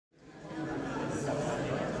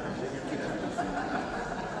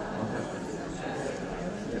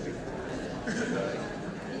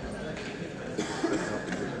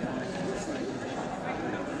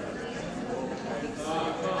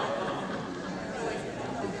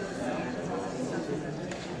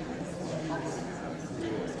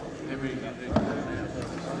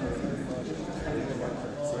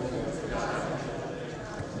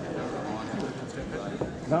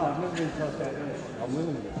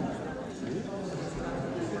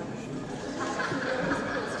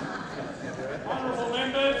Honourable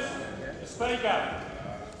members, the Speaker.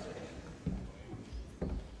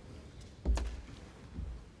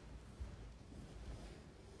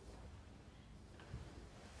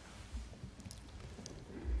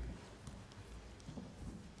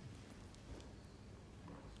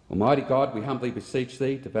 Almighty God, we humbly beseech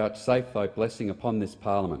Thee to vouchsafe Thy blessing upon this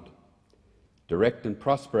Parliament. Direct and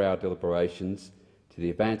prosper our deliberations to the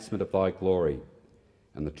advancement of Thy glory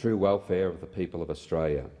and the true welfare of the people of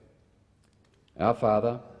Australia. Our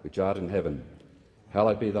Father, which art in heaven,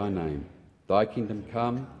 hallowed be Thy name. Thy kingdom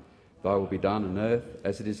come, Thy will be done on earth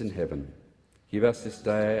as it is in heaven. Give us this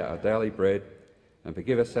day our daily bread, and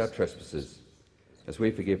forgive us our trespasses, as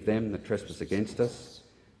we forgive them that trespass against us.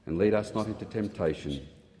 And lead us not into temptation,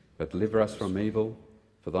 but deliver us from evil.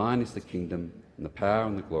 For Thine is the kingdom, and the power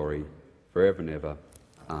and the glory, for ever and ever.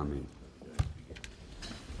 Amen.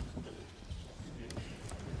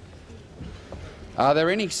 Are there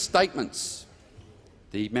any statements?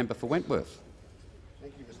 The member for Wentworth.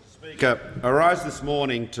 Thank you, Mr. Speaker. I rise this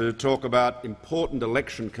morning to talk about important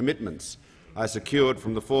election commitments I secured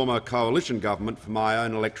from the former coalition government for my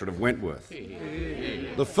own electorate of Wentworth.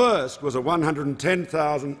 The first was a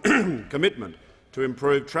 $110,000 commitment to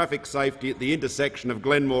improve traffic safety at the intersection of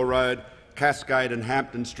Glenmore Road, Cascade and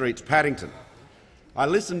Hampton Streets, Paddington. I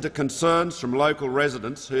listened to concerns from local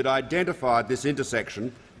residents who had identified this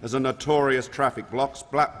intersection as a notorious traffic black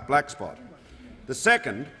spot. The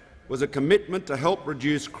second was a commitment to help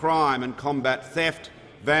reduce crime and combat theft,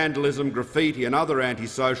 vandalism, graffiti and other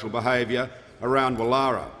antisocial behaviour around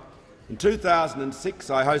Wallara. In 2006,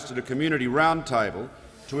 I hosted a community roundtable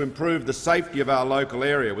to improve the safety of our local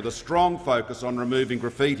area with a strong focus on removing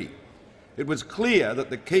graffiti. It was clear that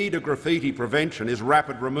the key to graffiti prevention is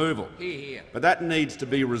rapid removal, but that needs to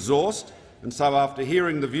be resourced, and so after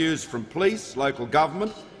hearing the views from police, local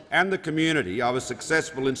government and the community, I was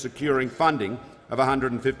successful in securing funding of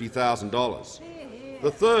 $150,000.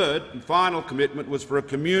 The third and final commitment was for a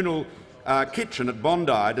communal kitchen at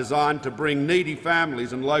Bondi designed to bring needy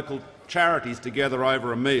families and local charities together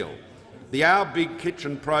over a meal. The Our Big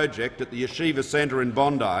Kitchen project at the Yeshiva Centre in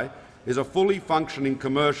Bondi is a fully functioning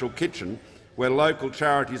commercial kitchen where local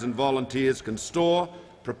charities and volunteers can store,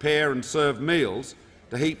 prepare and serve meals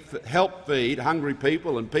to help feed hungry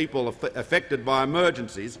people and people affected by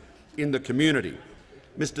emergencies in the community.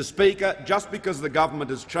 Mr. Speaker, just because the government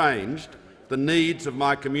has changed, the needs of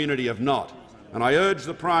my community have not, and I urge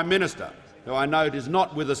the Prime Minister, who I note is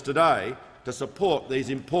not with us today, to support these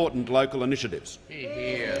important local initiatives.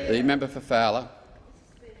 The member for Fowler.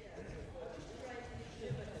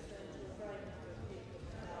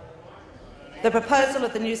 The proposal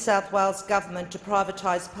of the New South Wales Government to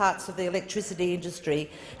privatise parts of the electricity industry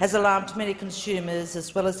has alarmed many consumers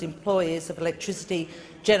as well as employers of electricity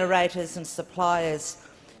generators and suppliers.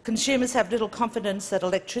 Consumers have little confidence that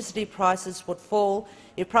electricity prices would fall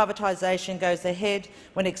if privatisation goes ahead,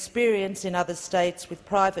 when experience in other states with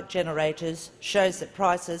private generators shows that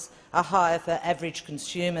prices are higher for average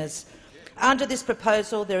consumers. Under this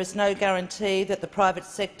proposal, there is no guarantee that the private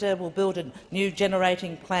sector will build new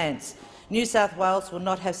generating plants. New South Wales will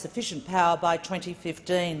not have sufficient power by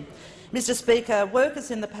 2015. Mr. Speaker,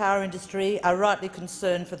 workers in the power industry are rightly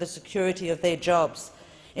concerned for the security of their jobs.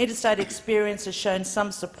 Interstate experience has shown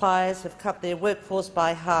some suppliers have cut their workforce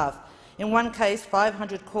by half. In one case,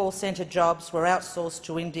 500 call centre jobs were outsourced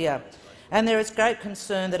to India. And there is great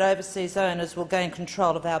concern that overseas owners will gain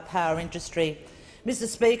control of our power industry. Mr.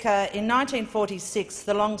 Speaker, in 1946,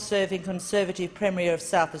 the long-serving Conservative Premier of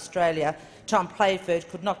South Australia, Tom Playford,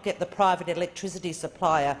 could not get the private electricity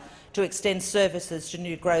supplier to extend services to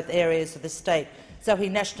new growth areas of the state, so he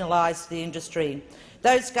nationalised the industry.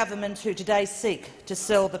 Those governments who today seek to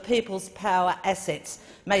sell the people's power assets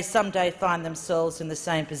may someday find themselves in the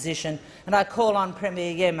same position, and I call on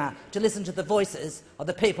Premier Yema to listen to the voices of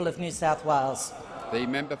the people of New South Wales. The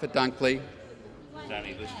member for Dunkley. He's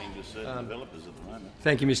only listening to certain developers at the moment.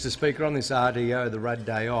 Thank you, Mr. Speaker. On this RDO, the Rudd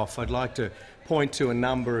Day Off, I'd like to point to a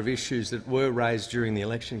number of issues that were raised during the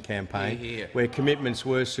election campaign where commitments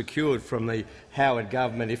were secured from the Howard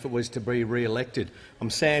government if it was to be re-elected. I'm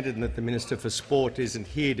saddened that the Minister for Sport isn't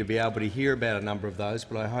here to be able to hear about a number of those,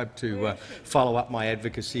 but I hope to follow up my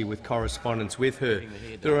advocacy with correspondence with her.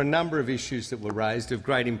 There are a number of issues that were raised of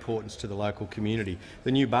great importance to the local community.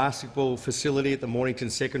 The new basketball facility at the Mornington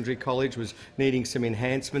Secondary College was needing some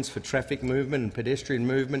enhancements for traffic movement and pedestrian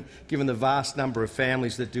movement, given the vast number of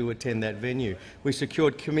families that do attend that venue. We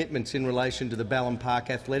secured commitments in relation to the Ballon Park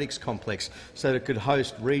Athletics Complex so that it could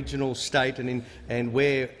host regional, state and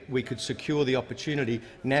where we could secure the opportunity,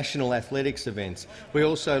 national athletics events. We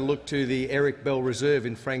also looked to the Eric Bell Reserve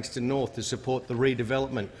in Frankston North to support the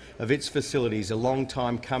redevelopment of its facilities, a long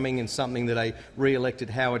time coming and something that a re-elected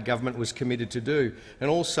Howard government was committed to do. And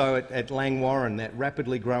also at Langwarrin, that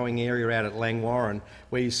rapidly growing area out at Langwarrin,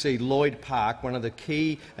 where you see Lloyd Park, one of the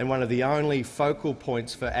key and one of the only focal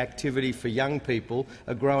points for activity for young people,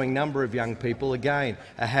 a growing number of young people, again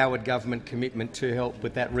a Howard government commitment to help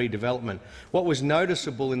with that redevelopment. What was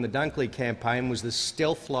noticeable in the Dunkley campaign was the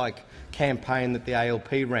stealth-like campaign that the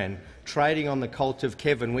ALP ran, trading on the cult of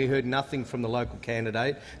Kevin. We heard nothing from the local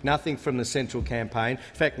candidate, nothing from the central campaign,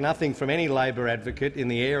 in fact nothing from any Labor advocate in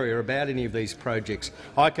the area about any of these projects.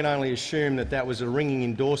 I can only assume that that was a ringing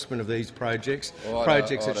endorsement of these projects,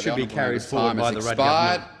 that should be carried forward by the Rudd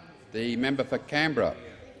government. The member for Canberra.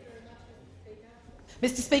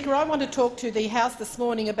 Mr Speaker, I want to talk to the House this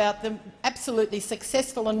morning about the absolutely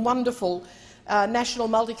successful and wonderful National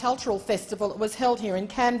Multicultural Festival that was held here in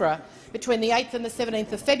Canberra between the 8th and the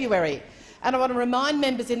 17th of February. And I want to remind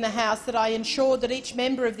members in the House that I ensured that each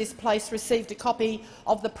member of this place received a copy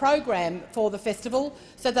of the program for the festival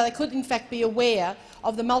so that they could in fact be aware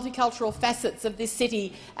of the multicultural facets of this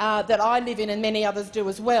city that I live in and many others do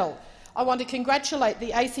as well. I want to congratulate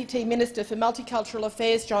the ACT Minister for Multicultural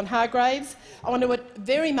Affairs, John Hargraves. I want to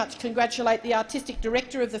very much congratulate the Artistic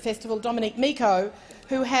Director of the festival, Dominic Miko,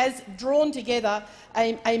 who has drawn together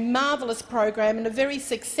a marvellous program and a very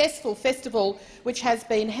successful festival which has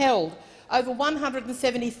been held. Over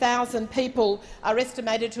 170,000 people are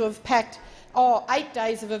estimated to have packed 8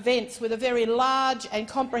 days of events with a very large and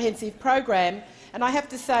comprehensive program. And I have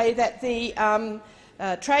to say that the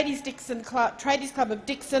Tradies Club of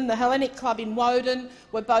Dixon, the Hellenic Club in Woden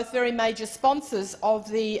were both very major sponsors of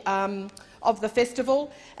the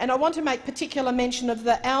festival, and I want to make particular mention of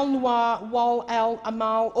the Al Noir Wal Al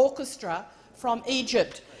Amal Orchestra from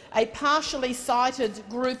Egypt, a partially sighted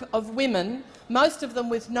group of women, most of them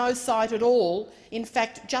with no sight at all, in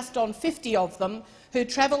fact just on 50 of them, who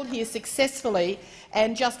travelled here successfully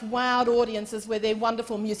and just wowed audiences with their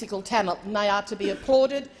wonderful musical talent, and they are to be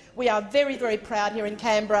applauded. We are very, very proud here in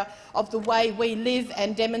Canberra of the way we live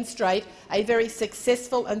and demonstrate a very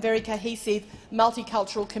successful and very cohesive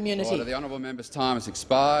multicultural community. Order. The honourable member's time has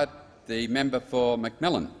expired. The member for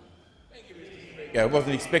Macmillan. Thank you, Mr. Speaker. I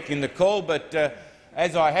wasn't expecting the call, but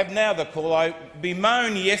as I have now the call, I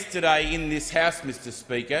bemoaned yesterday in this House, Mr.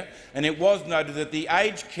 Speaker, and it was noted that the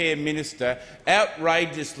Aged Care Minister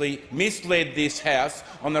outrageously misled this House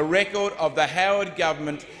on the record of the Howard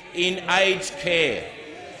government in aged care.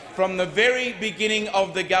 From the very beginning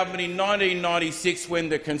of the government in 1996, when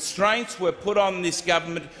the constraints were put on this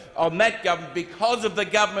government, on that government, because of the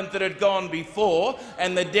government that had gone before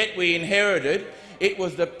and the debt we inherited, it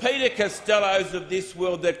was the Peter Costellos of this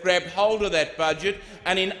world that grabbed hold of that budget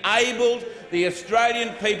and enabled the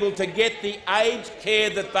Australian people to get the aged care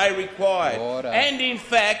that they required. Order. And in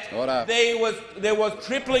fact, there was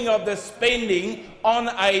tripling of the spending on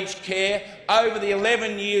aged care over the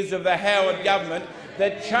 11 years of the Howard government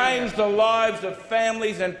that changed the lives of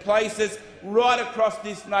families and places right across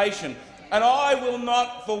this nation. And I will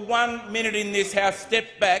not for 1 minute in this House step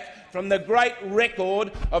back from the great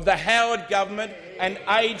record of the Howard government and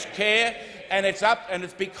aged care, and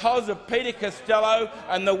it's because of Peter Costello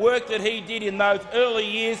and the work that he did in those early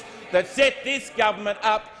years that set this government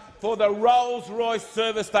up for the Rolls-Royce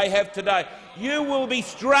service they have today. You will be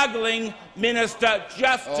struggling, Minister,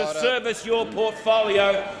 just to service your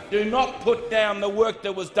portfolio. Do not put down the work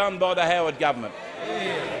that was done by the Howard government.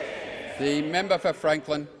 The member for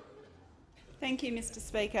Franklin. Thank you, Mr.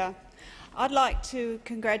 Speaker. I'd like to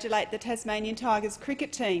congratulate the Tasmanian Tigers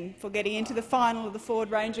cricket team for getting into the final of the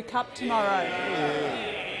Ford Ranger Cup tomorrow.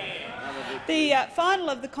 The final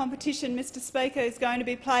of the competition, Mr. Speaker, is going to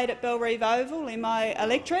be played at Bellerive Oval in my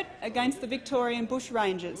electorate against the Victorian Bush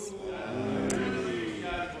Rangers.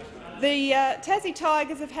 The Tassie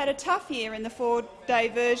Tigers have had a tough year in the four-day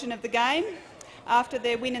version of the game after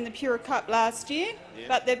their win in the Pura Cup last year,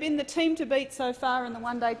 but they've been the team to beat so far in the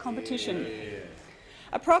one-day competition.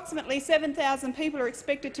 Approximately 7,000 people are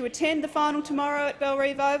expected to attend the final tomorrow at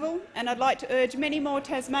Bellerive Oval, and I'd like to urge many more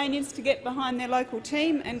Tasmanians to get behind their local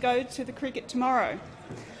team and go to the cricket tomorrow.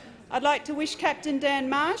 I'd like to wish Captain Dan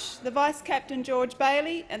Marsh, the Vice-Captain George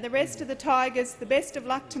Bailey and the rest of the Tigers the best of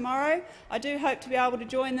luck tomorrow. I do hope to be able to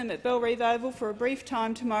join them at Bellerive Oval for a brief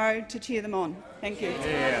time tomorrow to cheer them on. Thank you.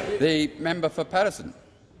 The member for Patterson.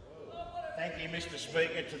 Thank you, Mr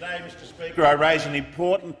Speaker. Today, Mr Speaker, I raise an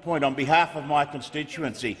important point on behalf of my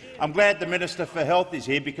constituency. I'm glad the Minister for Health is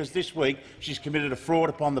here because this week she's committed a fraud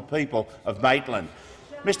upon the people of Maitland.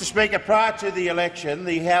 Mr Speaker, prior to the election,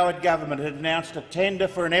 the Howard government had announced a tender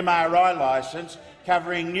for an MRI licence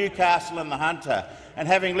covering Newcastle and the Hunter. And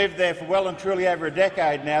having lived there for well and truly over a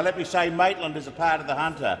decade now, let me say Maitland is a part of the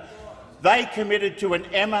Hunter. They committed to an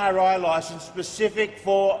MRI licence specific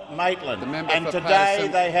for Maitland, and today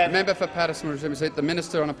they have— The member for Patterson resumes seat. The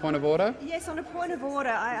Minister on a point of order. Yes, on a point of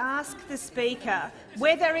order, I ask the Speaker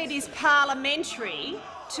whether it is parliamentary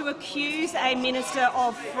to accuse a minister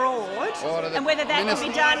of fraud and whether that can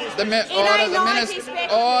be done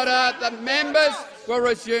Order. The members will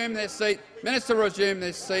resume their seat. Minister will resume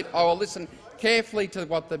their seat. I will listen carefully to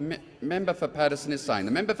what the member for Patterson is saying.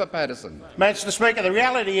 The member for Patterson. Mr Speaker, the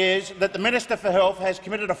reality is that the Minister for Health has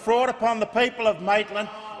committed a fraud upon the people of Maitland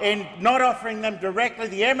in not offering them directly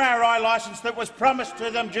the MRI licence that was promised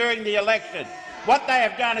to them during the election. What they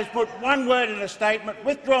have done is put one word in a statement,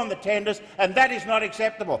 withdrawn the tenders, and that is not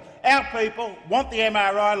acceptable. Our people want the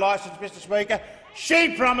MRI licence, Mr Speaker.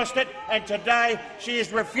 She promised it, and today she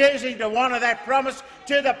is refusing to honour that promise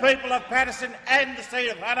to the people of Patterson and the seat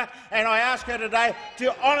of Hunter, and I ask her today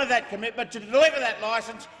to honour that commitment, to deliver that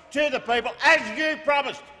licence to the people, as you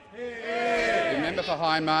promised. The member for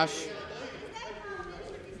Hindmarsh.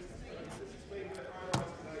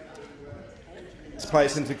 This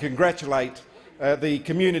place and to congratulate the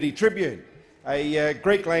Community Tribune, a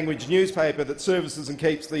Greek language newspaper that services and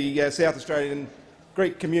keeps the South Australian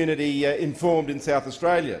Greek community informed in South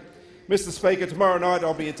Australia. Mr Speaker, tomorrow night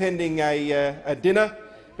I'll be attending a dinner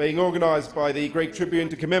being organised by the Greek Tribune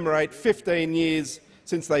to commemorate 15 years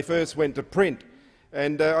since they first went to print.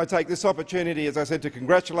 And I take this opportunity, as I said, to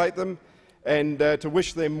congratulate them and to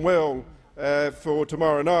wish them well for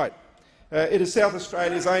tomorrow night. It is South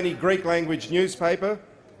Australia's only Greek language newspaper,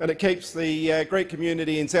 and it keeps the Greek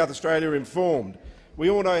community in South Australia informed. We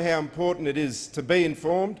all know how important it is to be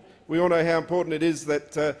informed. We all know how important it is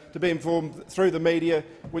that, to be informed through the media,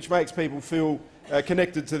 which makes people feel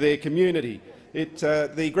connected to their community.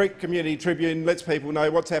 The Greek Community Tribune lets people know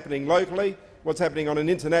what's happening locally, what's happening on an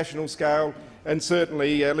international scale, and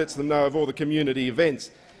certainly lets them know of all the community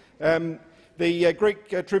events. The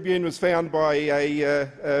Greek Tribune was founded by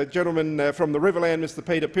a gentleman from the Riverland, Mr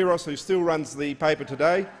Peter Piros, who still runs the paper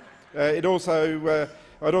today.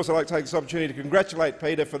 I'd also like to take this opportunity to congratulate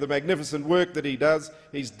Peter for the magnificent work that he does.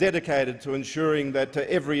 He's dedicated to ensuring that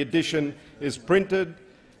every edition is printed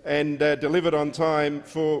and delivered on time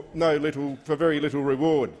for very little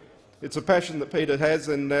reward. It's a passion that Peter has,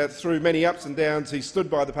 and through many ups and downs he stood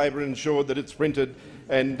by the paper and ensured that it's printed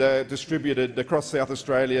and distributed across South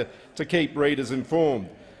Australia to keep readers informed.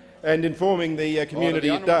 And informing the community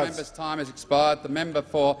it does. The member's time has expired. The member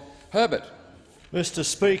for Herbert. Mr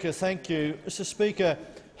Speaker, thank you. Mr Speaker,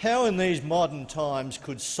 how in these modern times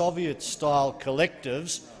could Soviet-style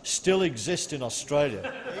collectives still exist in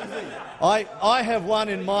Australia? I have one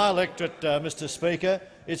in my electorate, Mr Speaker.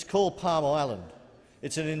 It's called Palm Island.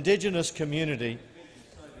 It's an Indigenous community,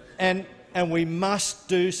 and we must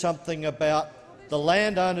do something about the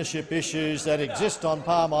land ownership issues that exist on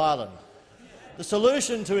Palm Island. The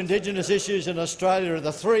solution to Indigenous issues in Australia are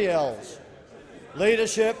the 3 Ls: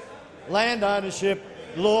 leadership, land ownership,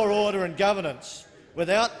 law, order and governance.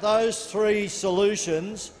 Without those 3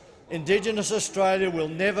 solutions, Indigenous Australia will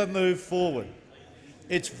never move forward.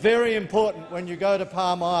 It's very important when you go to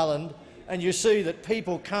Palm Island and you see that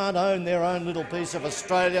people can't own their own little piece of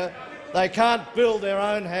Australia, they can't build their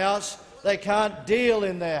own house, they can't deal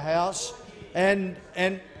in their house, and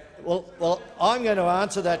well, I'm going to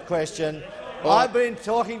answer that question. I've been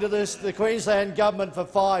talking to the Queensland government for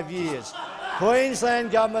 5 years.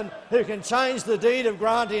 Queensland government who can change the deed of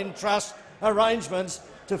grant in trust arrangements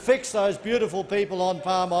to fix those beautiful people on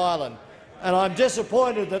Palm Island. And I'm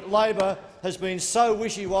disappointed that Labor has been so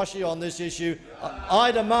wishy-washy on this issue.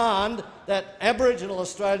 I demand that Aboriginal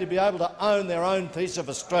Australia be able to own their own piece of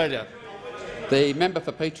Australia. The member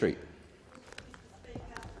for Petrie. We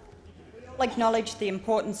all acknowledge the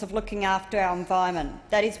importance of looking after our environment.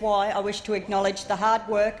 That is why I wish to acknowledge the hard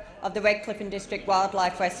work of the Redcliffe and District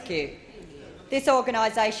Wildlife Rescue. This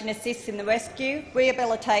organisation assists in the rescue,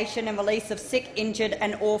 rehabilitation and release of sick, injured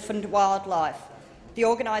and orphaned wildlife. The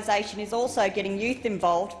organisation is also getting youth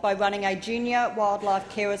involved by running a junior wildlife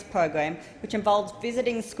carers program, which involves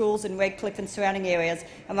visiting schools in Redcliffe and surrounding areas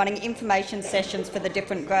and running information sessions for the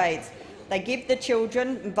different grades. They give the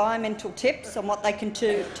children environmental tips on what they can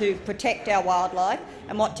do to protect our wildlife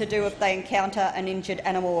and what to do if they encounter an injured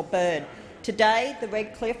animal or bird. Today, the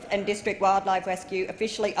Redcliffe and District Wildlife Rescue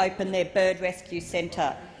officially opened their Bird Rescue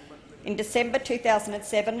Centre. In December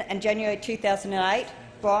 2007 and January 2008,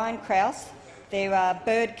 Brian Krause, their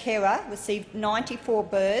bird carer, received 94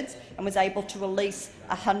 birds and was able to release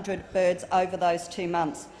 100 birds over those 2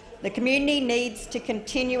 months. The community needs to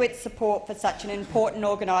continue its support for such an important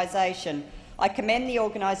organisation. I commend the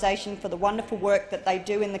organisation for the wonderful work that they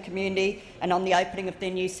do in the community and on the opening of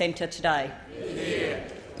their new centre today.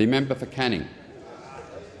 The member for Canning.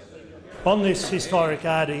 On this historic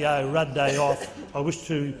RDO Rudd Day off, I wish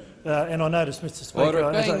to, and I notice, Mr Speaker,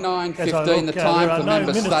 Order. Being 9:15, the time for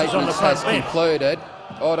member statements has concluded.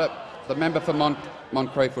 Order. The member for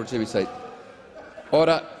Moncrieff will resume his seat.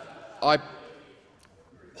 Order. I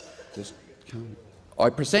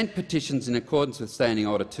present petitions in accordance with Standing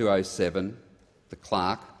Order 207. The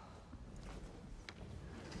clerk.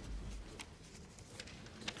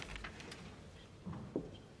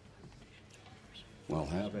 Well,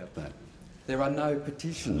 how about that? There are no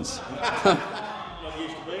petitions.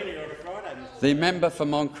 The member for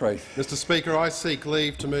Moncrieff. Mr Speaker, I seek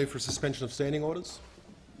leave to move for a suspension of standing orders.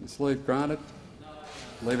 Is leave granted?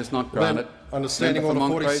 Leave is not granted. Under Standing Order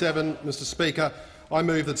 47, Mr Speaker, I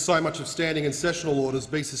move that so much of standing and sessional orders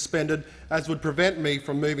be suspended as would prevent me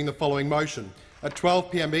from moving the following motion. At 12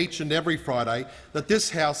 p.m. each and every Friday that this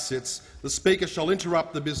House sits, the Speaker shall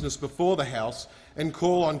interrupt the business before the House and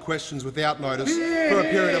call on questions without notice for a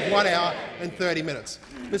period of 1 hour and 30 minutes.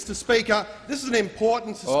 Mr Speaker, this is an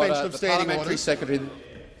important suspension of standing orders. Secretary. I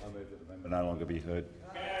move that the member no longer be heard.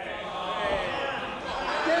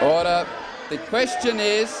 Order. The question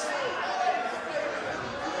is.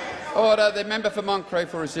 Order. The member for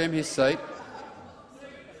Moncrieff will resume his seat.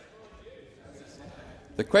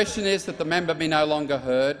 The question is that the member be no longer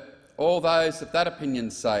heard. All those of that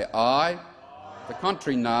opinion say aye. The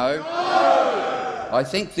contrary, no. No. I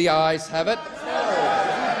think the ayes have it.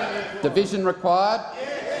 No. Division required.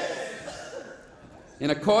 Yes. In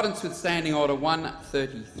accordance with Standing Order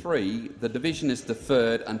 133, the division is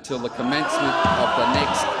deferred until the commencement of the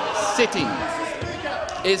next sitting.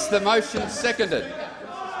 Is the motion seconded?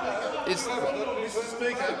 Mr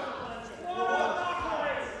Speaker.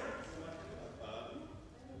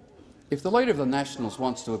 If the Leader of the Nationals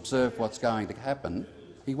wants to observe what's going to happen,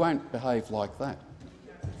 he won't behave like that.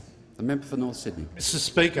 The member for North Sydney. Mr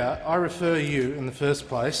Speaker, I refer you in the first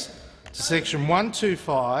place to section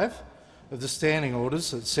 125 of the Standing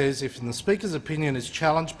Orders that says if in the Speaker's opinion is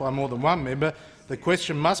challenged by more than one member, the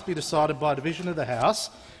question must be decided by division of the House,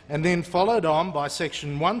 and then followed on by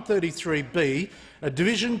section 133B, a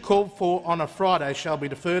division called for on a Friday shall be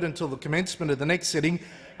deferred until the commencement of the next sitting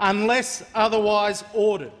unless otherwise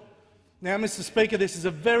ordered. Now, Mr Speaker, this is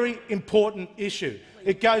a very important issue.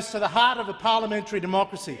 It goes to the heart of a parliamentary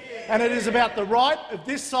democracy, and it is about the right of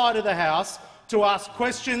this side of the House to ask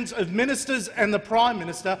questions of ministers and the Prime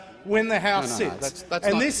Minister when the House sits. That's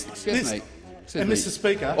not, excuse me. Mr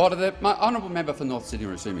Speaker, Order. My honourable member for North Sydney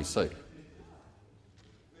will resume his seat.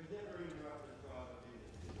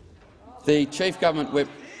 The Chief Government Whip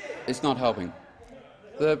is not helping.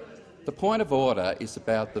 The point of order is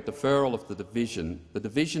about the deferral of the division. The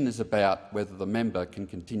division is about whether the member can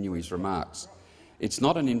continue his remarks. It's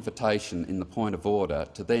not an invitation in the point of order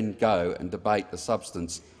to then go and debate the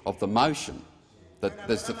substance of the motion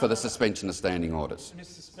for the suspension of standing orders.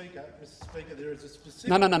 Mr Speaker, there is a specific—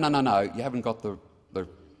 No. You haven't got the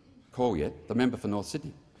call yet. The member for North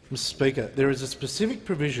Sydney. Mr Speaker, there is a specific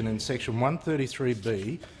provision in section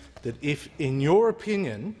 133B that if, in your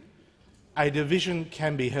opinion, a division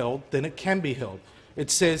can be held, then it can be held. It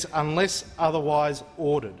says unless otherwise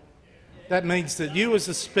ordered. That means that you as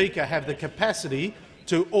the Speaker have the capacity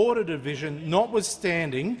to order division,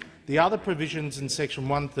 notwithstanding the other provisions in section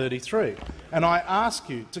 133. And I ask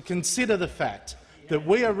you to consider the fact that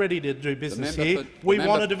we are ready to do business here. We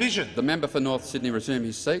want a division. The member for North Sydney resume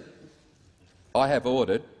his seat. I have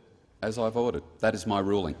ordered as I've ordered. That is my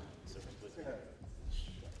ruling.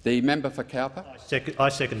 The member for Cowper. I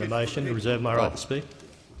second the motion and reserve my right to speak.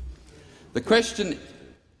 The question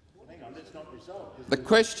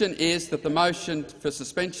is that the motion for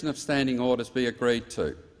suspension of standing orders be agreed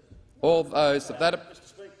to. All those of that.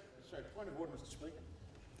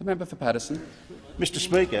 The member for Patterson. Mr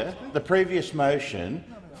Speaker, the previous motion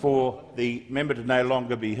for the member to no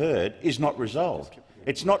longer be heard is not resolved.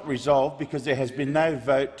 It's not resolved because there has been no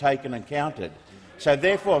vote taken and counted. So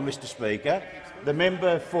therefore, Mr Speaker, the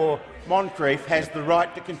member for Moncrieff has the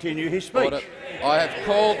right to continue his speech. Order.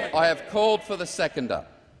 I have called for the seconder.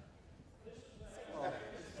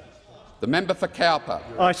 The member for Cowper.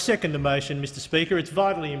 I second the motion, Mr Speaker. It's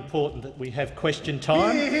vitally important that we have question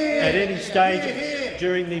time at any stage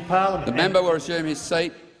during the parliament. The member will resume his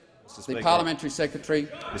seat. The Parliamentary Secretary.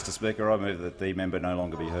 Mr Speaker, I move that the member no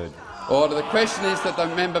longer be heard. Order. The question is that the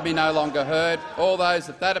member be no longer heard. All those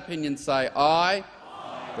of that opinion say aye.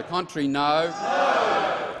 The contrary, no.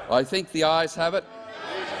 I think the ayes have it.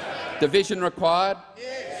 Division required.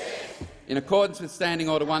 In accordance with Standing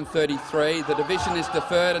Order 133, the division is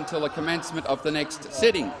deferred until the commencement of the next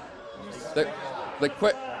sitting. The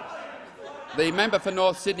member for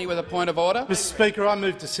North Sydney with a point of order. Mr Speaker, I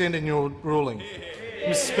move to send in your ruling.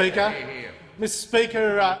 Mr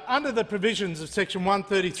Speaker, under the provisions of section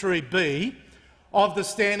 133B of the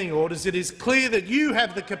Standing Orders, it is clear that you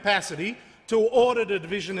have the capacity to order the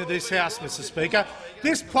division of this House, Mr Speaker.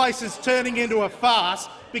 This place is turning into a farce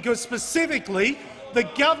because specifically the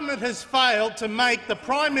government has failed to make the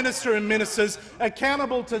Prime Minister and ministers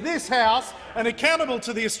accountable to this House and accountable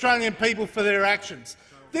to the Australian people for their actions.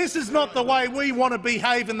 This is not the way we want to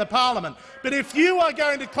behave in the parliament. But if you are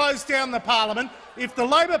going to close down the parliament, if the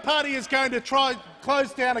Labor Party is going to try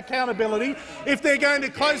close down accountability, if they're going to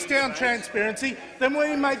close down transparency, then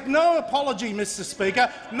we make no apology, Mr Speaker,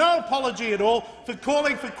 no apology at all for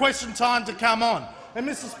calling for question time to come on. And,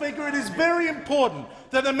 Mr Speaker, it is very important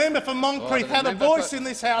that the member for Moncrieff had a voice in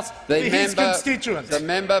this House for his constituents. The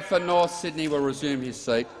member for North Sydney will resume his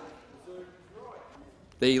seat.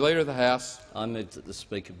 The Leader of the House. I move that the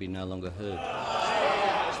Speaker be no longer heard.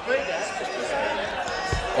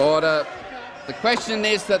 Order. The question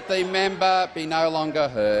is that the member be no longer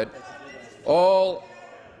heard. All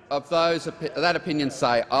of those of that opinion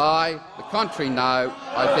say aye. The contrary, no.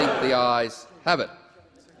 I think the ayes have it.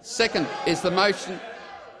 Second, is the motion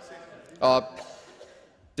of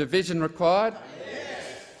division required?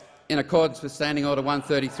 In accordance with Standing Order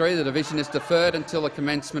 133, the division is deferred until the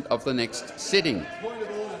commencement of the next sitting.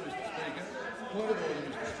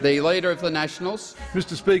 The Leader of the Nationals.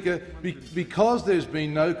 Mr Speaker, because there's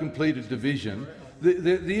been no completed division,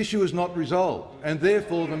 the issue is not resolved, and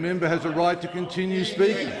therefore the member has a right to continue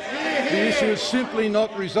speaking. The issue is simply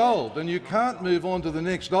not resolved, and you can't move on to the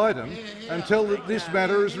next item until this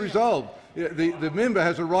matter is resolved. The member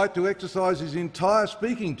has a right to exercise his entire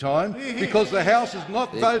speaking time because the House has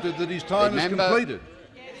not voted that his time is completed.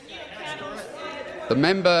 The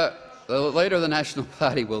Leader of the National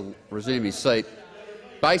Party will resume his seat.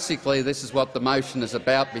 Basically, this is what the motion is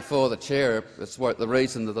about before the chair. It's the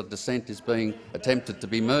reason that the dissent is being attempted to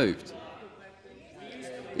be moved.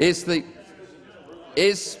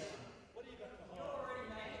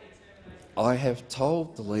 I have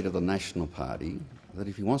told the Leader of the National Party that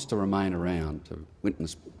if he wants to remain around to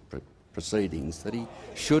witness proceedings, that he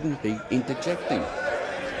shouldn't be interjecting.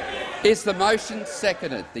 Is the motion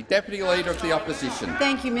seconded? The Deputy Leader of the Opposition.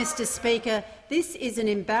 Thank you, Mr Speaker. This is an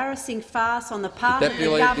embarrassing farce on the part of the government.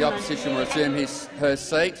 The Deputy Leader of the Opposition will resume her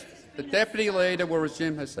seat. The Deputy Leader will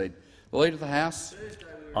resume her seat. The Leader of the House.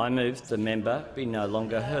 I move the member be no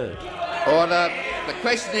longer heard. Order. The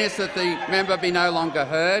question is that the member be no longer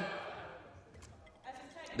heard.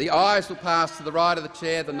 The ayes will pass to the right of the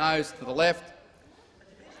chair, the noes to the left.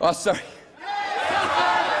 Oh, sorry.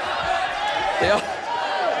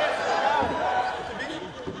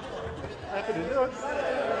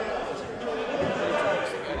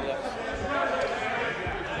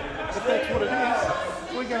 If that's what it is,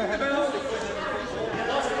 we're going to have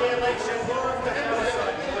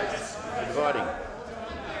Dividing.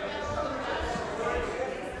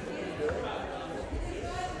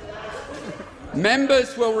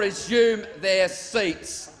 Members will resume their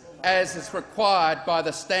seats as is required by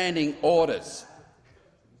the standing orders.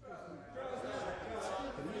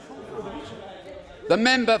 The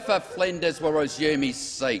member for Flinders will resume his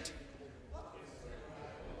seat.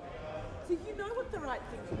 So you know what the right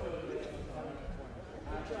thing to do is.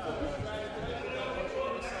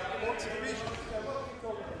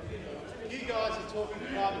 You guys are talking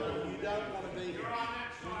Parliament and you don't want to be here.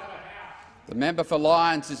 The member for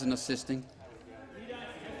Lyons isn't assisting.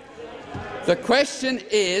 The question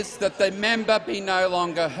is that the member be no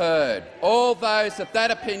longer heard. All those of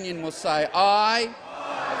that opinion will say aye.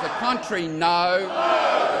 The contrary, no.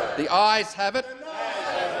 The ayes have it.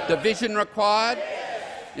 Division required.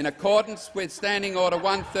 In accordance with Standing Order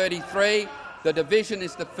 133, the division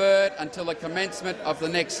is deferred until the commencement of the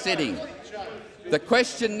next sitting. The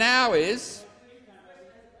question now is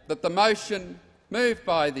that the motion moved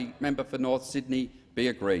by the member for North Sydney be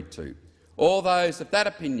agreed to. All those of that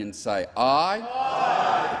opinion say aye.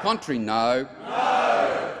 The contrary, no.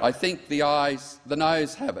 I think the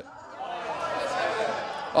noes have it.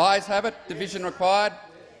 Ayes have it. Division required.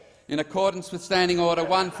 In accordance with Standing Order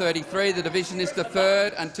 133, the division is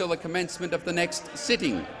deferred until the commencement of the next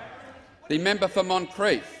sitting. The member for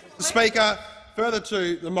Moncrieff. Mr Speaker, further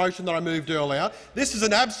to the motion that I moved earlier, this is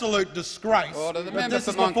an absolute disgrace. Order. The that member this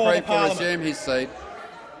for is before the Moncrieff will Parliament. resume his seat.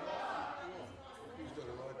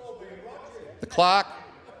 The clerk.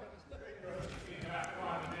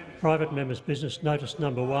 Private member's business, notice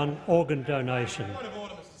number 1, organ donation.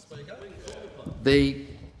 The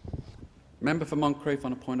member for Moncrieff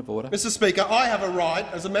on a point of order. Mr Speaker, I have a right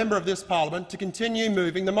as a member of this parliament to continue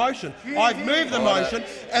moving the motion. I've moved the motion,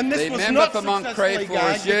 and this was not successfully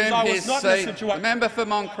gagged because I was not in a situation. The member for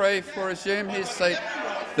Moncrieff will resume his seat.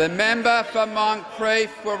 The member for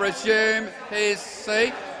Moncrieff will resume his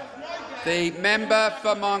seat. The member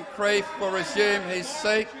for Moncrieff will resume his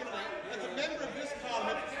seat.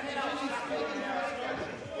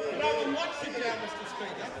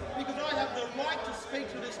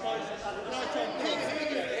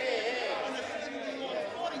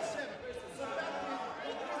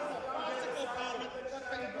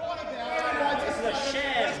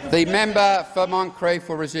 The member for Moncrieff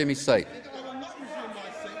will resume his seat.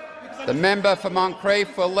 The member for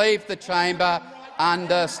Moncrieff will leave the chamber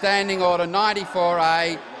under Standing Order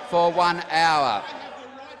 94A for 1 hour.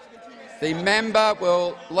 The member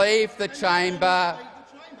will leave the chamber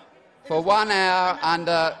for 1 hour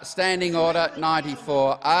under Standing Order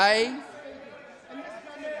 94A.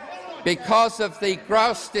 Because of the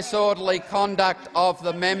gross disorderly conduct of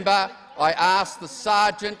the member, I ask the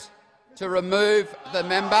sergeant to remove the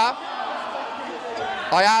member.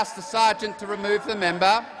 I ask the sergeant to remove the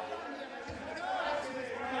member.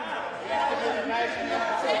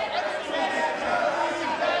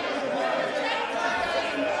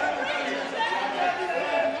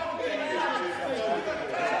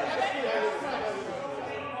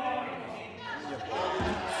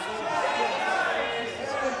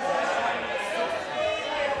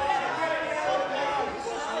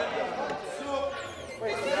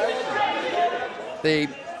 The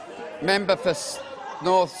member for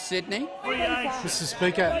North Sydney. Mr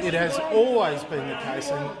Speaker, it has always been the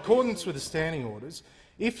case, in accordance with the standing orders,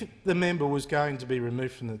 if the member was going to be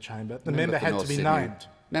removed from the chamber, the member had to be named.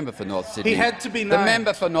 Member for North Sydney. He had to be named. The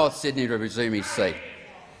member for North Sydney to resume his seat.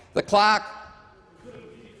 The clerk.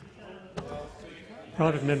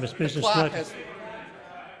 Private member's business.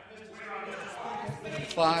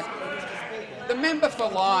 Clerk. The member for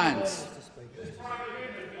Lyons.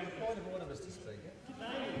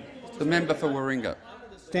 The member for Warringah.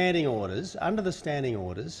 Standing orders. Under the standing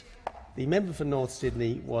orders, the member for North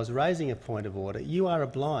Sydney was raising a point of order. You are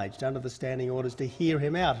obliged, under the standing orders, to hear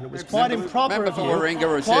him out, and it was quite improper member of for you. Warringah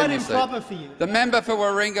will resume Quite your improper seat. for you. The member for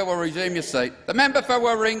Warringah will resume your seat. The member for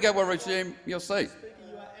Warringah will resume your seat.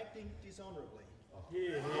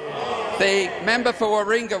 The member for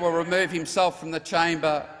Warringah will remove himself from the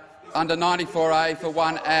chamber under 94A for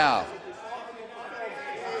 1 hour.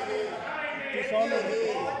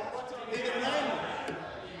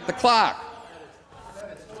 The clerk.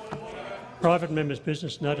 Private member's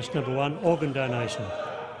business, notice number 1, organ donation.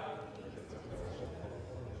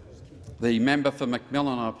 The member for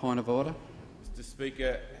Macmillan on a point of order. Mr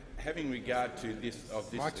Speaker, having regard to this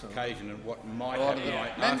occasion and what might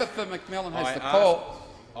happen, member for Macmillan has the call.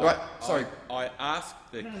 I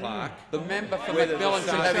asked the clerk. The member for Macmillan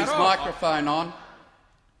should have his microphone on.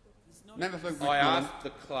 Member for Macmillan. I asked the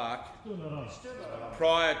clerk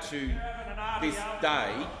prior to this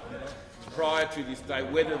day,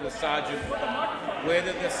 whether the sergeant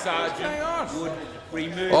would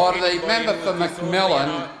remove. The member for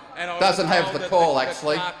Macmillan doesn't have the call.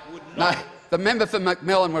 Actually, no. The member for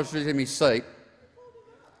Macmillan was in his seat.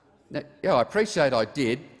 Now, yeah, I appreciate I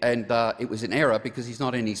did, and it was an error because he's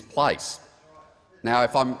not in his place. Now,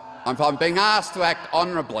 if I'm being asked to act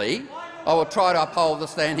honourably, I will try to uphold the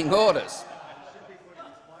standing orders.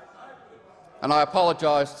 And I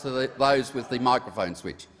apologise to those with the microphone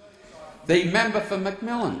switch. The member for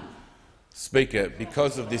Macmillan. Speaker,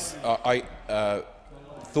 because of this, I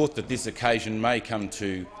thought that this occasion may come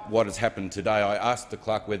to what has happened today. I asked the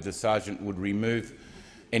clerk whether the sergeant would remove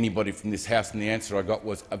anybody from this House, and the answer I got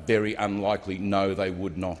was a very unlikely no, they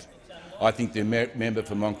would not. I think the member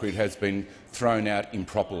for Moncrieff has been thrown out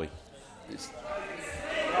improperly.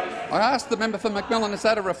 I asked the member for Macmillan, is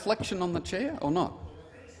that a reflection on the chair or not?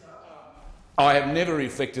 I have never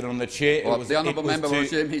reflected on the chair. Well, the honourable member will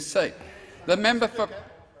resume his seat. The member for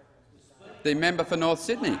North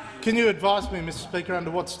Sydney. Can you advise me, Mr Speaker,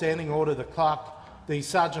 under what standing order the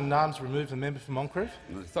Sergeant at Arms removed the member for Moncrieff?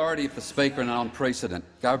 The authority of the Speaker and on precedent.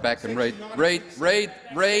 Go back and read,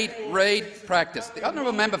 practice. The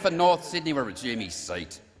honourable member for North Sydney will resume his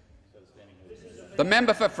seat. The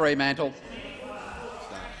member for Fremantle.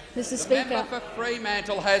 Mr Speaker. The member for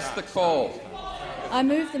Fremantle has the call. I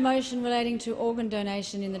move the motion relating to organ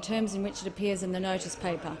donation in the terms in which it appears in the notice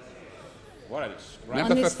paper. On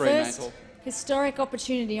this first historic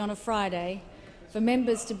opportunity on a Friday for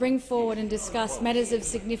members to bring forward and discuss matters of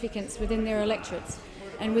significance within their electorates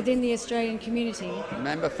and within the Australian community. The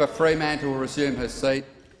member for Fremantle will resume her seat.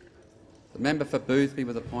 The member for Boothby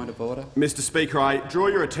with a point of order. Mr Speaker, I draw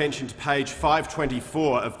your attention to page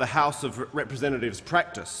 524 of the House of Representatives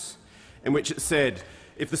practice, in which it said,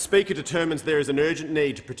 if the Speaker determines there is an urgent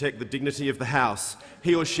need to protect the dignity of the House,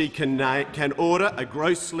 he or she can order a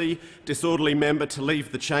grossly disorderly member to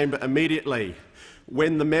leave the chamber immediately.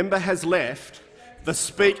 When the member has left, the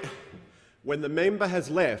Speaker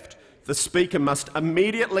must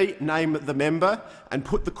immediately name the member and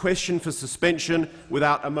put the question for suspension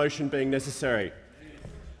without a motion being necessary.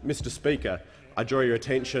 Mr Speaker, I draw your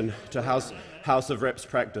attention to House of Reps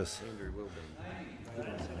practice.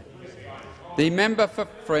 The member for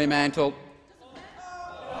Fremantle.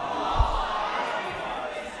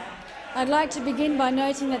 I'd like to begin by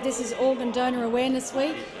noting that this is Organ Donor Awareness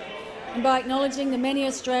Week and by acknowledging the many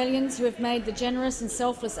Australians who have made the generous and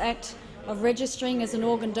selfless act of registering as an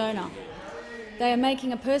organ donor. They are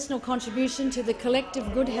making a personal contribution to the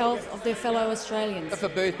collective good health of their fellow Australians. For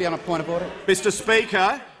Boothby on a point of order. Mr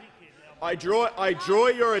Speaker, I draw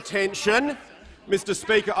your attention. Mr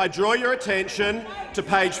Speaker, I draw your attention to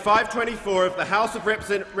page 524 of the House of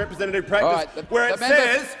Representative practice, where it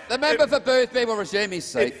says the member for Boothby will resume his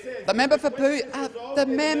seat. The member for Boothby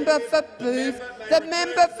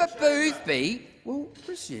will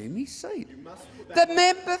resume his seat. The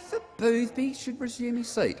member for Boothby should resume his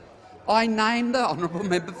seat. I name the honourable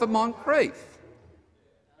member for Moncrieff.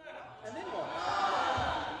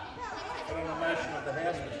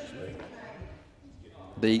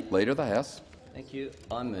 The Leader of the House. Thank you.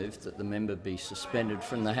 I move that the member be suspended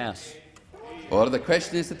from the House. Order. The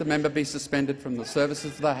question is that the member be suspended from the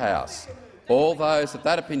services of the House. All those of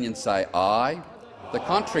that opinion say aye. The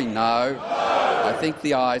contrary, no. I think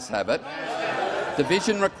the ayes have it.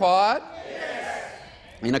 Division required?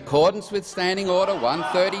 In accordance with Standing Order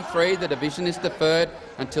 133, the division is deferred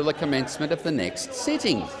until the commencement of the next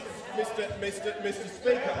sitting. Mr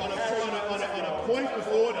Speaker, on a point of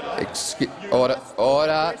order.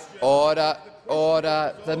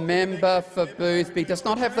 Order. The member for Boothby does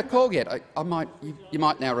not have the call yet. You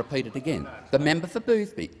might now repeat it again. The member for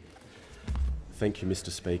Boothby. Thank you,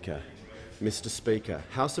 Mr Speaker. Mr Speaker,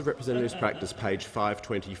 House of Representatives practice, page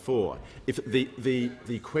 524. If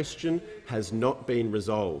the question has not been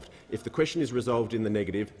resolved, if the question is resolved in the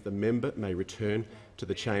negative, the member may return to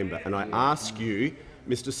the chamber. And I ask you,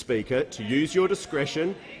 Mr Speaker, to use your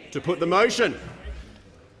discretion to put the motion.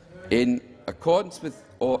 In accordance with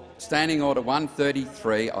Standing Order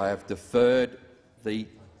 133, I have deferred the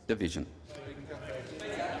division.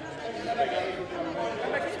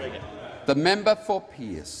 The member for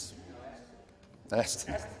Pearce.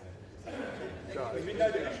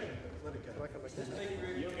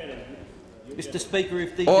 Mr Speaker,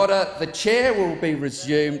 if the order, the chair will be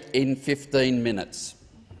resumed in 15 minutes.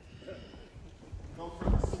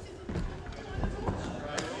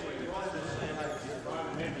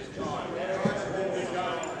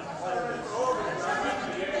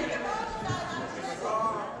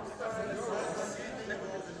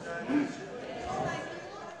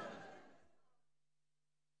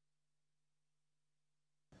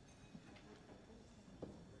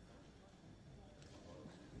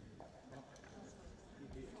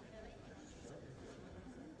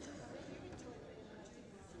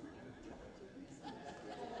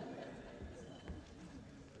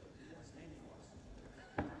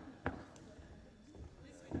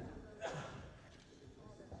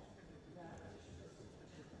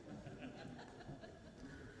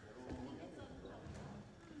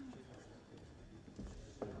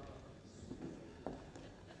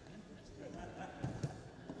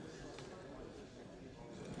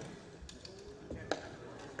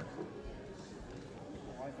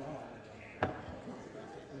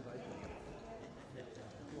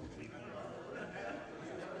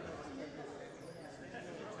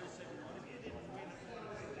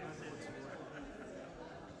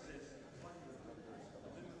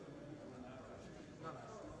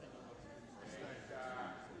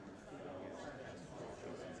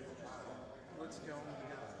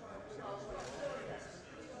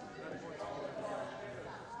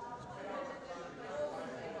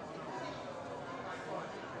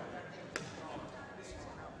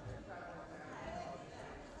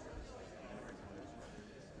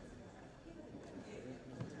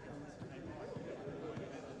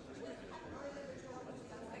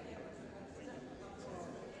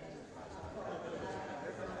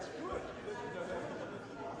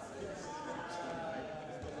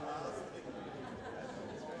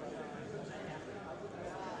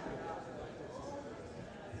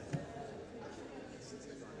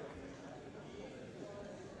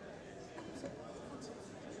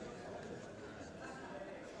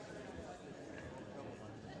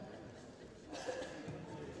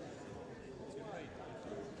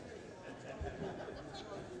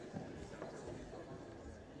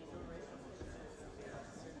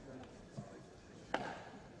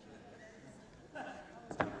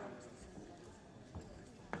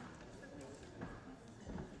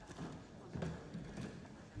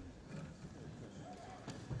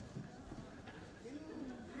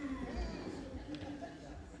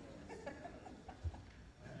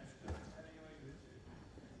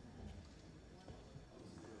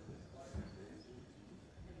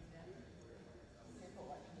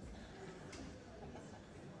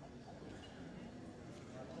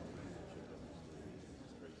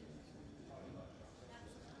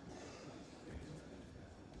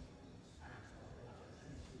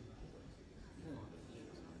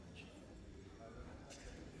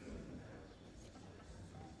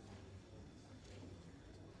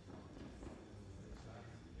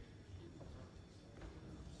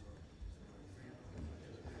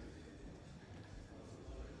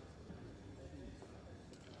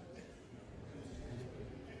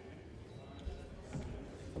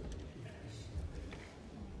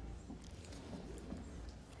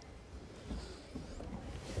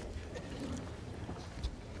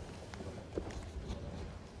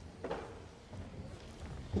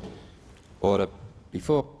 Order.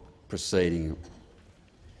 Before proceeding,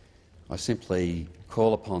 I simply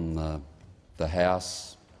call upon the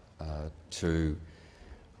House to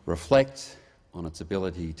reflect on its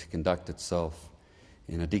ability to conduct itself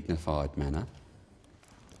in a dignified manner.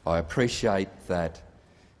 I appreciate that,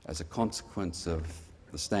 as a consequence of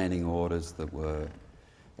the standing orders that were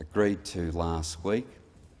agreed to last week,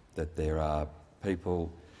 that there are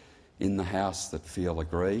people in the House that feel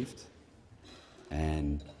aggrieved,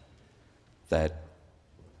 and that,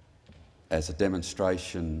 as a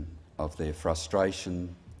demonstration of their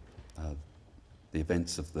frustration, the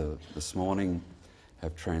events of this morning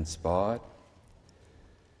have transpired.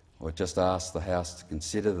 I would just ask the House to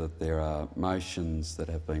consider that there are motions that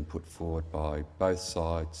have been put forward by both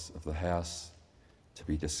sides of the House to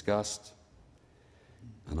be discussed,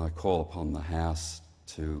 and I call upon the House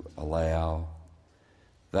to allow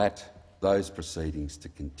those proceedings to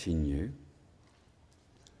continue.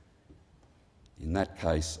 In that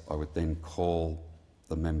case, I would then call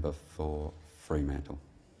the member for Fremantle.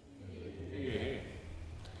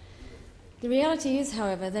 The reality is,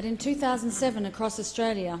 however, that in 2007 across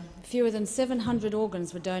Australia, fewer than 700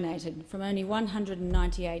 organs were donated from only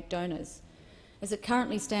 198 donors. As it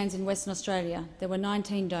currently stands in Western Australia, there were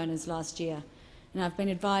 19 donors last year, and I've been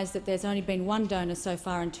advised that there's only been one donor so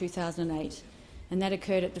far in 2008, and that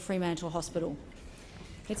occurred at the Fremantle Hospital.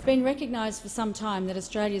 It's been recognised for some time that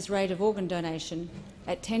Australia's rate of organ donation,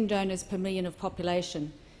 at 10 donors per million of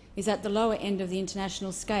population, is at the lower end of the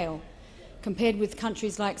international scale, compared with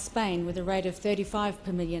countries like Spain with a rate of 35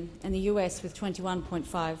 per million and the US with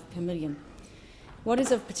 21.5 per million. What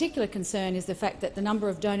is of particular concern is the fact that the number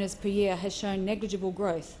of donors per year has shown negligible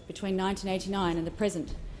growth between 1989 and the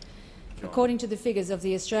present. According to the figures of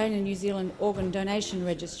the Australian and New Zealand Organ Donation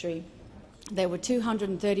Registry, there were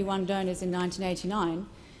 231 donors in 1989,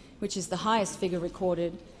 which is the highest figure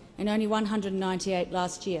recorded, and only 198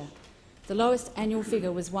 last year. The lowest annual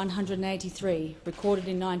figure was 183, recorded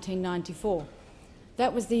in 1994.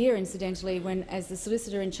 That was the year, incidentally, when, as the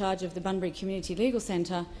solicitor in charge of the Bunbury Community Legal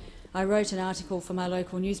Centre, I wrote an article for my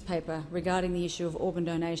local newspaper regarding the issue of organ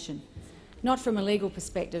donation, not from a legal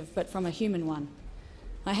perspective but from a human one.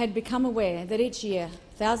 I had become aware that each year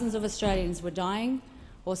thousands of Australians were dying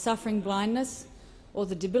or suffering blindness or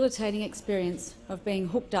the debilitating experience of being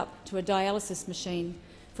hooked up to a dialysis machine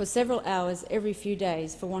for several hours every few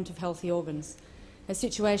days for want of healthy organs, a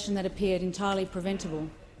situation that appeared entirely preventable.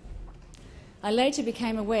 I later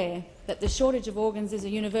became aware that the shortage of organs is a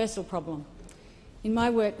universal problem. In my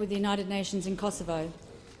work with the United Nations in Kosovo,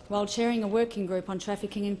 while chairing a working group on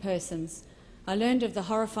trafficking in persons, I learned of the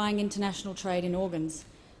horrifying international trade in organs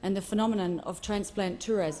and the phenomenon of transplant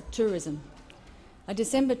tourism. A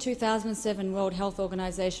December 2007 World Health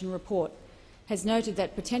Organization report has noted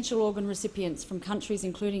that potential organ recipients from countries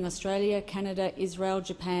including Australia, Canada, Israel,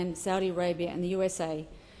 Japan, Saudi Arabia and the USA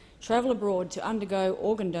travel abroad to undergo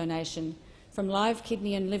organ donation from live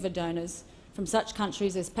kidney and liver donors from such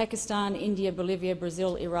countries as Pakistan, India, Bolivia,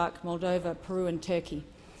 Brazil, Iraq, Moldova, Peru and Turkey.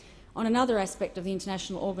 On another aspect of the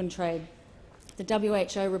international organ trade, the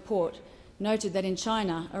WHO report noted that in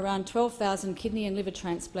China around 12,000 kidney and liver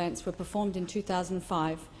transplants were performed in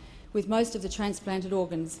 2005, with most of the transplanted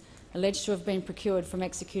organs alleged to have been procured from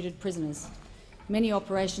executed prisoners. Many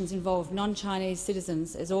operations involved non-Chinese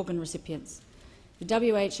citizens as organ recipients. The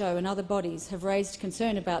WHO and other bodies have raised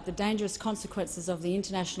concern about the dangerous consequences of the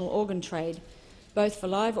international organ trade, both for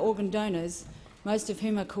live organ donors, most of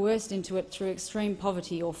whom are coerced into it through extreme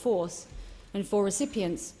poverty or force, and for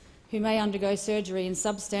recipients who may undergo surgery in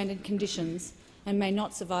substandard conditions and may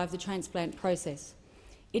not survive the transplant process.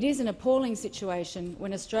 It is an appalling situation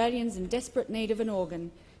when Australians in desperate need of an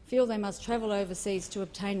organ feel they must travel overseas to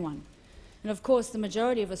obtain one. And of course, the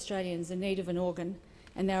majority of Australians in need of an organ,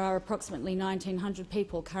 and there are approximately 1,900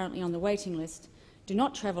 people currently on the waiting list, do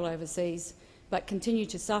not travel overseas but continue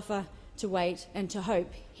to suffer, to wait and to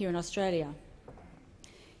hope here in Australia.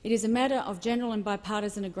 It is a matter of general and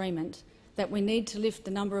bipartisan agreement that we need to lift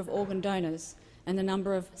the number of organ donors and the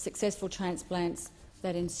number of successful transplants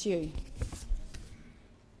that ensue.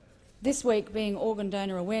 This week, being Organ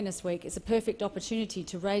Donor Awareness Week, is a perfect opportunity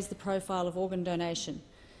to raise the profile of organ donation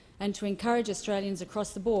and to encourage Australians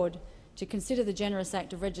across the board to consider the generous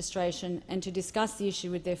act of registration and to discuss the issue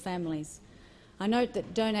with their families. I note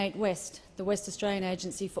that Donate West, the West Australian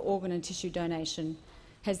Agency for Organ and Tissue Donation,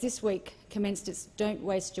 has this week commenced its Don't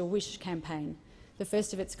Waste Your Wish campaign, the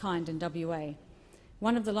first of its kind in WA.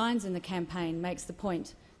 One of the lines in the campaign makes the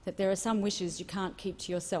point that there are some wishes you can't keep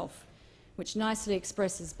to yourself, which nicely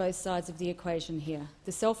expresses both sides of the equation here,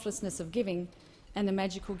 the selflessness of giving and the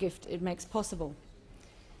magical gift it makes possible.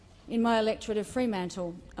 In my electorate of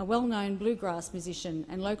Fremantle, a well-known bluegrass musician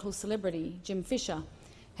and local celebrity, Jim Fisher,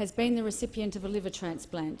 has been the recipient of a liver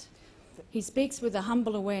transplant. He speaks with a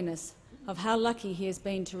humble awareness of how lucky he has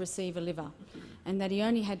been to receive a liver, and that he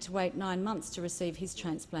only had to wait 9 months to receive his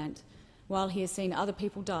transplant, while he has seen other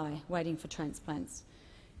people die waiting for transplants.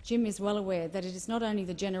 Jim is well aware that it is not only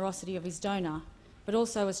the generosity of his donor, but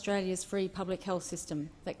also Australia's free public health system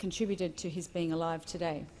that contributed to his being alive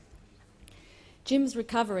today. Jim's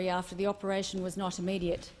recovery after the operation was not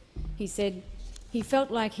immediate. He said he felt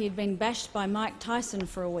like he had been bashed by Mike Tyson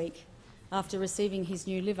for a week after receiving his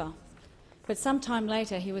new liver. But sometime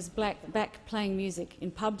later he was back playing music in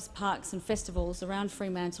pubs, parks and festivals around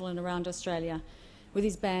Fremantle and around Australia with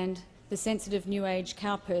his band, the Sensitive New Age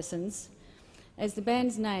Cowpersons. As the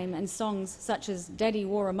band's name and songs such as Daddy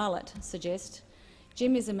Wore a Mullet suggest,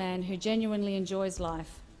 Jim is a man who genuinely enjoys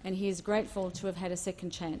life, and he is grateful to have had a second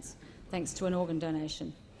chance thanks to an organ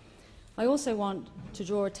donation. I also want to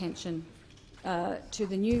draw attention to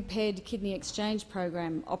the new paired kidney exchange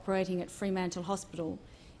program operating at Fremantle Hospital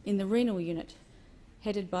in the renal unit,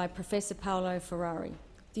 headed by Professor Paolo Ferrari.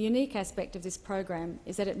 The unique aspect of this program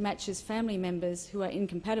is that it matches family members who are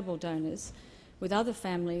incompatible donors with other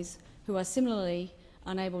families who are similarly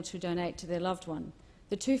unable to donate to their loved one.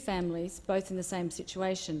 The two families, both in the same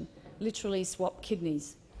situation, literally swap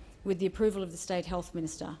kidneys with the approval of the State Health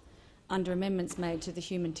Minister under amendments made to the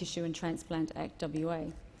Human Tissue and Transplant Act WA.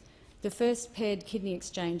 The first paired kidney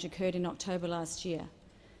exchange occurred in October last year.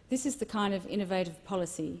 This is the kind of innovative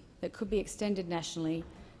policy that could be extended nationally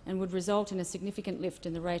and would result in a significant lift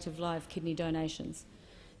in the rate of live kidney donations.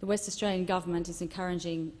 The West Australian Government is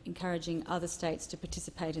encouraging other states to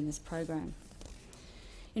participate in this program.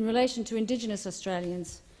 In relation to Indigenous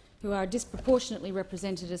Australians, who are disproportionately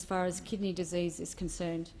represented as far as kidney disease is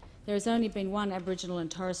concerned, there has only been one Aboriginal and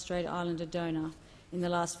Torres Strait Islander donor in the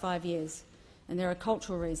last 5 years, and there are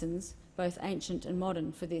cultural reasons, both ancient and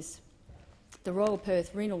modern, for this. The Royal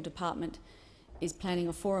Perth Renal Department is planning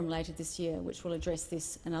a forum later this year which will address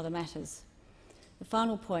this and other matters. The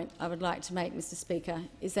final point I would like to make, Mr Speaker,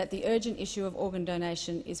 is that the urgent issue of organ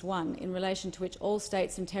donation is one in relation to which all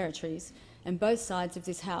states and territories and both sides of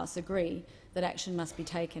this House agree that action must be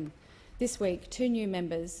taken. This week, two new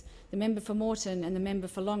members, the member for Moreton and the member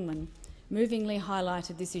for Longman, movingly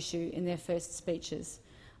highlighted this issue in their first speeches.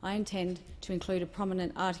 I intend to include a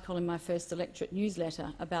prominent article in my first electorate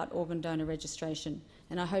newsletter about organ donor registration,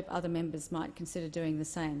 and I hope other members might consider doing the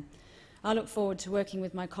same. I look forward to working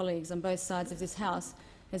with my colleagues on both sides of this House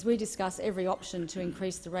as we discuss every option to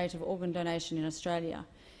increase the rate of organ donation in Australia.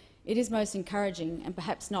 It is most encouraging and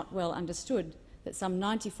perhaps not well understood that some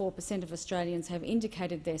 94% of Australians have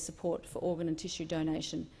indicated their support for organ and tissue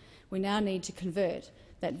donation. We now need to convert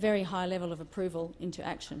that very high level of approval into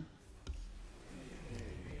action.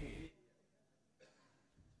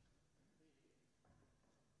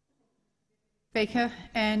 Speaker,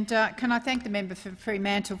 and can I thank the member for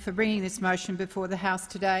Fremantle for bringing this motion before the House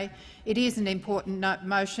today. It is an important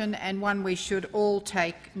motion and one we should all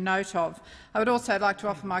take note of. I would also like to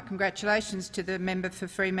offer my congratulations to the member for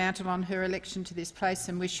Fremantle on her election to this place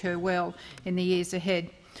and wish her well in the years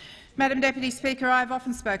ahead. Madam Deputy Speaker, I have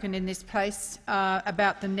often spoken in this place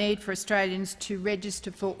about the need for Australians to register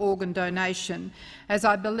for organ donation, as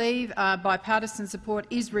I believe bipartisan support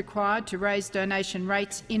is required to raise donation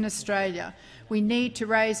rates in Australia. We need to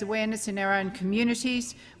raise awareness in our own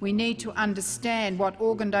communities. We need to understand what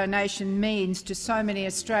organ donation means to so many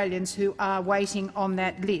Australians who are waiting on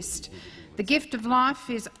that list. The gift of life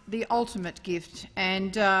is the ultimate gift,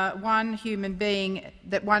 and one human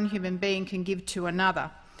being can give to another.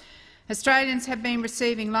 Australians have been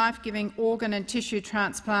receiving life-giving organ and tissue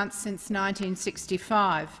transplants since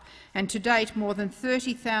 1965, and to date more than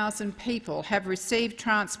 30,000 people have received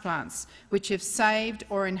transplants which have saved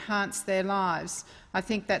or enhanced their lives. I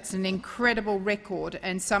think that's an incredible record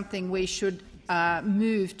and something we should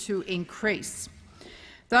move to increase.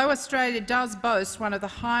 Though Australia does boast one of the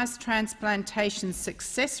highest transplantation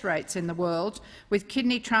success rates in the world, with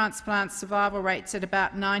kidney transplant survival rates at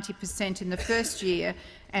about 90% in the first year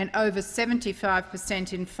and over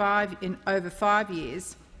 75% in over 5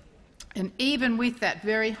 years, and even with that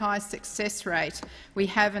very high success rate, we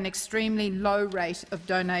have an extremely low rate of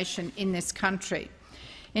donation in this country.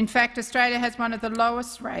 In fact, Australia has one of the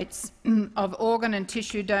lowest rates of organ and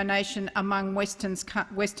tissue donation among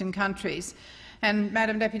Western countries. And,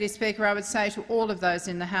 Madam Deputy Speaker, I would say to all of those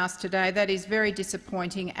in the House today that is very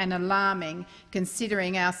disappointing and alarming,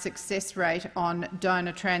 considering our success rate on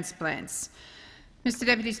donor transplants. Mr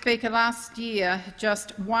Deputy Speaker, last year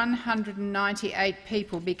just 198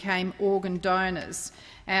 people became organ donors,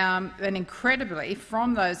 and incredibly,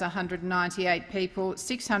 from those 198 people,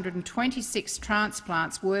 626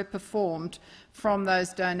 transplants were performed from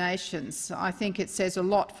those donations. I think it says a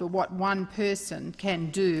lot for what one person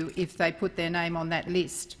can do if they put their name on that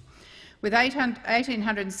list. With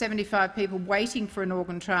 1,875 people waiting for an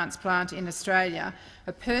organ transplant in Australia,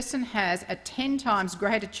 a person has a 10 times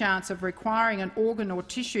greater chance of requiring an organ or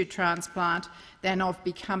tissue transplant than of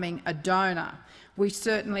becoming a donor. We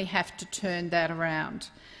certainly have to turn that around.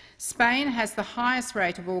 Spain has the highest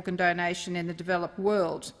rate of organ donation in the developed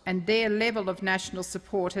world, and their level of national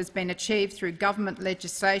support has been achieved through government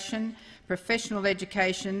legislation, professional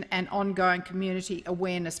education and ongoing community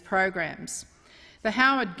awareness programs. The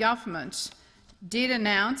Howard government did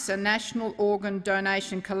announce a national organ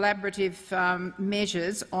donation collaborative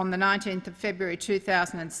measures on the 19th of February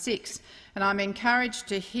 2006, and I'm encouraged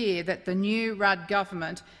to hear that the new Rudd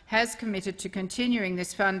government has committed to continuing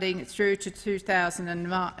this funding through to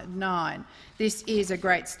 2009. This is a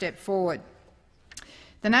great step forward.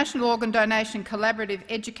 The National Organ Donation Collaborative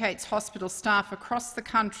educates hospital staff across the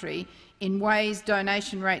country in ways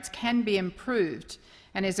donation rates can be improved,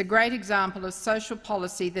 and is a great example of social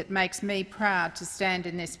policy that makes me proud to stand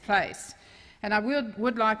in this place. And I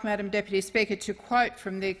would like, Madam Deputy Speaker, to quote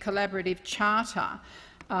from the collaborative charter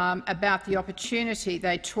about the opportunity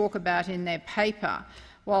they talk about in their paper.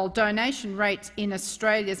 While donation rates in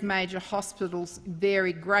Australia's major hospitals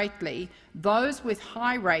vary greatly, those with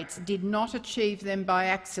high rates did not achieve them by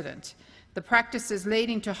accident. The practices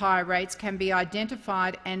leading to high rates can be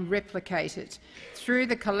identified and replicated. Through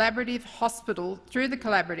the collaborative,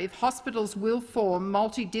 hospitals will form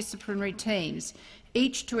multidisciplinary teams,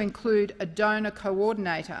 each to include a donor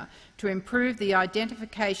coordinator, to improve the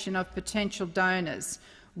identification of potential donors.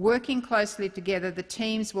 Working closely together, the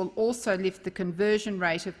teams will also lift the conversion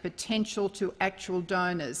rate of potential to actual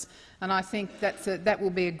donors, and I think that will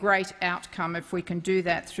be a great outcome if we can do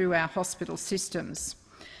that through our hospital systems.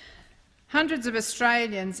 Hundreds of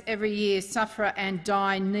Australians every year suffer and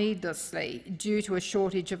die needlessly due to a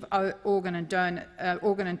shortage of organ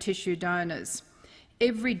and tissue donors.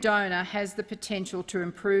 Every donor has the potential to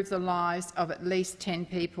improve the lives of at least 10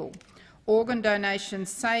 people. Organ donation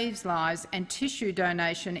saves lives and tissue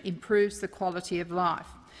donation improves the quality of life.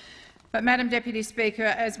 But, Madam Deputy Speaker,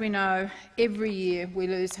 as we know, every year we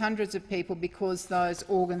lose hundreds of people because those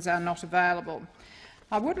organs are not available.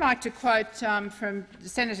 I would like to quote from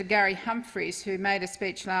Senator Gary Humphries, who made a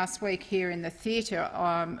speech last week here in the theatre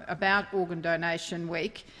about Organ Donation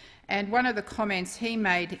Week, and one of the comments he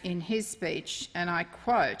made in his speech, and I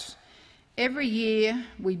quote, "Every year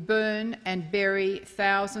we burn and bury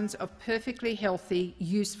thousands of perfectly healthy,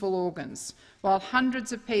 useful organs, while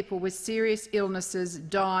hundreds of people with serious illnesses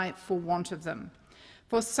die for want of them.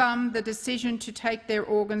 For some, the decision to take their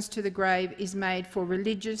organs to the grave is made for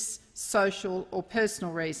religious, social or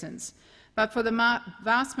personal reasons. But for the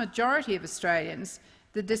vast majority of Australians,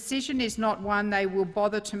 the decision is not one they will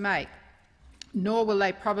bother to make, nor will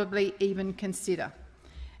they probably even consider.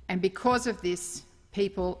 And because of this,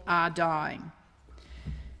 people are dying."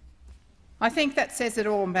 I think that says it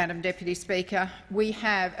all, Madam Deputy Speaker. We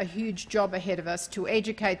have a huge job ahead of us to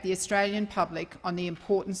educate the Australian public on the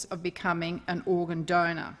importance of becoming an organ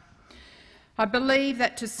donor. I believe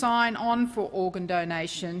that to sign on for organ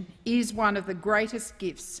donation is one of the greatest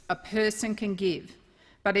gifts a person can give,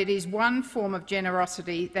 but it is one form of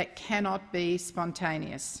generosity that cannot be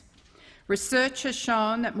spontaneous. Research has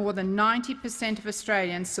shown that more than 90% of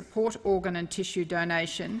Australians support organ and tissue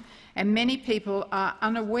donation, and many people are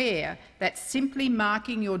unaware that simply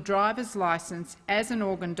marking your driver's licence as an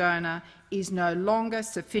organ donor is no longer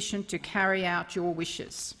sufficient to carry out your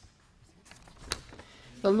wishes.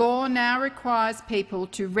 The law now requires people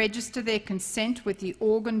to register their consent with the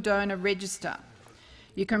Organ Donor Register.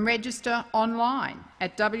 You can register online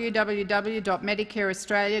at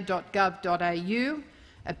www.medicareaustralia.gov.au,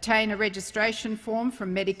 obtain a registration form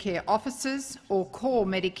from Medicare officers or call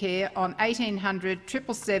Medicare on 1800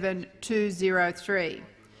 777 203.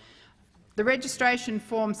 The registration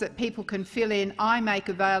forms that people can fill in I make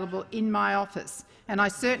available in my office, and I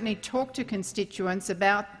certainly talk to constituents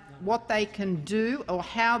about what they can do or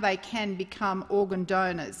how they can become organ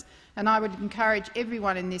donors. And I would encourage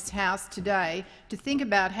everyone in this House today to think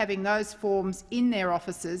about having those forms in their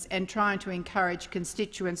offices and trying to encourage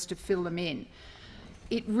constituents to fill them in.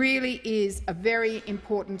 It really is a very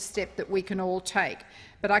important step that we can all take.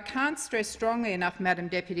 But I can't stress strongly enough, Madam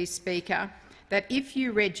Deputy Speaker, that if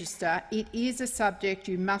you register, it is a subject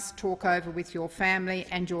you must talk over with your family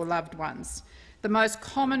and your loved ones. The most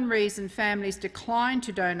common reason families decline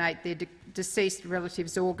to donate their deceased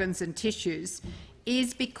relatives' organs and tissues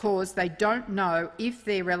is because they don't know if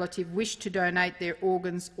their relative wished to donate their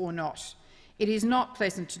organs or not. It is not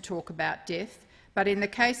pleasant to talk about death, but in the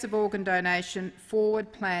case of organ donation,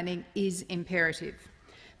 forward planning is imperative.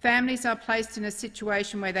 Families are placed in a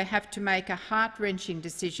situation where they have to make a heart-wrenching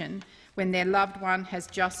decision when their loved one has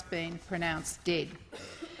just been pronounced dead.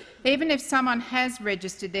 Even if someone has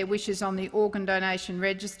registered their wishes on the organ donation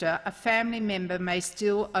register, a family member may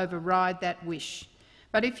still override that wish.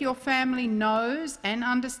 But if your family knows and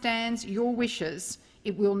understands your wishes,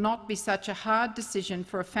 it will not be such a hard decision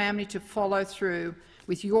for a family to follow through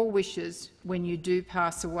with your wishes when you do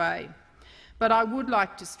pass away. But I would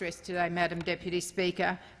like to stress today, Madam Deputy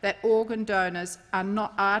Speaker, that organ donors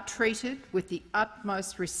are treated with the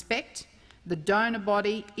utmost respect. The donor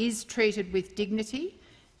body is treated with dignity,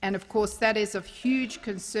 and of course that is of huge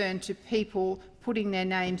concern to people putting their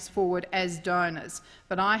names forward as donors.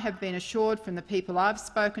 But I have been assured from the people I've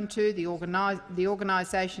spoken to, the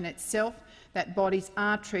organisation itself, that bodies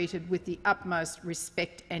are treated with the utmost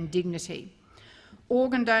respect and dignity.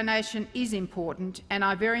 Organ donation is important, and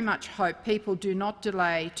I very much hope people do not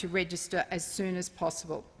delay to register as soon as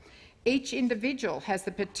possible. Each individual has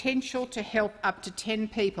the potential to help up to 10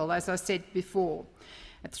 people, as I said before,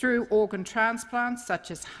 through organ transplants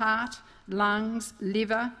such as heart, lungs,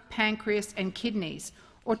 liver, pancreas and kidneys,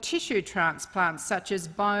 or tissue transplants such as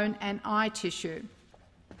bone and eye tissue.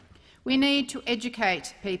 We need to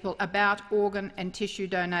educate people about organ and tissue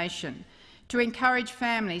donation, to encourage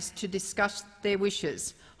families to discuss their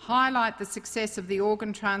wishes, highlight the success of the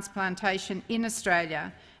organ transplantation in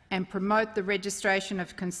Australia and promote the registration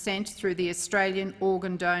of consent through the Australian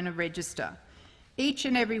Organ Donor Register. Each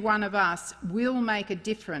and every one of us will make a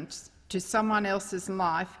difference to someone else's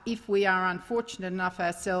life if we are unfortunate enough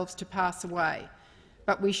ourselves to pass away.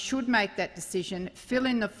 But we should make that decision, fill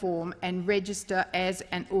in the form and register as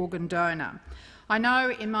an organ donor. I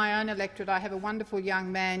know in my own electorate I have a wonderful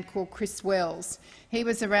young man called Chris Wells. He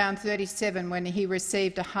was around 37 when he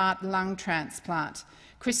received a heart-lung transplant.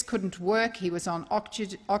 Chris couldn't work, he was on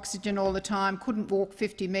oxygen all the time, couldn't walk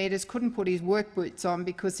 50 metres, couldn't put his work boots on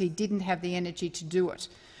because he didn't have the energy to do it.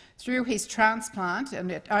 Through his transplant,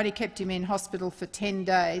 and it only kept him in hospital for 10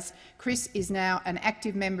 days, Chris is now an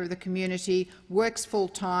active member of the community, works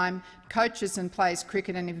full-time, coaches and plays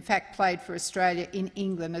cricket, and in fact played for Australia in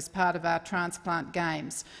England as part of our transplant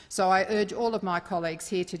games. So I urge all of my colleagues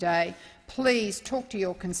here today, please talk to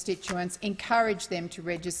your constituents, encourage them to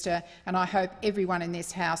register, and I hope everyone in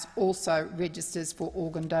this House also registers for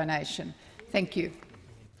organ donation. Thank you.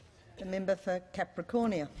 The member for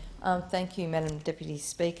Capricornia. Thank you, Madam Deputy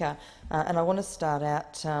Speaker. And I want to start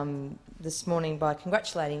out this morning by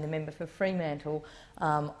congratulating the member for Fremantle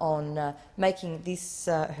on making this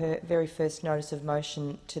her very first notice of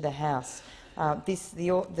motion to the House.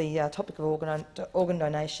 The topic of organ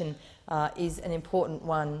donation is an important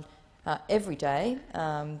one every day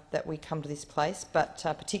that we come to this place, but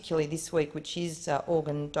particularly this week, which is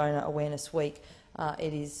Organ Donor Awareness Week.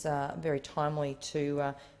 It is very timely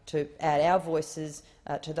to add our voices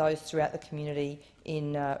to those throughout the community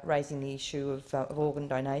in raising the issue of organ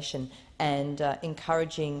donation and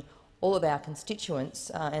encouraging all of our constituents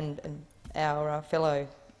and our fellow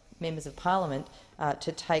members of parliament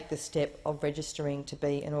to take the step of registering to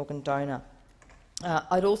be an organ donor.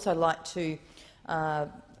 I'd also like to,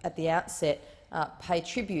 at the outset, pay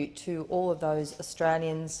tribute to all of those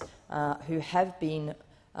Australians who have been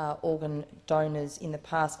organ donors in the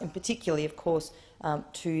past, and particularly, of course,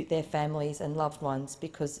 to their families and loved ones,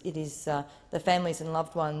 because it is the families and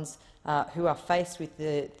loved ones who are faced with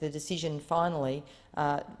the decision finally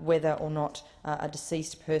whether or not a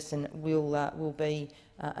deceased person will be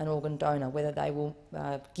an organ donor, whether they will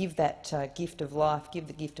give that gift of life, give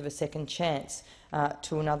the gift of a second chance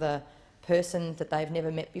to another person that they've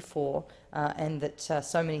never met before, and that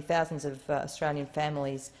so many thousands of Australian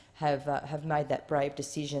families have made that brave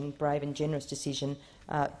decision, brave and generous decision,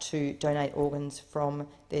 to donate organs from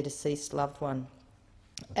their deceased loved one.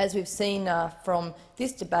 As we've seen from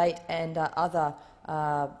this debate and other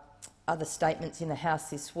statements in the House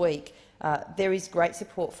this week, there is great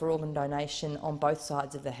support for organ donation on both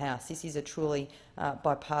sides of the House. This is a truly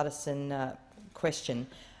bipartisan question.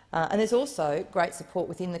 And there's also great support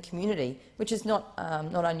within the community, which is not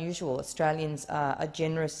unusual. Australians are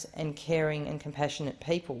generous and caring and compassionate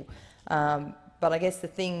people. But I guess the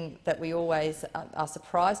thing that we always are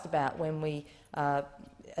surprised about when we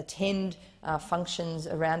attend functions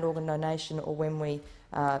around organ donation or when we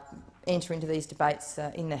enter into these debates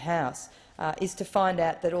in the House is to find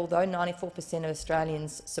out that although 94% of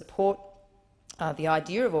Australians support the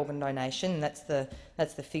idea of organ donation, that's the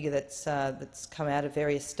figure that's come out of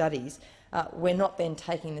various studies, we're not then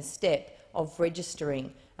taking the step of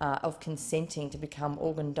registering, of consenting to become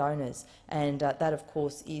organ donors, and that, of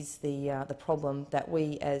course, is the problem that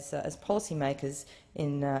we, as policymakers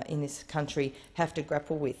in this country, have to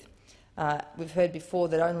grapple with. We've heard before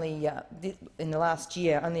that only in the last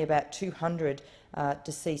year, only about 200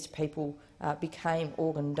 deceased people became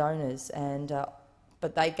organ donors, and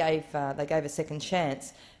but they gave a second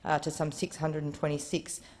chance to some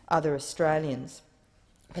 626 other Australians.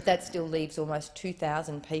 But that still leaves almost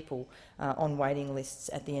 2,000 people on waiting lists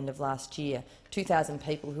at the end of last year. 2,000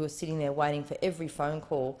 people who are sitting there waiting for every phone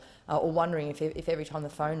call or wondering if every time the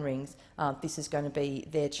phone rings, this is going to be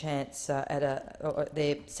their chance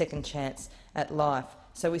their second chance at life.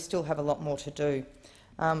 So we still have a lot more to do.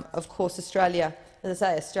 Of course, Australia, as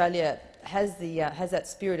I say, Australia has that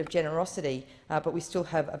spirit of generosity, but we still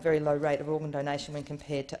have a very low rate of organ donation when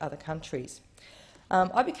compared to other countries.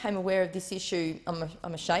 I became aware of this issue,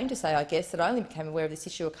 I'm ashamed to say, I guess, that I only became aware of this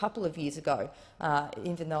issue a couple of years ago,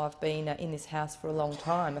 even though I've been in this House for a long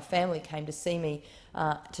time. A family came to see me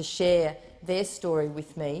to share their story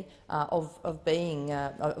with me of being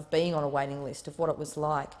on a waiting list, of what it was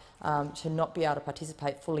like to not be able to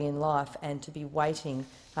participate fully in life and to be waiting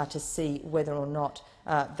to see whether or not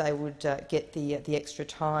they would get the extra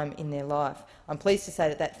time in their life. I'm pleased to say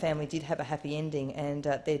that that family did have a happy ending, and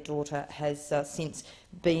their daughter has since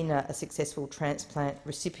been a successful transplant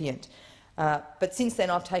recipient. But since then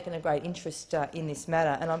I've taken a great interest in this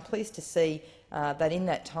matter, and I'm pleased to see that in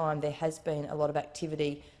that time there has been a lot of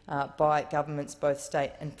activity by governments, both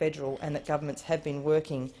state and federal, and that governments have been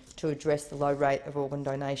working to address the low rate of organ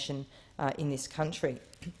donation in this country.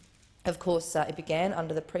 Of course, it began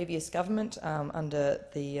under the previous government, under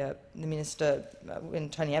the minister, when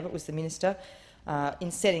Tony Abbott was the minister, in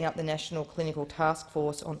setting up the National Clinical Task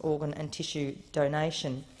Force on Organ and Tissue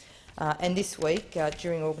Donation. And this week,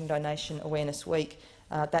 during Organ Donation Awareness Week,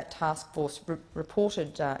 that task force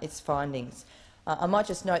reported its findings. I might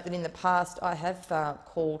just note that in the past I have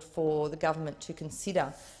called for the government to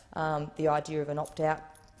consider the idea of an opt-out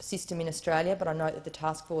system in Australia, but I note that the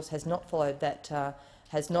task force has not followed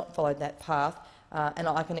that path, and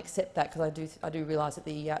I can accept that because I do realise that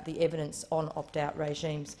the evidence on opt-out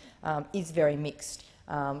regimes is very mixed.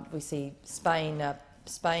 We see Spain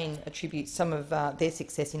attributes some of their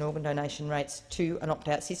success in organ donation rates to an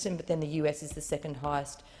opt-out system, but then the US is the second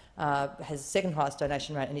highest, has the second highest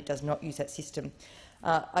donation rate, and it does not use that system.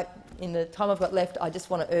 In the time I've got left, I just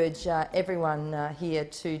want to urge everyone here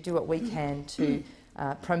to do what we can to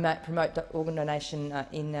promote organ donation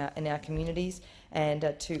in our communities, and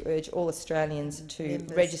to urge all Australians to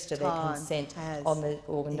register their consent on the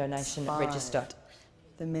organ donation register.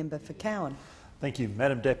 The member for Cowan. Thank you,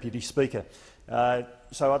 Madam Deputy Speaker.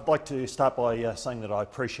 So I'd like to start by saying that I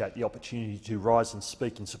appreciate the opportunity to rise and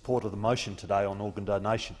speak in support of the motion today on organ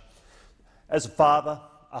donation. As a father,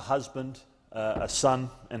 a husband, a son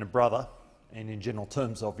and a brother, and in general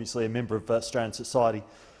terms obviously a member of Australian society,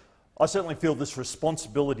 I certainly feel this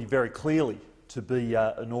responsibility very clearly to be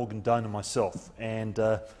an organ donor myself, and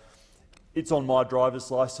it's on my driver's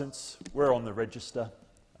licence, we're on the register,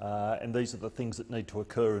 and these are the things that need to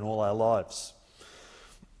occur in all our lives.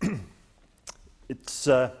 It's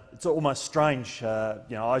almost strange,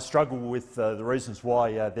 I struggle with the reasons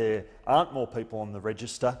why there aren't more people on the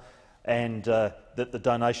register, and that the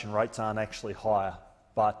donation rates aren't actually higher.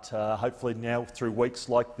 But hopefully now, through weeks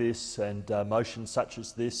like this and motions such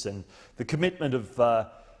as this and the commitment of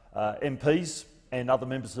MPs and other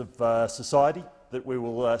members of society, that we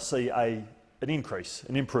will see an increase,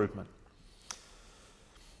 an improvement.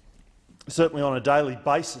 Certainly on a daily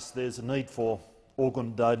basis there's a need for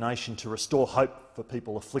organ donation to restore hope for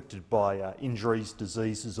people afflicted by injuries,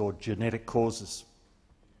 diseases or genetic causes.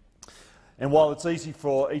 And while it's easy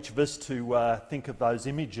for each of us to think of those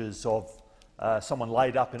images of someone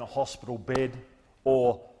laid up in a hospital bed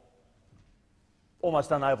or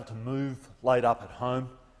almost unable to move, laid up at home,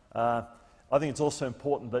 I think it's also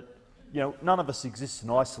important that none of us exists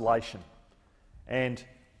in isolation, and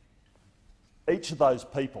each of those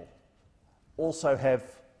people also have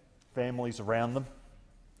families around them.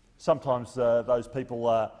 Sometimes those people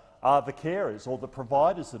are the carers or the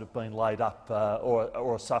providers that have been laid up or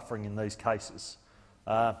are suffering in these cases.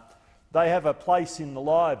 They have a place in the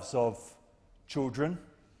lives of children,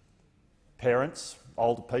 parents,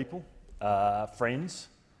 older people, friends,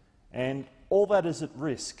 and all that is at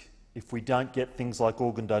risk if we don't get things like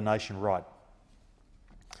organ donation right.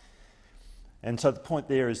 And so the point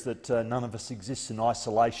there is that none of us exists in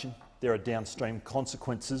isolation. There are downstream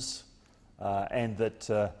consequences, and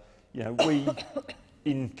that we,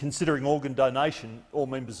 in considering organ donation, all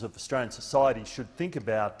members of Australian society should think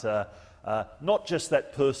about not just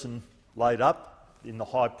that person laid up in the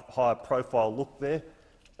higher profile look there,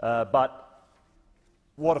 but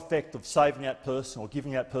what effect of saving that person or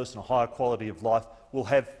giving that person a higher quality of life will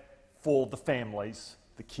have for the families,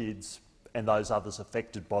 the kids and those others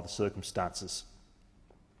affected by the circumstances.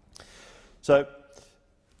 So,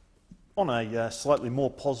 on a slightly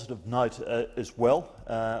more positive note as well,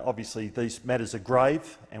 obviously these matters are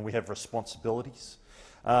grave and we have responsibilities,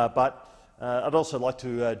 but I'd also like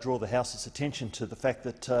to draw the House's attention to the fact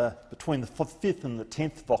that between the 5th and the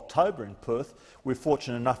 10th of October in Perth, we're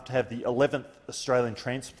fortunate enough to have the 11th Australian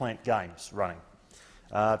Transplant Games running.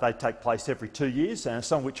 They take place every 2 years,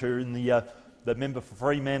 some of which are in the member for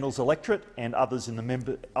Fremantle's electorate and others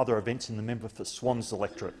in other events in the member for Swan's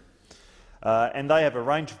electorate. And they have a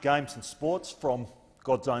range of games and sports from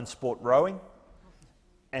God's own sport rowing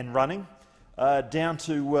and running down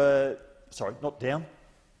to, sorry, not down,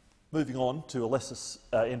 moving on to a lesser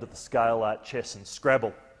end of the scale, chess and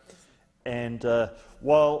Scrabble. And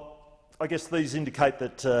while I guess these indicate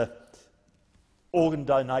that organ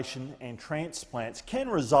donation and transplants can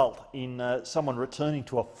result in someone returning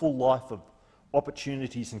to a full life of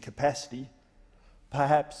opportunities and capacity,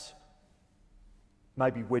 perhaps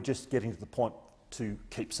maybe we're just getting to the point to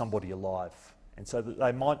keep somebody alive, and so that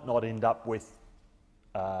they might not end up with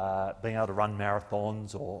being able to run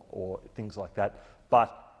marathons or things like that,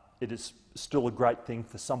 but it is still a great thing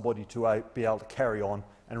for somebody to be able to carry on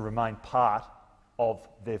and remain part of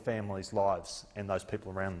their family's lives and those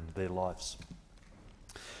people around their lives.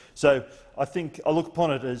 So I think I look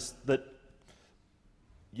upon it as that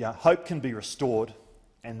hope can be restored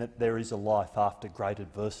and that there is a life after great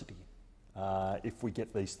adversity if we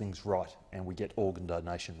get these things right and we get organ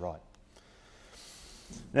donation right.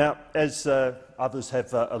 Now, as others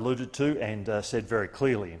have alluded to and said very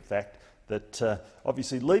clearly, in fact, that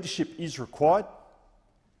obviously leadership is required,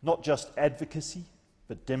 not just advocacy,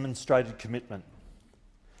 but demonstrated commitment.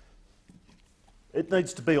 It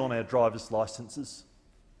needs to be on our driver's licences.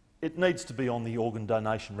 It needs to be on the organ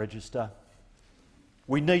donation register.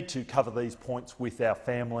 We need to cover these points with our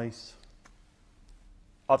families.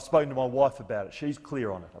 I've spoken to my wife about it. She's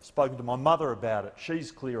clear on it. I've spoken to my mother about it.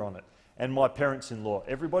 She's clear on it. And my parents-in-law.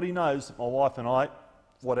 Everybody knows that my wife and I,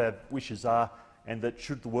 what our wishes are, and that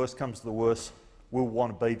should the worst come to the worst, we'll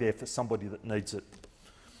want to be there for somebody that needs it.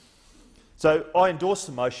 So I endorse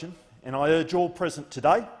the motion, and I urge all present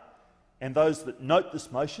today, and those that note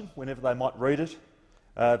this motion, whenever they might read it,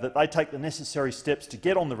 that they take the necessary steps to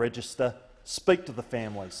get on the register, speak to the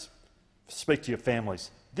families, speak to your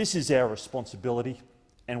families. This is our responsibility,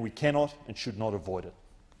 and we cannot and should not avoid it.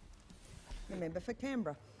 The member for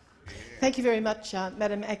Canberra. Thank you very much,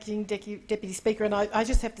 Madam Acting Deputy Speaker. And I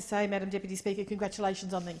just have to say, Madam Deputy Speaker,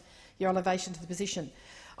 congratulations on your elevation to the position.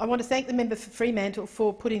 I want to thank the member for Fremantle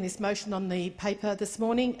for putting this motion on the paper this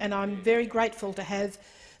morning, and I'm very grateful to have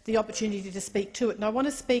the opportunity to speak to it. And I want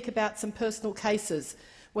to speak about some personal cases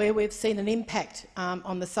where we've seen an impact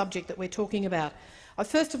on the subject that we're talking about. I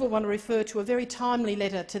first of all want to refer to a very timely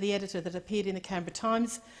letter to the editor that appeared in the Canberra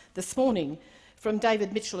Times this morning from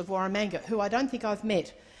David Mitchell of Warramanga, who I don't think I've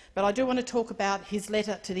met. But I do want to talk about his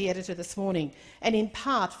letter to the editor this morning, and in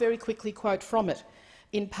part, very quickly quote from it,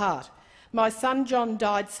 in part. My son John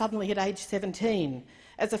died suddenly at age 17.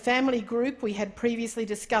 As a family group, we had previously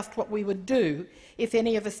discussed what we would do if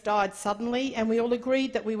any of us died suddenly, and we all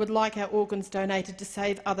agreed that we would like our organs donated to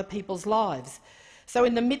save other people's lives. So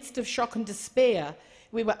in the midst of shock and despair,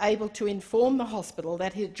 we were able to inform the hospital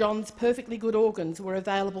that John's perfectly good organs were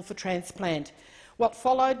available for transplant. What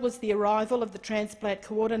followed was the arrival of the transplant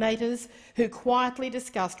coordinators, who quietly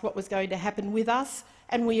discussed what was going to happen with us,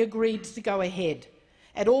 and we agreed to go ahead.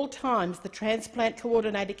 At all times, the transplant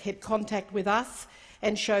coordinator kept contact with us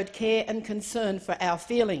and showed care and concern for our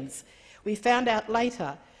feelings. We found out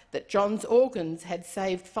later that John's organs had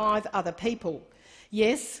saved 5 other people.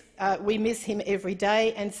 Yes, we miss him every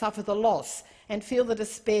day and suffer the loss and feel the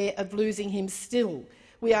despair of losing him still.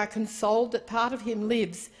 We are consoled that part of him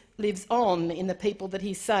lives on in the people that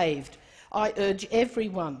he saved. I urge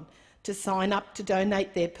everyone to sign up to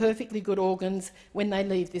donate their perfectly good organs when they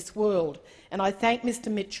leave this world. And I thank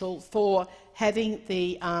Mr Mitchell for having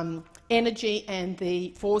the energy and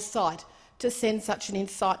the foresight to send such an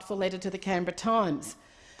insightful letter to the Canberra Times.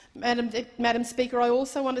 Madam Speaker, I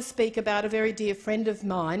also want to speak about a very dear friend of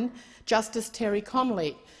mine, Justice Terry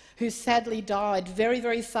Connolly, who sadly died very,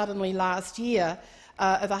 very suddenly last year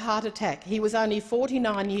of a heart attack. He was only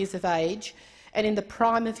 49 years of age, and in the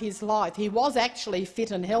prime of his life. He was actually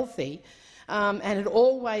fit and healthy, and had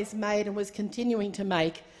always made and was continuing to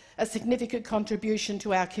make a significant contribution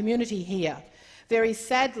to our community here. Very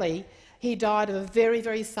sadly, he died of a very,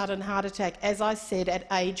 very sudden heart attack, as I said, at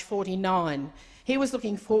age 49. He was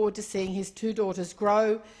looking forward to seeing his two daughters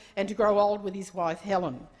grow and to grow old with his wife,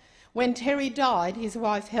 Helen. When Terry died, his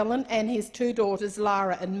wife, Helen, and his two daughters,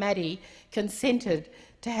 Lara and Maddie, consented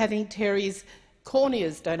to having Terry's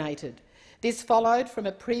corneas donated. This followed from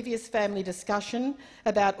a previous family discussion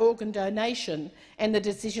about organ donation and the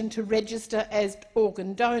decision to register as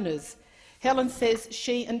organ donors. Helen says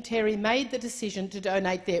she and Terry made the decision to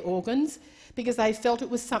donate their organs because they felt it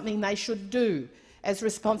was something they should do as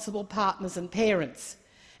responsible partners and parents.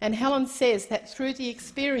 And Helen says that through the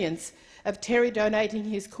experience of Terry donating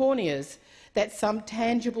his corneas, that some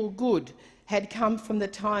tangible good had come from the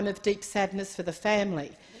time of deep sadness for the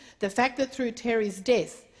family. The fact that through Terry's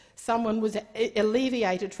death someone was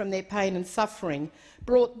alleviated from their pain and suffering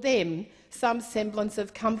brought them some semblance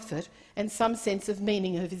of comfort and some sense of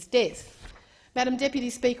meaning of his death. Madam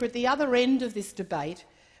Deputy Speaker, at the other end of this debate,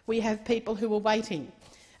 we have people who are waiting.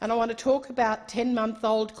 And I want to talk about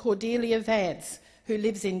 10-month-old Cordelia Vance, who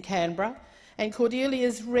lives in Canberra, and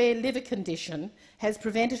Cordelia's rare liver condition has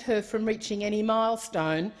prevented her from reaching any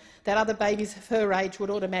milestone that other babies of her age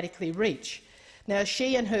would automatically reach. Now,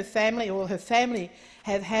 she and her family, or her family,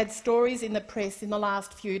 have had stories in the press in the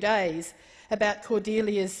last few days about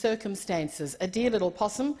Cordelia's circumstances. A dear little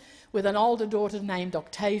possum with an older daughter named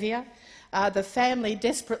Octavia. The family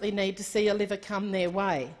desperately need to see a liver come their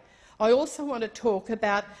way. I also want to talk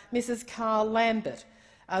about Mrs. Carl Lambert,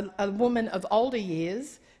 a woman of older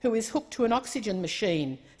years who is hooked to an oxygen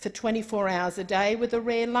machine for 24 hours a day with a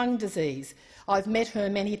rare lung disease. I've met her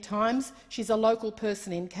many times. She's a local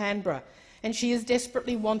person in Canberra, and she is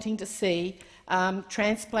desperately wanting to see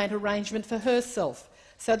transplant arrangement for herself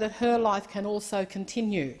so that her life can also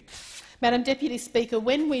continue. Madam Deputy Speaker,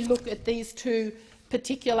 when we look at these two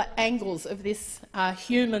particular angles of this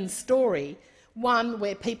human story, one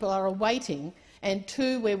where people are awaiting and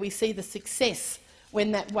two where we see the success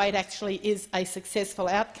when that wait actually is a successful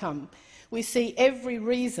outcome, we see every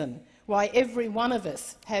reason why every one of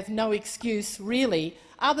us have no excuse really,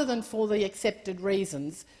 other than for the accepted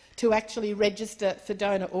reasons, to actually register for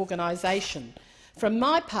donor organisation. From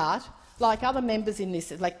my part, like other members in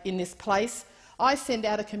this place, I send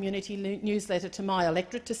out a community newsletter to my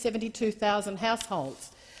electorate to 72,000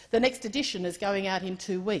 households. The next edition is going out in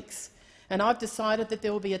 2 weeks, and I've decided that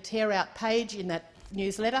there will be a tear-out page in that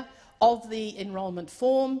newsletter of the enrolment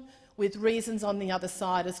form with reasons on the other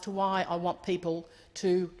side as to why I want people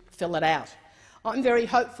to fill it out. I'm very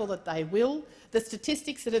hopeful that they will. The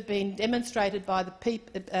statistics that have been demonstrated by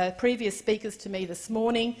the previous speakers to me this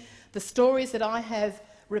morning, the stories that I have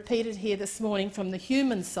repeated here this morning from the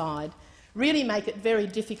human side, really make it very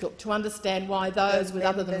difficult to understand why those with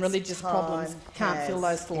other than religious problems can't fill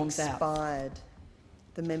those forms out.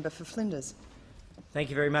 The member for Flinders. Thank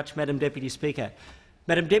you very much, Madam Deputy Speaker.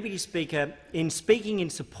 Madam Deputy Speaker, in speaking in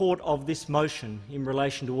support of this motion in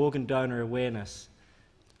relation to organ donor awareness,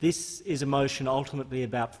 this is a motion ultimately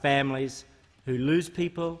about families who lose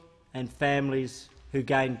people and families who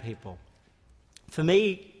gain people. For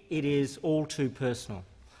me, it is all too personal.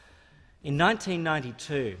 In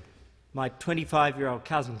 1992, my 25-year-old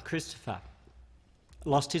cousin Christopher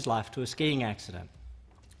lost his life to a skiing accident.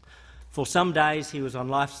 For some days he was on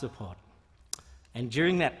life support, and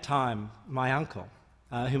during that time my uncle,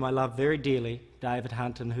 whom I love very dearly, David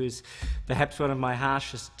Hunton, who is perhaps one of my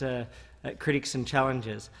harshest critics and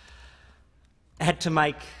challengers, had to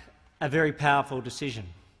make a very powerful decision,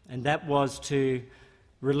 and that was to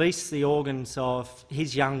release the organs of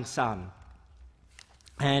his young son.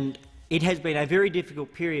 And it has been a very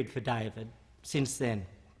difficult period for David since then.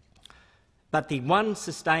 But the one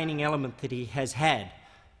sustaining element that he has had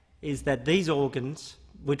is that these organs,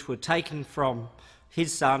 which were taken from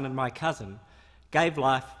his son and my cousin, gave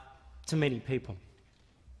life to many people.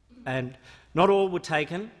 And not all were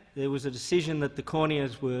taken. There was a decision that the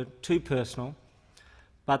corneas were too personal,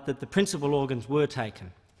 but that the principal organs were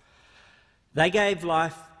taken. They gave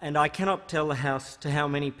life, and I cannot tell the House to how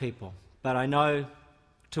many people, but I know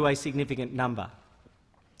to a significant number.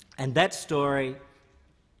 And that story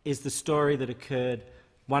is the story that occurred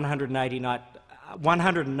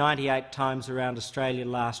 198 times around Australia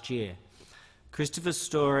last year. Christopher's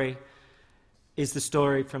story is the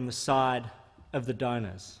story from the side of the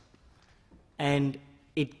donors. And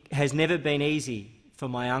it has never been easy for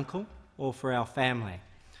my uncle or for our family.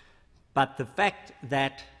 But the fact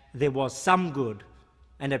that there was some good,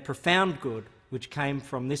 and a profound good, which came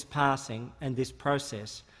from this passing and this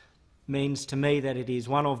process, means to me that it is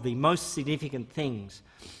one of the most significant things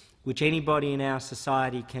which anybody in our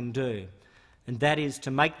society can do. and that is to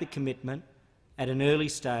make the commitment at an early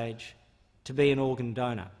stage to be an organ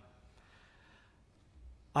donor.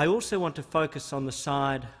 I also want to focus on the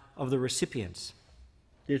side of the recipients.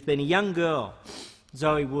 There's been a young girl,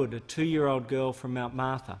 Zoe Wood, a 2-year-old girl from Mount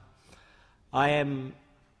Martha. I am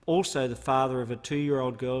also the father of a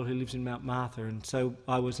 2-year-old girl who lives in Mount Martha, and so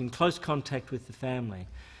I was in close contact with the family.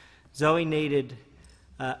 Zoe needed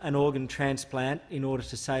an organ transplant in order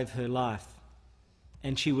to save her life,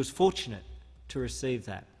 and she was fortunate to receive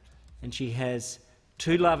that. And she has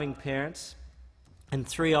 2 loving parents and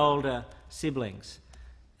 3 older siblings,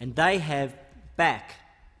 and they have back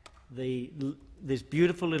this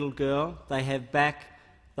beautiful little girl. They have back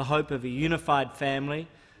the hope of a unified family.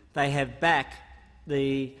 They have back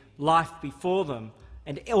the life before them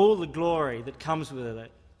and all the glory that comes with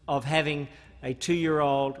it of having a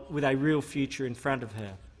 2-year-old with a real future in front of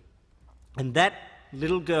her. And that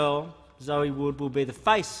little girl, Zoe Wood, will be the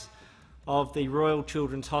face of the Royal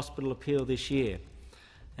Children's Hospital appeal this year.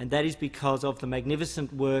 And that is because of the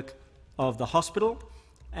magnificent work of the hospital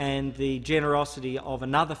and the generosity of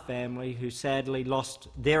another family who sadly lost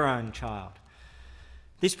their own child.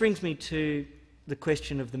 This brings me to the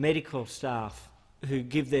question of the medical staff who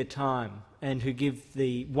give their time and who give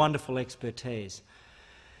the wonderful expertise.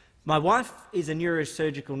 My wife is a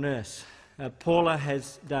neurosurgical nurse. Paula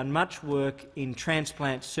has done much work in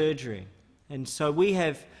transplant surgery, and so we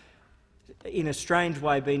have, in a strange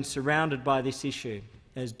way, been surrounded by this issue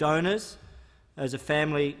as donors, as a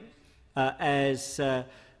family, as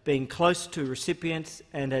being close to recipients,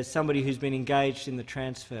 and as somebody who's been engaged in the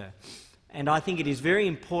transfer. And I think it is very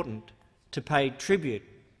important to pay tribute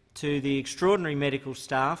to the extraordinary medical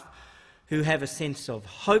staff who have a sense of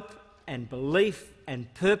hope and belief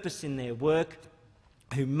and purpose in their work,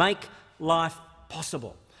 who make life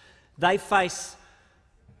possible. They face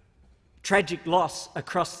tragic loss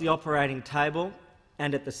across the operating table,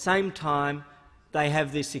 and at the same time they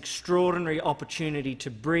have this extraordinary opportunity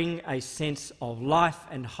to bring a sense of life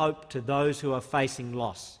and hope to those who are facing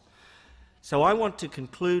loss. So I want to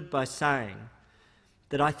conclude by saying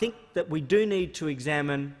that I think that we do need to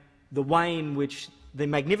examine the way in which the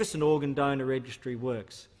magnificent organ donor registry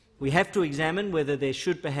works. We have to examine whether there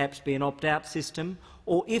should perhaps be an opt-out system,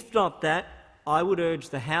 or if not that, I would urge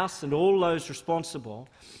the House and all those responsible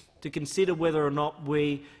to consider whether or not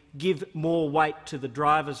we give more weight to the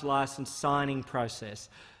driver's licence signing process,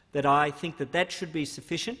 that I think that that should be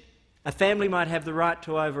sufficient. A family might have the right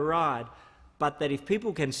to override, but that if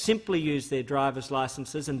people can simply use their driver's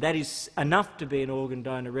licences, and that is enough to be an organ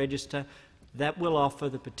donor register, that will offer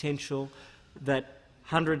the potential that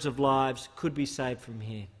hundreds of lives could be saved from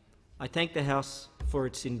here. I thank the House for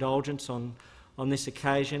its indulgence on this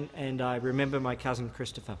occasion, and I remember my cousin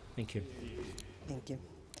Christopher. Thank you. Thank you.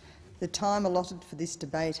 The time allotted for this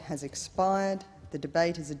debate has expired. The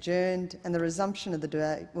debate is adjourned, and the resumption of the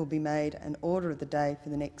debate will be made an order of the day for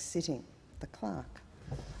the next sitting. The Clerk.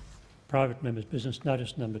 Private Members' Business,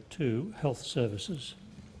 notice number 2, Health Services.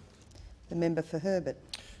 The member for Herbert.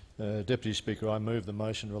 Deputy Speaker, I move the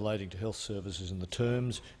motion relating to health services in the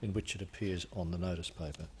terms in which it appears on the notice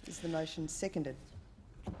paper. Is the motion seconded?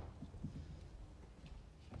 I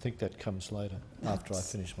think that comes later, after I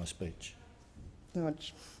finish my speech. No,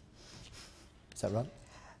 is that right?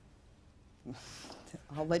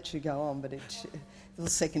 I'll let you go on, but it'll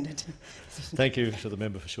second it. Thank you to the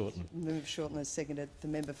member for Shorten. The member for Shorten has seconded. The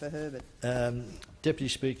member for Herbert. Deputy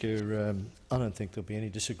Speaker, I don't think there'll be any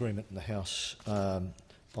disagreement in the House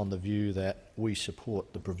on the view that we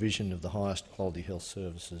support the provision of the highest quality health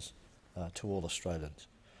services to all Australians.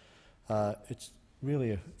 It's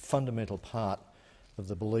really a fundamental part of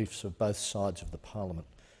the beliefs of both sides of the parliament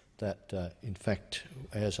that, in fact,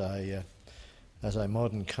 as a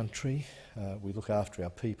modern country, we look after our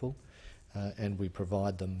people and we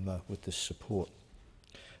provide them with this support.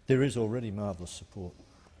 There is already marvellous support.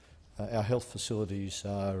 Our health facilities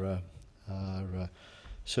are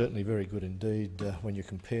certainly very good indeed when you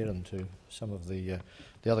compare them to some of the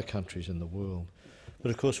other countries in the world.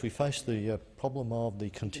 But of course we face the problem of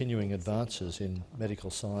the continuing advances in medical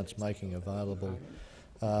science making available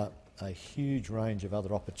a huge range of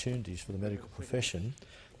other opportunities for the medical profession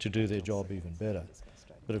to do their job even better.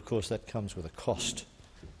 But of course that comes with a cost,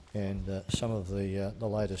 and some of the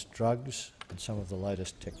latest drugs and some of the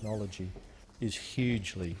latest technology is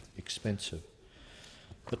hugely expensive.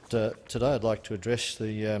 But today I'd like to address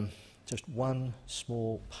just one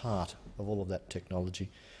small part of all of that technology,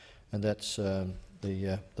 and that's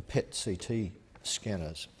the PET-CT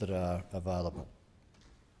scanners that are available.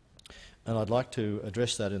 And I'd like to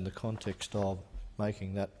address that in the context of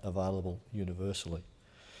making that available universally.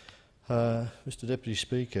 Mr Deputy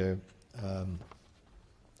Speaker,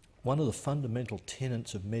 one of the fundamental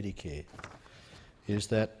tenets of Medicare is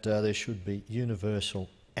that there should be universal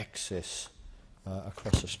access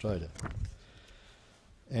across Australia.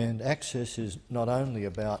 And access is not only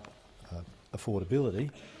about affordability,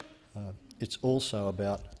 it's also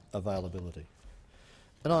about availability.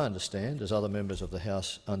 And I understand, as other members of the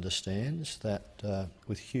House understands, that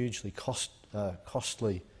with hugely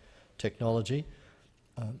costly technology,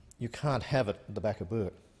 you can't have it at the back of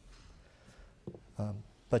Burke.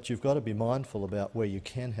 But you've got to be mindful about where you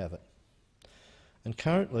can have it. And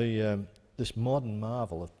currently, this modern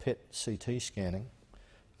marvel of PET-CT scanning,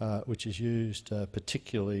 which is used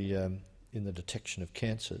particularly in the detection of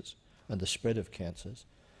cancers and the spread of cancers,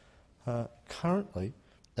 currently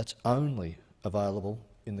that's only available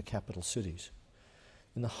in the capital cities.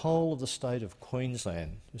 In the whole of the state of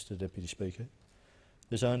Queensland, Mr Deputy Speaker,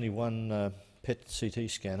 there's only one PET-CT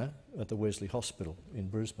scanner at the Wesley Hospital in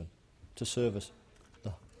Brisbane to service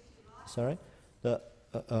the... Sorry?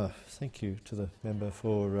 Thank you to the member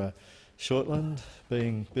for Shortland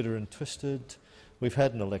being bitter and twisted. We've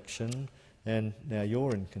had an election and now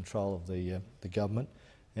you're in control of the government,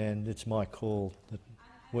 and it's my call that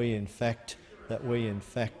we in fact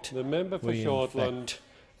the member for Shortland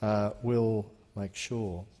will make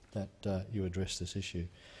sure that you address this issue.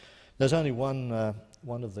 There's only one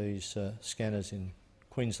of these scanners in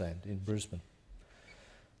Queensland, in Brisbane.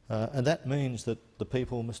 And that means that the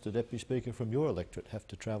people, Mr Deputy Speaker, from your electorate have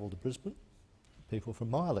to travel to Brisbane, people from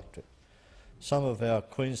my electorate. Some of our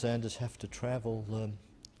Queenslanders have to travel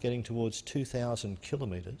getting towards 2,000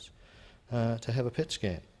 kilometres to have a PET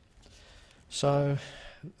scan. So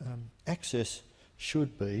access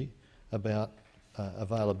should be about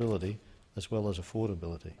availability as well as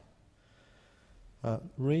affordability.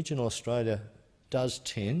 Regional Australia does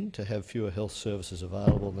tend to have fewer health services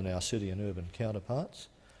available than our city and urban counterparts,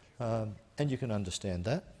 and you can understand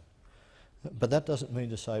that. But that doesn't mean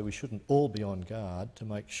to say we shouldn't all be on guard to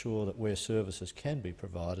make sure that where services can be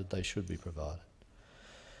provided, they should be provided.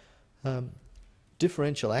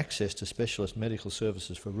 Differential access to specialist medical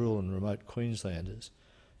services for rural and remote Queenslanders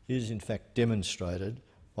is in fact demonstrated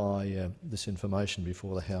by this information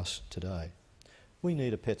before the House today. We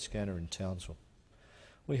need a PET scanner in Townsville.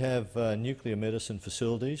 We have nuclear medicine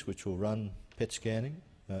facilities which will run PET scanning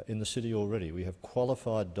in the city already. We have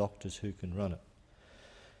qualified doctors who can run it.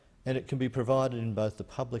 And it can be provided in both the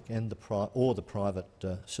public and the private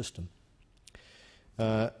system.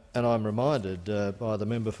 And I'm reminded by the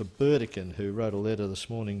member for Burdekin, who wrote a letter this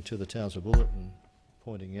morning to the Townsville Bulletin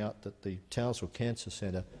pointing out that the Townsville Cancer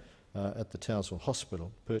Centre at the Townsville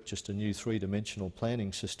Hospital purchased a new three-dimensional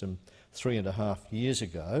planning system 3.5 years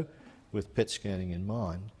ago with PET scanning in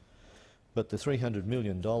mind. But the $300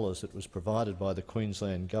 million that was provided by the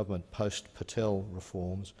Queensland Government post-Patel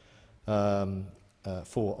reforms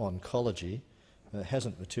for oncology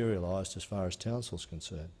hasn't materialised as far as Townsville's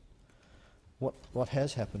concerned. What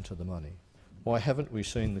has happened to the money? Why haven't we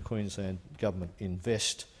seen the Queensland Government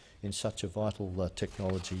invest in such a vital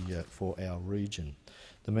technology for our region?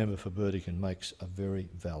 The member for Burdekin makes a very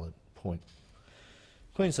valid point.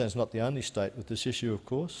 Queensland's not the only state with this issue, of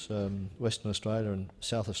course. Western Australia and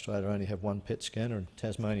South Australia only have one PET scanner, and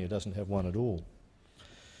Tasmania doesn't have one at all.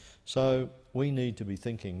 So we need to be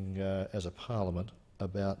thinking as a parliament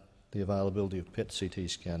about the availability of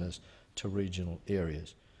PET-CT scanners to regional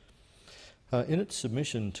areas. In its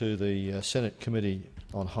submission to the Senate Committee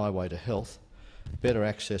on Highway to Health, Better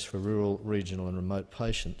Access for Rural, Regional and Remote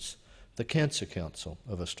Patients, the Cancer Council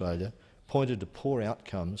of Australia pointed to poor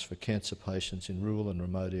outcomes for cancer patients in rural and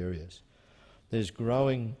remote areas. There's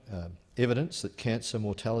growing evidence that cancer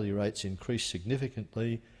mortality rates increase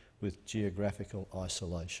significantly with geographical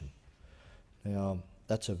isolation. Now,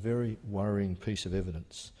 that's a very worrying piece of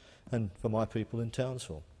evidence. And for my people in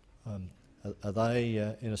Townsville, are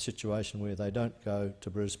they in a situation where they don't go to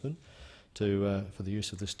Brisbane for the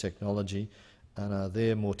use of this technology, and are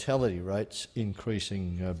their mortality rates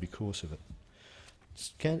increasing because of it?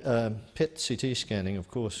 PET-CT scanning, of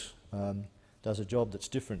course, does a job that's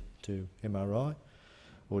different to MRI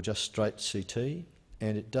or just straight CT,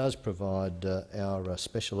 and it does provide our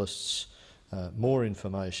specialists more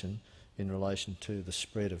information in relation to the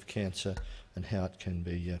spread of cancer and how it can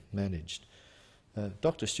be managed.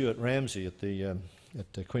 Dr Stuart Ramsey at the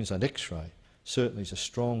Queensland X-ray certainly is a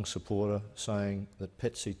strong supporter, saying that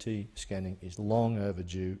PET-CT scanning is long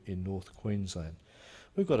overdue in North Queensland.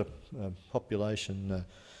 We've got a population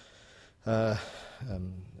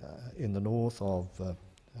in the north of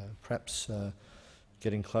perhaps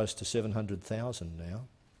getting close to 700,000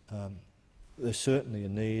 now. There's certainly a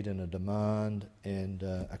need and a demand and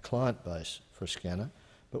a client base for a scanner,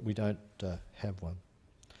 but we don't have one.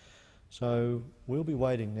 So we'll be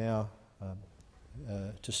waiting now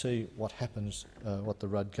to see what happens, what the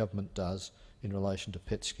Rudd government does in relation to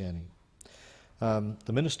PET scanning.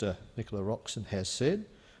 The Minister, Nicola Roxon, has said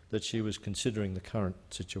that she was considering the current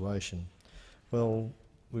situation. Well,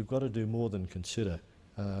 we've got to do more than consider.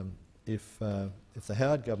 If the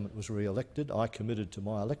Howard government was re-elected, I committed to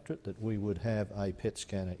my electorate that we would have a PET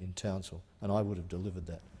scanner in Townsville, and I would have delivered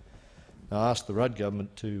that. I asked the Rudd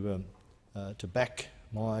government to back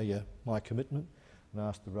my commitment, and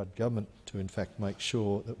asked the Rudd government to in fact make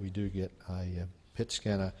sure that we do get a PET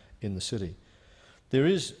scanner in the city. There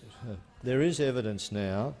is evidence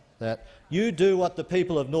now that you do what the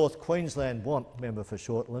people of North Queensland want, Member for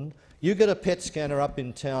Shortland. You get a PET scanner up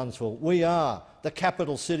in Townsville. We are the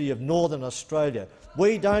capital city of Northern Australia.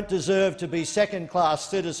 We don't deserve to be second-class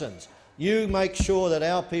citizens. You make sure that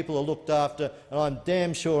our people are looked after, and I'm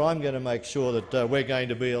damn sure I'm going to make sure that we're going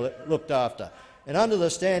to be looked after. And under the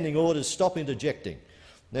standing orders, stop interjecting.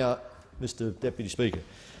 Now, Mr Deputy Speaker,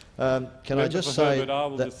 can I just say Herbert, I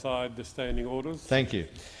will decide the standing orders. Thank you.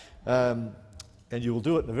 And you will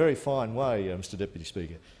do it in a very fine way, Mr Deputy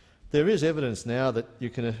Speaker. There is evidence now that you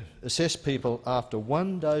can assess people after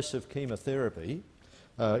one dose of chemotherapy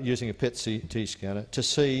using a PET-CT scanner to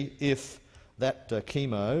see if that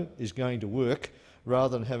chemo is going to work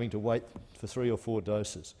rather than having to wait for 3 or 4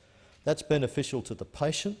 doses. That's beneficial to the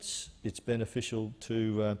patients, it's beneficial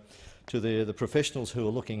to the professionals who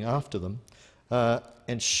are looking after them,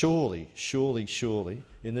 and surely,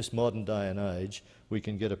 in this modern day and age, we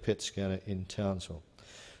can get a PET scanner in Townsville.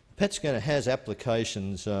 The PET scanner has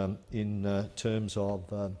applications in terms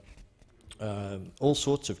of all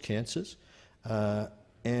sorts of cancers,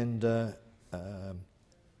 and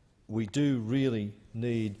we do really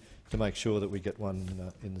need to make sure that we get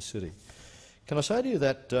one in the city. Can I say to you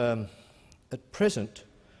that at present,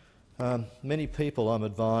 many people, I'm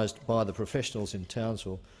advised by the professionals in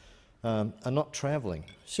Townsville, are not travelling,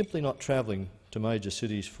 simply not travelling to major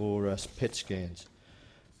cities for PET scans.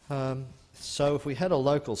 So if we had a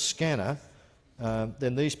local scanner,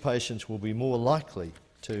 then these patients will be more likely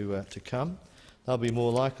to come. They'll be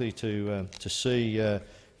more likely to see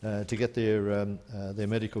to get their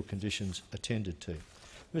medical conditions attended to.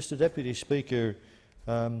 Mr Deputy Speaker,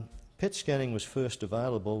 PET scanning was first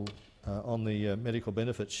available on the medical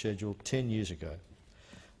benefits schedule 10 years ago.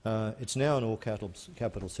 It's now in all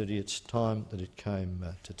capital city. It's time that it came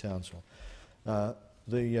to Townsville.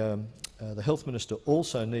 The Health Minister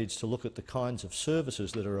also needs to look at the kinds of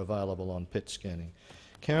services that are available on PET scanning.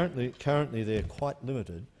 Currently they're quite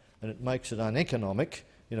limited, and it makes it uneconomic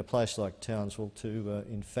in a place like Townsville to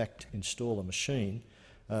in fact install a machine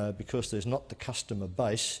because there's not the customer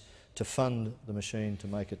base to fund the machine to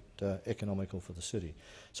make it economical for the city.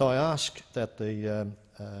 So I ask that the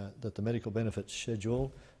medical benefits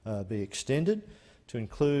schedule be extended to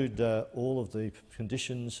include all of the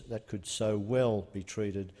conditions that could so well be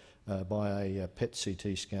treated by a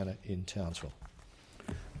PET-CT scanner in Townsville.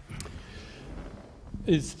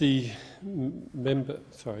 Is the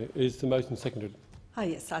motion seconded? Oh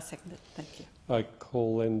yes, I second it. Thank you. I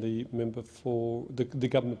call then the member for the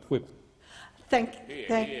government whip. Thank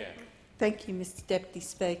you, Mr Deputy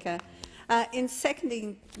Speaker. In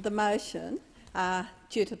seconding the motion,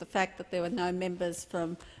 due to the fact that there were no members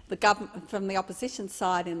from the opposition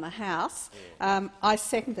side in the House, I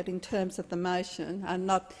second it in terms of the motion and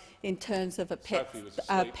not in terms of a PET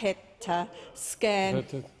scan.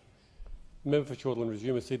 Member for Shortland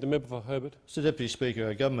resume a seat. The member for Herbert. Mr Deputy Speaker,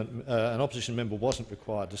 an opposition member wasn't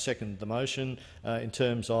required to second the motion. In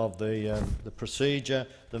terms of the procedure,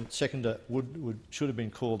 the seconder should have been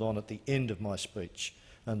called on at the end of my speech,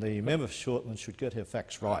 and the member for Shortland should get her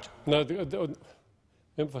facts right. No, the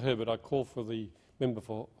member for Herbert, I call for the member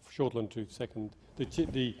for Shortland to second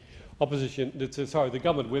the opposition. The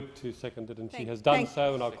government whip to second it, and she has done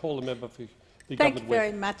so. And I call the member for the government whip. Thank you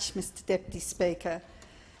very much, Mr Deputy Speaker.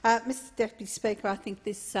 Mr Deputy Speaker, I think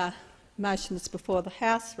this motion that's before the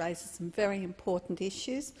House raises some very important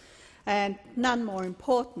issues, and none more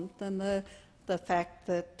important than the fact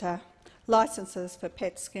that licences for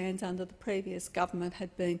PET scans under the previous government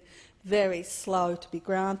had been very slow to be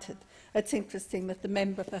granted. It's interesting that the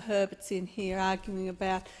member for Herbert's in here arguing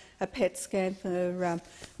about a PET scan for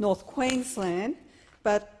North Queensland,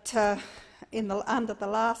 but under the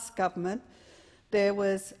last government, there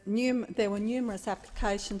were numerous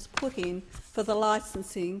applications put in for the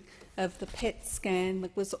licensing of the PET scan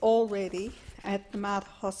that was already at the Mater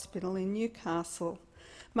Hospital in Newcastle.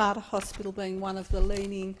 Mater Hospital being one of the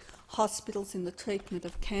leading hospitals in the treatment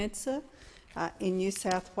of cancer in New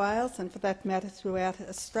South Wales and, for that matter, throughout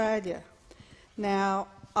Australia. Now,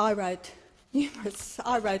 I wrote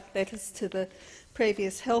letters to the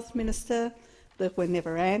previous health minister that were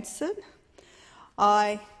never answered.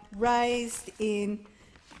 I raised in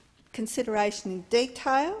consideration in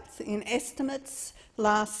details, in estimates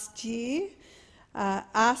last year,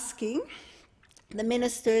 asking the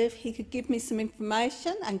minister if he could give me some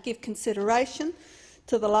information and give consideration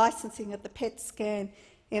to the licensing of the PET scan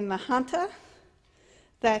in the Hunter.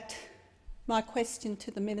 That my question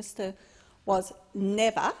to the minister was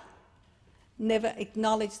never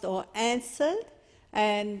acknowledged or answered,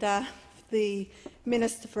 and the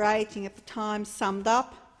Minister for Ageing at the time summed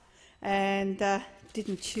up and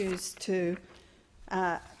didn't choose to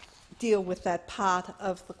deal with that part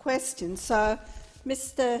of the question. So,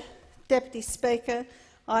 Mr Deputy Speaker,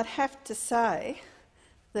 I'd have to say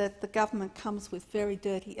that the government comes with very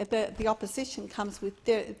dirty, the opposition comes with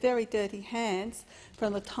very dirty hands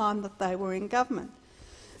from the time that they were in government.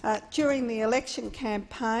 During the election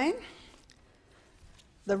campaign,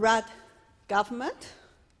 the Rudd government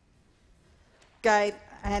gave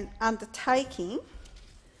an undertaking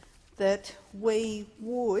that we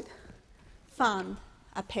would fund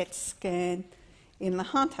a PET scan in the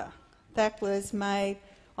Hunter. That was made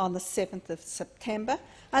on the 7th of September,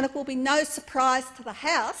 and it will be no surprise to the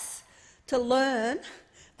House to learn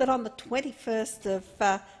that on the 21st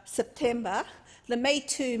of September, the Me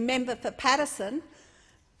Too member for Patterson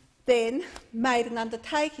then made an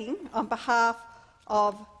undertaking on behalf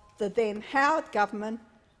of the then Howard government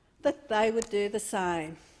that they would do the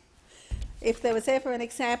same. If there was ever an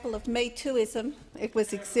example of Me Tooism, it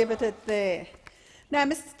was exhibited there. Now,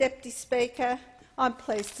 Mr Deputy Speaker, I'm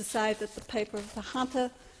pleased to say that the people of the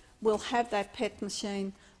Hunter will have that PET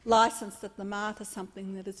machine licensed at the Martyr,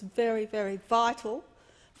 something that is very, very vital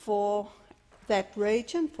for that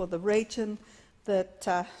region, for the region that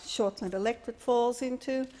Shortland electorate falls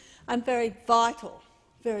into, and very vital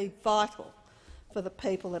for the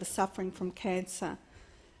people that are suffering from cancer.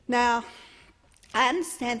 Now, I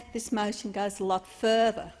understand that this motion goes a lot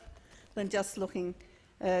further than just looking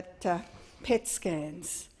at PET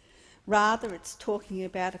scans. Rather, it's talking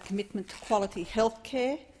about a commitment to quality health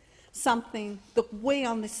care, something that we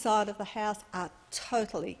on this side of the House are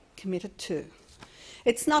totally committed to.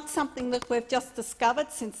 It's not something that we've just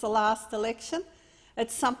discovered since the last election.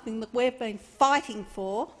 It's something that we've been fighting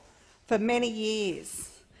for many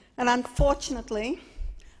years. And unfortunately,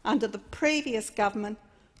 under the previous government,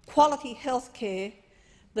 quality health care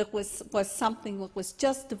that was something that was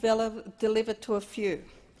just delivered to a few.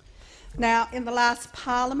 Now, in the last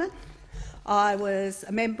parliament, I was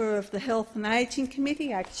a member of the Health and Ageing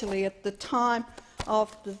Committee. Actually, at the time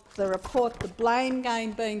of the report, the blame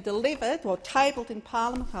game being delivered or tabled in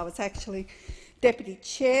Parliament, I was actually deputy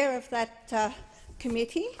chair of that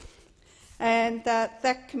committee, and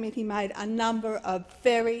that committee made a number of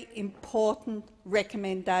very important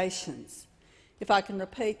recommendations. If I can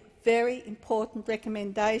repeat, very important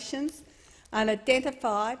recommendations, and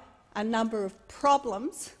identified a number of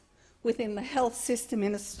problems within the health system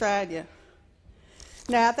in Australia.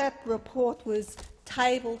 Now, that report was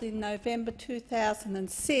tabled in November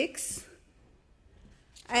 2006,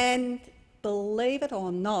 and believe it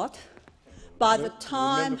or not, by the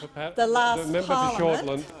time the last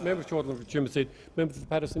Parliament— Member for Shortland for Chumma said, Member for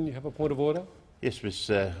Patterson, you have a point of order? Yes,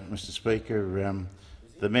 Mr Speaker.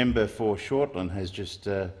 The member for Shortland has just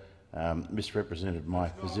misrepresented my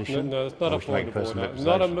position. No, it's not a point of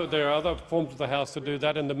order. There are other forms of the House to do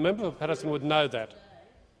that, and the member for Patterson would know that.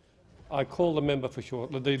 I call the member for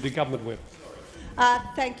Shortland, the government whip.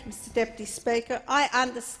 Thank you, Mr Deputy Speaker. I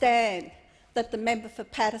understand that the member for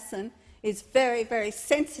Patterson is very, very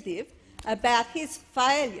sensitive about his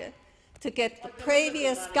failure to get the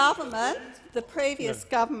previous government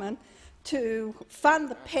to fund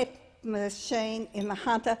the PET machine in the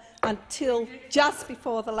Hunter until just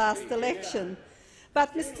before the last election.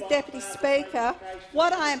 But, Mr Deputy Speaker,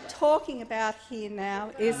 what I am talking about here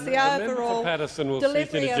now is the overall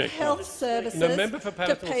delivery of health services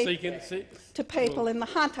to people in the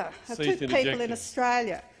Hunter, to people in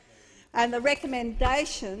Australia, and the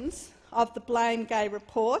recommendations of the Blame Gay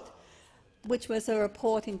report, which was a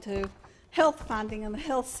report into health funding and the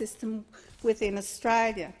health system within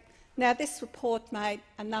Australia. Now, this report made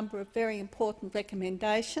a number of very important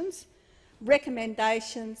recommendations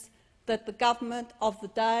that the government of the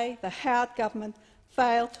day, the Howard government,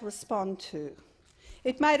 failed to respond to.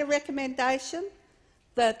 It made a recommendation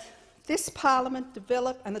that this parliament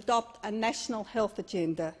develop and adopt a national health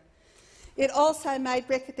agenda. It also made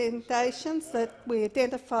recommendations that we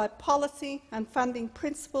identify policy and funding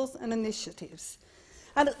principles and initiatives.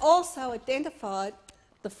 And it also identified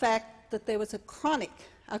the fact that there was a chronic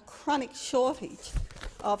shortage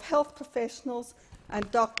of health professionals and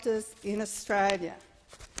doctors in Australia.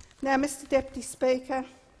 Now, Mr Deputy Speaker,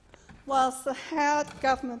 whilst the Howard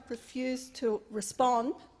government refused to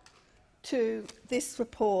respond to this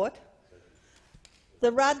report,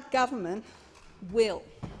 the Rudd government will.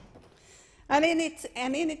 And in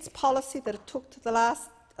its policy that it took to the last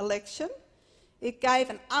election, it gave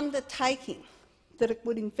an undertaking that it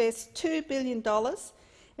would invest $2 billion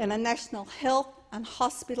in a national health and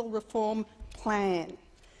hospital reform plan.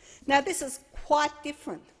 Now, this is quite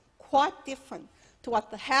different to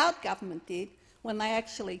what the Howard government did when they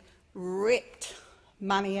actually ripped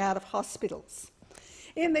money out of hospitals.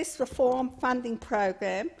 In this reform funding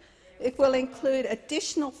program, it will include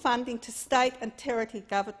additional funding to state and territory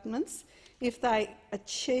governments if they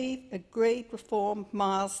achieve agreed reform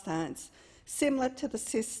milestones, similar to the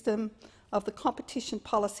system of the competition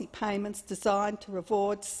policy payments designed to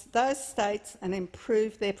reward those states and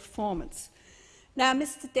improve their performance. Now,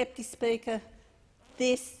 Mr Deputy Speaker,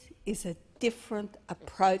 this is a different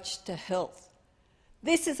approach to health.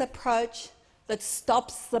 This is an approach that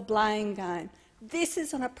stops the blame game. This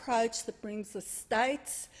is an approach that brings the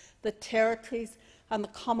states, the territories and the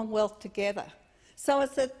Commonwealth together. So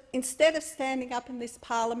as that instead of standing up in this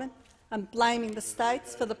parliament and blaming the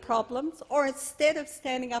states for the problems, or instead of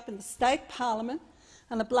standing up in the state parliament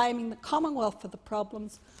and blaming the Commonwealth for the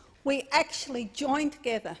problems, we actually join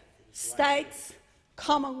together, states,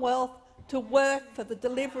 Commonwealth, to work for the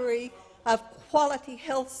delivery of quality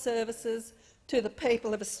health services to the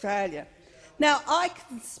people of Australia. Now, I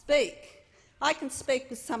can speak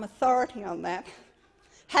with some authority on that,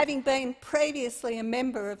 having been previously a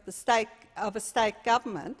member of a state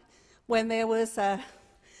government when there was a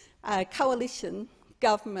coalition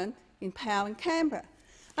government in power in Canberra.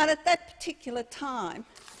 And at that particular time,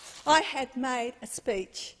 I had made a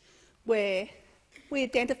speech where we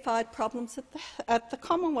identified problems at the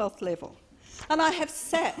Commonwealth level. And I have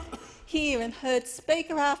sat here and heard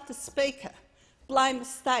speaker after speaker blame the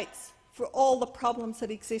states for all the problems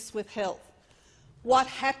that exist with health. What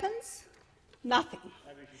happens? Nothing.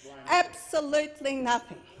 Absolutely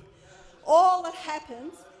nothing. All that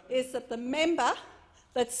happens is that the member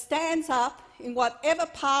that stands up in whatever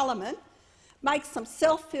parliament makes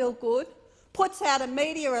themselves feel good, puts out a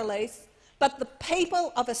media release, but the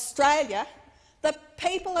people of Australia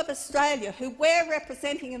who we're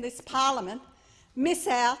representing in this parliament miss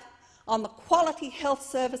out on the quality health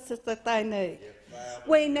services that they need.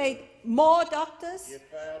 We need more doctors.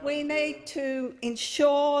 We need to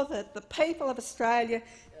ensure that the people of Australia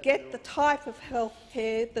get the type of health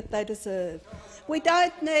care that they deserve. We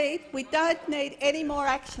don't need any more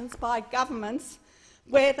actions by governments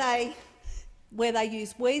where they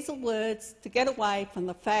use weasel words to get away from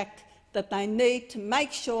the fact that they need to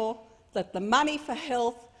make sure that the money for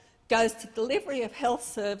health goes to delivery of health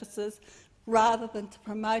services rather than to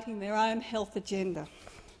promoting their own health agenda.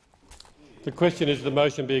 The question is the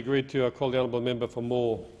motion be agreed to. I call the honourable member for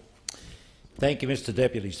more. Thank you, Mr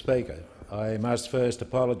Deputy Speaker. I must first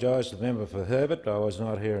apologise to the member for Herbert. I was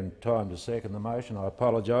not here in time to second the motion. I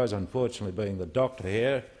apologise. Unfortunately, being the doctor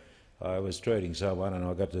here, I was treating someone and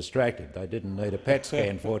I got distracted. They didn't need a PET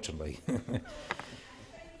scan, fortunately.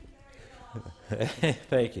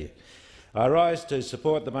 Thank you. I rise to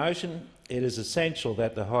support the motion. It is essential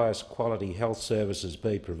that the highest quality health services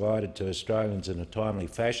be provided to Australians in a timely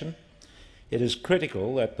fashion. It is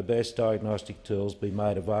critical that the best diagnostic tools be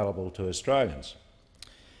made available to Australians.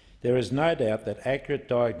 There is no doubt that accurate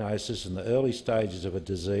diagnosis in the early stages of a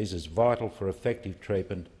disease is vital for effective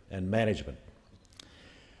treatment and management.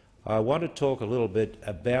 I want to talk a little bit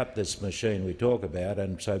about this machine we talk about,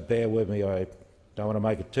 and so bear with me. I don't want to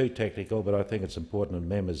make it too technical, but I think it's important that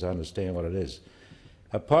members understand what it is.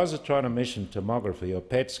 A positron emission tomography, or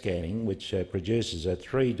PET scanning, which produces a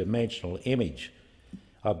three-dimensional image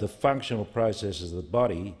of the functional processes of the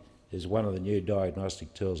body, is one of the new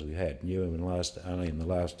diagnostic tools we've had, new only in the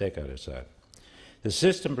last decade or so. The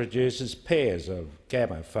system produces pairs of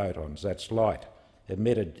gamma photons, that's light,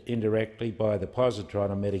 emitted indirectly by the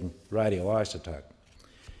positron-emitting radioisotope.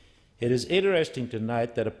 It is interesting to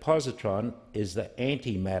note that a positron is the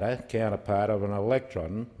antimatter counterpart of an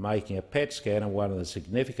electron, making a PET scanner one of the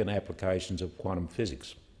significant applications of quantum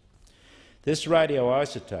physics. This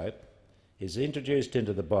radioisotope is introduced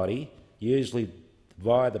into the body, usually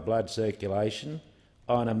via the blood circulation,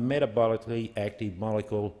 on a metabolically active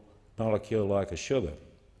molecule like a sugar.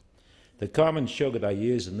 The common sugar they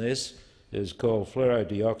use in this is called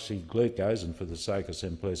fluorodeoxyglucose, and for the sake of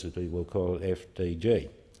simplicity we'll call it FDG.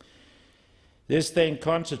 This then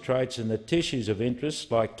concentrates in the tissues of interest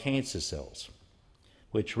like cancer cells.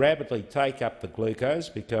 which rapidly take up the glucose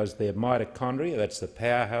because their mitochondria, that's the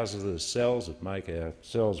powerhouses of the cells that make our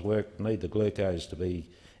cells work, need the glucose to be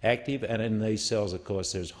active, and in these cells, of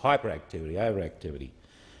course, there's hyperactivity, overactivity,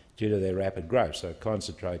 due to their rapid growth, so it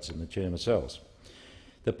concentrates in the tumour cells.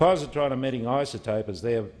 The positron-emitting isotope is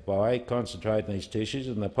thereby concentrated in these tissues,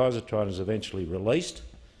 and the positron is eventually released,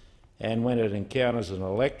 and when it encounters an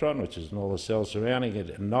electron, which is in all the cells surrounding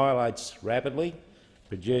it, annihilates rapidly,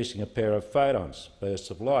 producing a pair of photons, bursts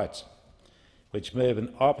of light, which move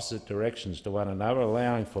in opposite directions to one another,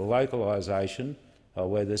 allowing for localisation of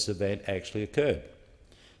where this event actually occurred.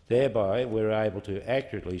 Thereby, we're able to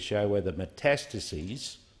accurately show where the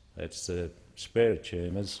metastases, that's the spread of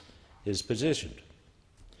tumours, is positioned.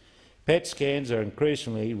 PET scans are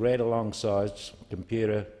increasingly read alongside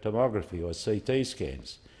computer tomography or CT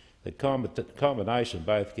scans, the combination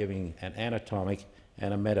both giving an anatomic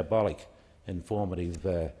and a metabolic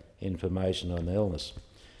informative information on the illness.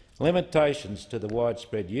 Limitations to the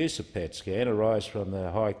widespread use of PET scan arise from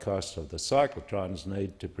the high cost of the cyclotrons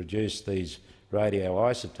needed to produce these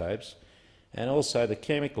radioisotopes, and also the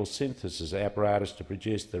chemical synthesis apparatus to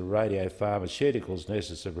produce the radiopharmaceuticals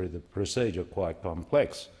necessary for the procedure quite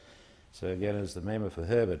complex. So again, as the member for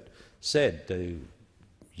Herbert said, to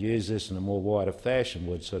use this in a more wider fashion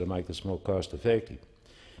would sort of make this more cost effective.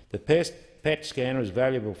 The PET scanner is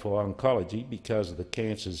valuable for oncology because of the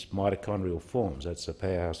cancer's mitochondrial forms, that's the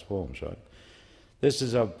powerhouse forms, right? This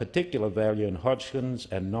is of particular value in Hodgkin's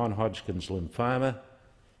and non-Hodgkin's lymphoma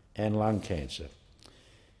and lung cancer.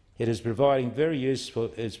 It is proving very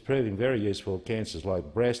useful in cancers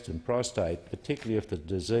like breast and prostate, particularly if the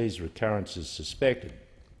disease recurrence is suspected.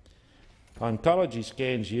 Oncology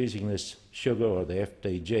scans using this sugar, or the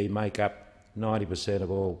FDG, make up 90% of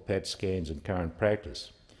all PET scans in current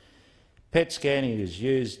practice. PET scanning is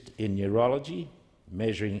used in neurology,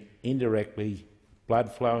 measuring indirectly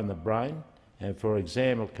blood flow in the brain, and for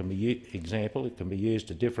example, it can be used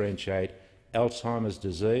to differentiate Alzheimer's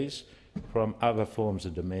disease from other forms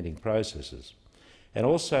of dementing processes, and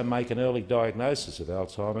also make an early diagnosis of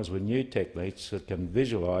Alzheimer's with new techniques that can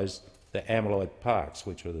visualise the amyloid plaques,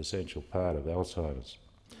 which are the essential part of Alzheimer's.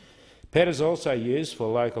 PET is also used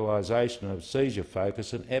for localisation of seizure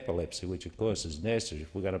focus in epilepsy, which of course is necessary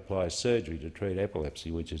if we're going to apply surgery to treat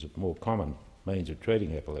epilepsy, which is a more common means of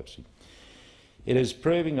treating epilepsy. It is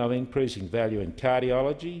proving of increasing value in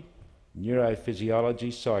cardiology,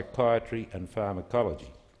 neurophysiology, psychiatry and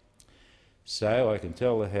pharmacology. So I can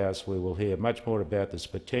tell the House we will hear much more about this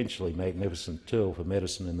potentially magnificent tool for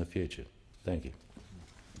medicine in the future. Thank you.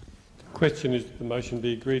 The question is that the motion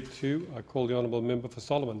be agreed to. I call the honourable member for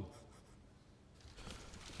Solomon.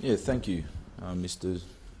 Yeah, thank you, Mr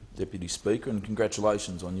Deputy Speaker, and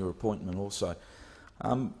congratulations on your appointment also.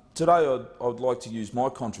 Today I'd like to use my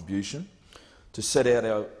contribution to set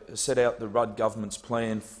out the Rudd government's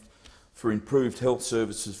plan for improved health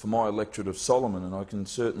services for my electorate of Solomon, and I can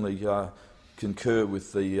certainly concur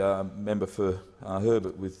with the member for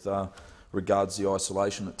Herbert with regards to the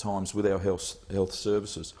isolation at times with our health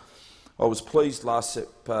services. I was pleased last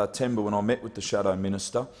September when I met with the Shadow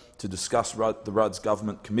Minister to discuss the Rudd's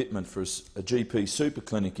government commitment for a GP super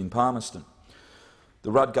clinic in Palmerston.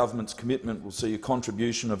 The Rudd government's commitment will see a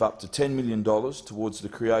contribution of up to $10 million towards the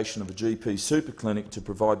creation of a GP super clinic to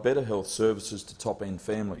provide better health services to top-end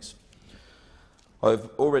families. I have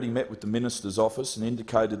already met with the Minister's office and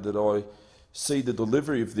indicated that I see the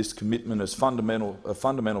delivery of this commitment as a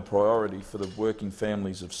fundamental priority for the working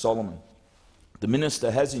families of Solomon. The Minister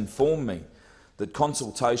has informed me that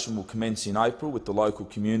consultation will commence in April with the local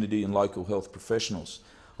community and local health professionals.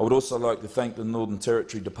 I would also like to thank the Northern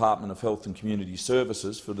Territory Department of Health and Community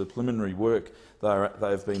Services for the preliminary work they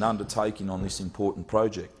have been undertaking on this important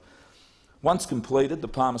project. Once completed, the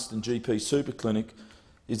Palmerston GP Super Clinic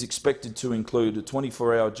is expected to include a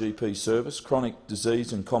 24-hour GP service, chronic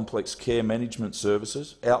disease and complex care management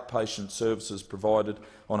services, outpatient services provided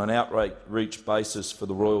on an outreach basis for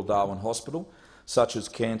the Royal Darwin Hospital, such as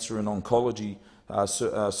cancer and oncology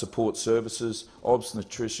support services,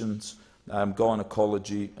 obstetricians,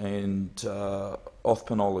 gynaecology and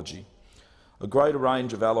ophthalmology. A greater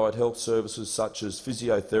range of allied health services such as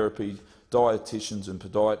physiotherapy, dietitians and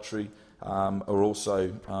podiatry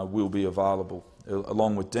will be available,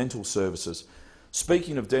 along with dental services.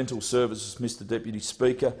 Speaking of dental services, Mr Deputy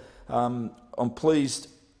Speaker, I'm pleased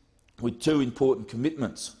with two important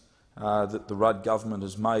commitments that the Rudd government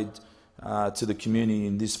has made to the community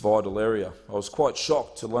in this vital area. I was quite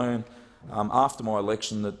shocked to learn after my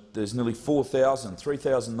election that there's nearly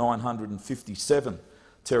 3,957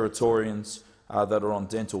 Territorians that are on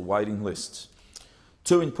dental waiting lists.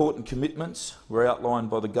 Two important commitments were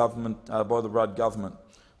outlined by the Rudd government.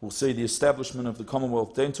 will see the establishment of the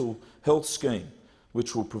Commonwealth Dental Health Scheme,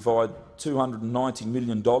 which will provide $290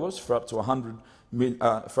 million for up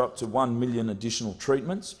to 1 million additional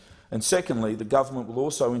treatments. And secondly, the government will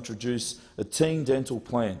also introduce a teen dental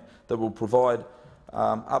plan that will provide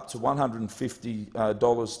up to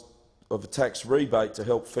 $150 of a tax rebate to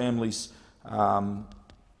help families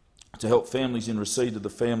in receipt of the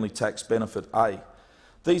Family Tax Benefit A.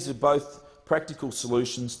 These are both practical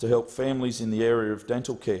solutions to help families in the area of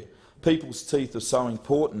dental care. People's teeth are so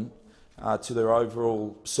important to their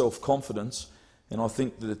overall self-confidence, and I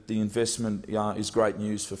think that the investment is great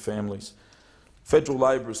news for families. Federal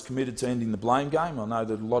Labor is committed to ending the blame game. I know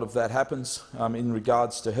that a lot of that happens in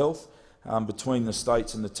regards to health between the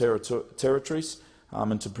states and the territories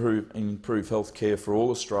and to improve health care for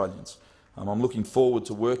all Australians. I'm looking forward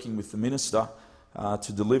to working with the Minister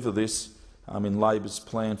to deliver this in Labor's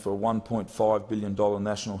plan for a $1.5 billion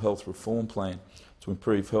National Health Reform Plan to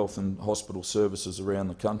improve health and hospital services around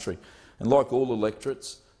the country. And like all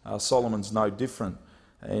electorates, Solomon's no different.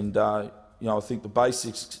 And I think the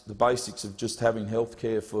basics of just having health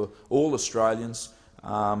care for all Australians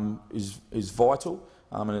is vital,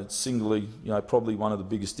 and it's singly, probably one of the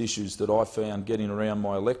biggest issues that I found getting around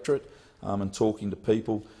my electorate and talking to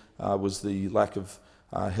people was the lack of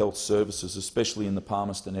health services, especially in the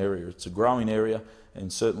Palmerston area. It's a growing area,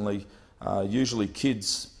 and certainly, usually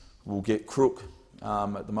kids will get crook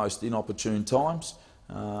at the most inopportune times.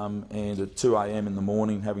 And at 2 a.m. in the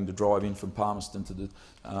morning, having to drive in from Palmerston to the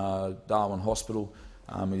Darwin Hospital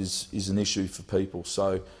is an issue for people.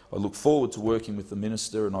 So I look forward to working with the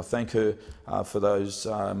Minister, and I thank her for those,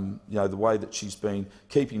 the way that she's been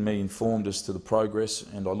keeping me informed as to the progress,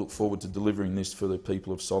 and I look forward to delivering this for the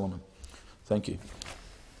people of Solomon. Thank you.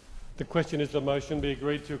 The question is the motion be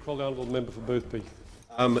agreed to. Call the honourable member for Boothby.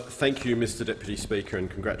 Thank you, Mr Deputy Speaker, and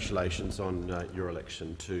congratulations on your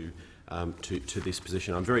election to this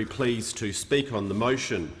position. I'm very pleased to speak on the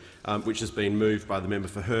motion which has been moved by the member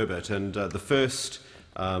for Herbert, and the first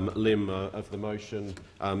limb of the motion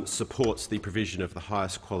supports the provision of the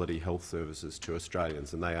highest quality health services to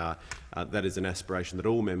Australians, and that is an aspiration that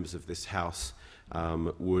all members of this House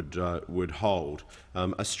would hold.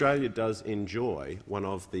 Australia does enjoy one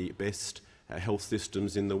of the best health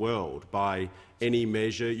systems in the world. By any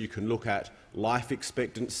measure you can look at life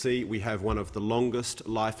expectancy, we have one of the longest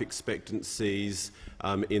life expectancies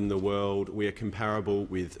in the world. We are comparable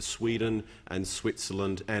with Sweden and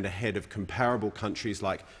Switzerland and ahead of comparable countries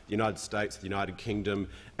like the United States, the United Kingdom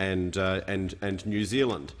and New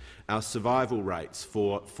Zealand. Our survival rates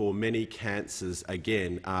for many cancers,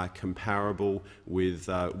 again, are comparable with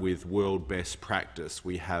world best practice.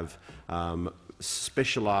 We have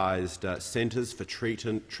specialised centres for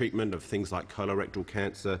treatment of things like colorectal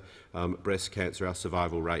cancer, breast cancer. Our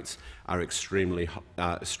survival rates are extremely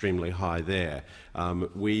high there.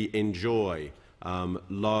 We enjoy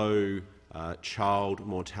low child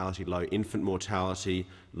mortality, low infant mortality,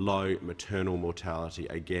 low maternal mortality.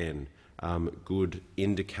 Again, good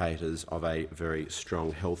indicators of a very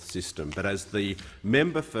strong health system. But as the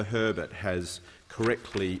member for Herbert has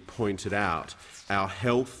correctly pointed out, our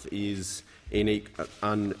health is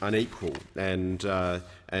unequal, and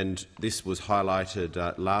this was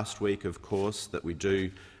highlighted last week, of course, that we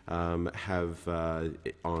do have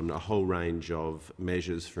on a whole range of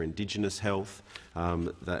measures for Indigenous health,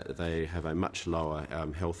 that they have a much lower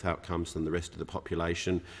health outcomes than the rest of the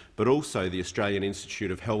population, but also the Australian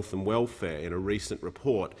Institute of Health and Welfare in a recent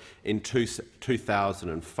report in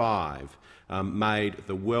 2005 made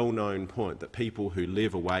the well-known point that people who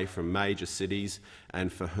live away from major cities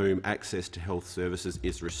and for whom access to health services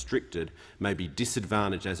is restricted may be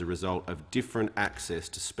disadvantaged as a result of different access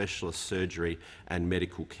to specialist surgery and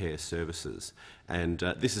medical care services. And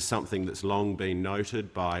this is something that's long been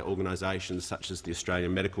noted by organisations such as the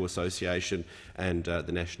Australian Medical Association and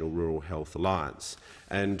the National Rural Health Alliance.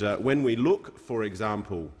 And when we look, for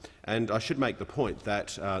example, and I should make the point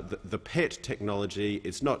that the PET technology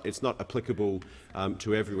it's not applicable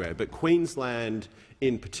to everywhere, but Queensland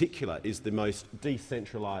in particular is the most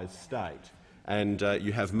decentralised state, and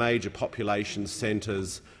you have major population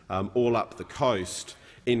centres all up the coast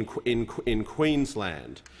in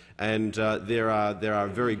Queensland, and there are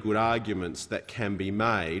very good arguments that can be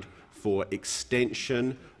made for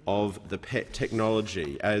extension of the PET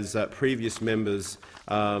technology, as previous members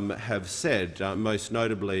have said, most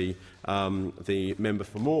notably the member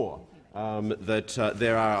for Moore, that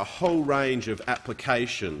there are a whole range of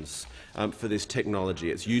applications for this technology.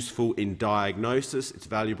 It's useful in diagnosis, it's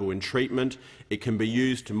valuable in treatment, it can be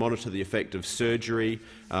used to monitor the effect of surgery,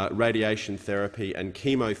 radiation therapy and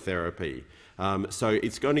chemotherapy. So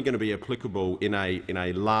it's only going to be applicable in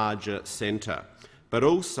a larger centre. But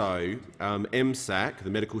also, MSAC, the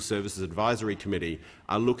Medical Services Advisory Committee,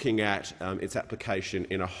 are looking at its application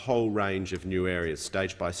in a whole range of new areas,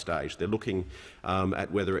 stage by stage. They're looking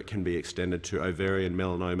at whether it can be extended to ovarian,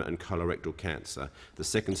 melanoma and colorectal cancer. The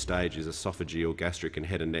second stage is esophageal, gastric and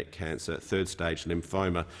head and neck cancer. Third stage,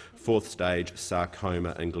 lymphoma. Fourth stage,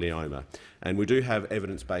 sarcoma and glioma. And we do have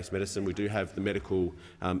evidence-based medicine. We do have the Medical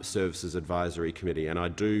Services Advisory Committee, and I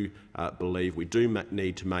do believe we do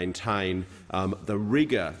need to maintain the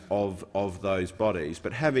rigour of those bodies.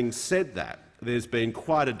 But having said that, there's been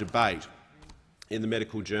quite a debate in the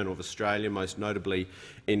Medical Journal of Australia, most notably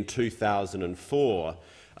in 2004,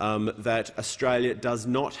 that Australia does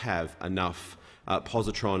not have enough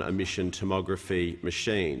positron emission tomography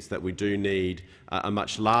machines, that we do need a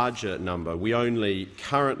much larger number. We only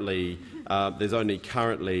currently, there's only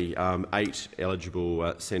currently 8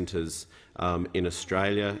 eligible centres in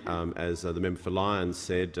Australia. As the member for Lyons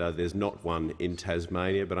said, there's not one in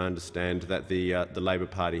Tasmania, but I understand that the Labor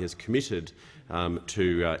Party has committed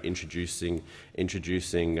to introducing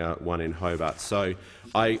one in Hobart. So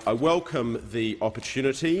I welcome the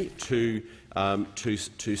opportunity to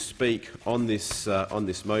speak on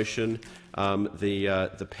this motion.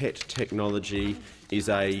 The PET technology is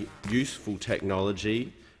a useful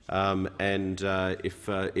technology, and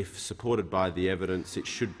if supported by the evidence, it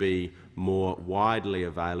should be more widely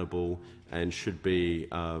available and should be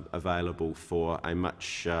available for a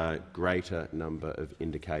much greater number of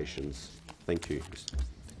indications. Thank you.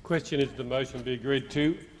 The question is the motion be agreed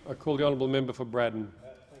to. I call the honourable member for Braddon.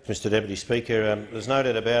 Mr Deputy Speaker, there's no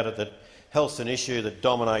doubt about it that health's an issue that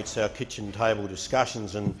dominates our kitchen table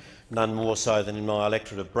discussions, and none more so than in my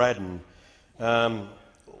electorate of Braddon.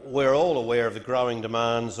 We're all aware of the growing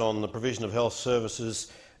demands on the provision of health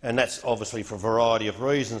services, and that's obviously for a variety of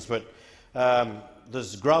reasons, but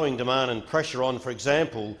there's growing demand and pressure on, for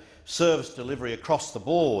example, service delivery across the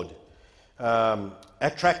board,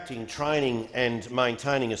 attracting, training and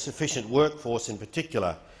maintaining a sufficient workforce in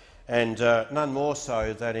particular, and none more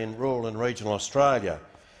so than in rural and regional Australia.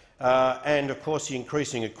 And of course the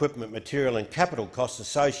increasing equipment, material and capital costs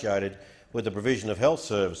associated with the provision of health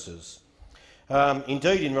services.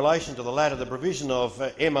 Indeed, in relation to the latter, the provision of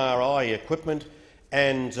MRI equipment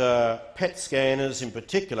and PET scanners in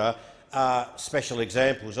particular are special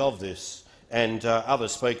examples of this, and other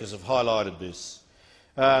speakers have highlighted this.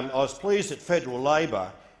 I was pleased that federal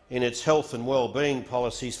Labor, in its health and wellbeing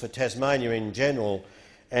policies for Tasmania in general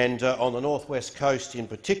and on the North West Coast in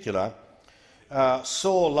particular,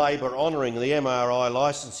 saw Labor honouring the MRI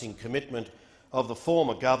licensing commitment of the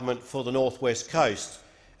former government for the North West Coast,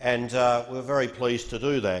 and we're very pleased to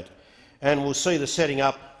do that. And we'll see the setting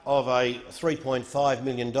up of a $3.5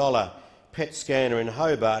 million PET scanner in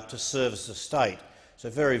Hobart to service the state. So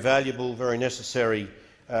very valuable, very necessary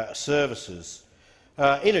services.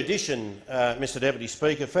 In addition, Mr Deputy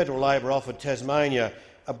Speaker, federal Labor offered Tasmania,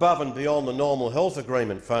 above and beyond the normal health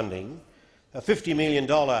agreement funding, a $50 million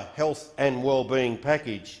health and wellbeing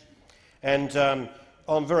package. And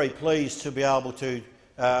I'm very pleased to be able to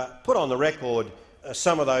put on the record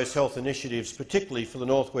some of those health initiatives, particularly for the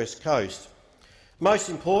North West Coast. Most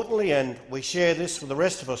importantly, and we share this with the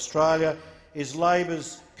rest of Australia, is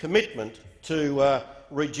Labor's commitment to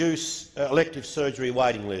reduce elective surgery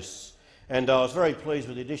waiting lists. And I was very pleased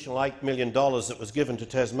with the additional $8 million that was given to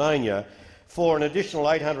Tasmania for an additional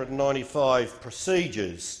 895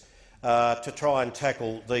 procedures to try and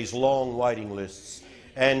tackle these long waiting lists.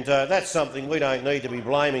 And that's something we don't need to be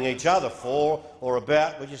blaming each other for or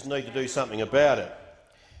about. We just need to do something about it.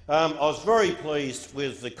 I was very pleased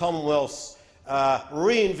with the Commonwealth's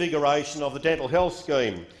reinvigoration of the dental health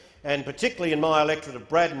scheme, and particularly in my electorate of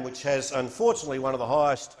Braddon, which has unfortunately one of the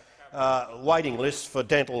highest waiting lists for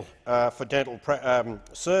dental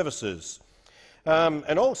services,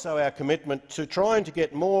 and also our commitment to trying to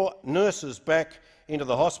get more nurses back into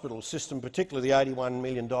the hospital system, particularly the $81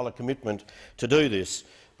 million commitment to do this.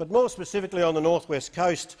 But more specifically on the North West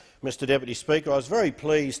Coast, Mr Deputy Speaker, I was very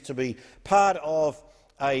pleased to be part of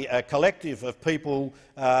a collective of people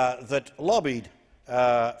that lobbied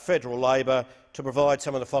federal Labor to provide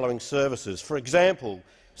some of the following services. For example,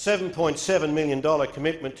 $7.7 million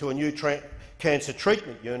commitment to a new cancer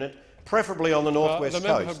treatment unit, preferably on the North West Coast.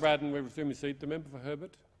 The member for Braddon, we resume his seat. The member for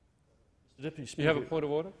Herbert. Mr Deputy Speaker, you have a point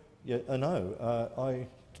of order? Yeah, no. I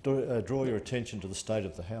draw your attention to the state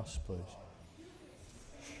of the House, please.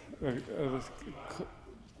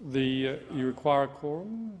 You require a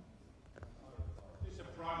quorum?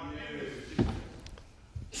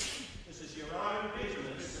 This is your own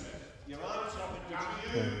business, your own topic,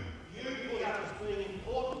 which you put up as being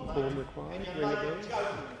important. quorum required? Ring a bell?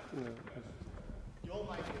 No.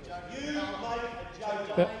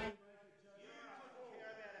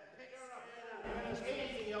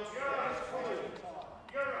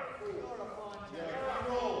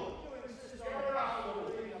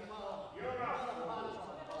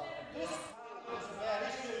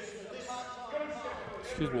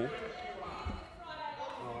 Excuse me.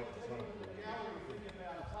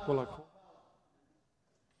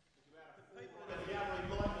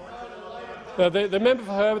 Well, the member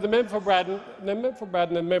for Herbert, the member for Braddon, and the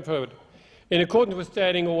member for Herbert. In accordance with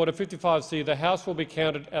Standing Order 55C, the House will be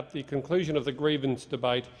counted at the conclusion of the grievance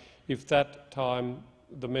debate if that time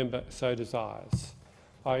the member so desires.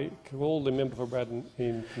 I call the member for Braddon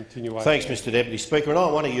in continuation. Thanks, Mr Deputy Speaker. And I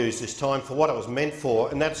want to use this time for what it was meant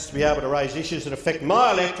for, and that's to be able to raise issues that affect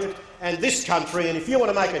my electorate and this country. And if you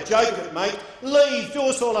want to make a joke of it, mate, leave, do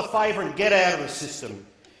us all a favour and get out of the system.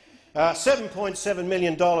 $7.7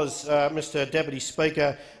 million, Mr Deputy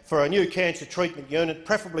Speaker, for a new cancer treatment unit,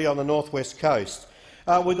 preferably on the northwest coast.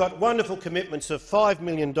 We've got wonderful commitments of $5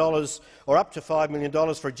 million, or up to $5 million,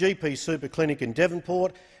 for a GP super clinic in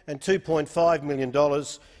Devonport, and $2.5 million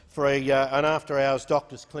for an after-hours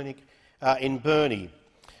doctor's clinic in Burnie.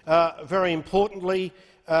 Very importantly,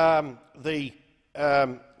 the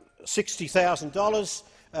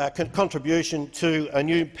 $60,000 contribution to a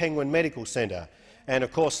new Penguin Medical Centre. And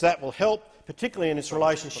of course that will help, particularly in its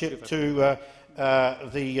relationship to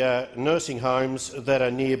the nursing homes that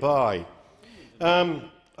are nearby. I'd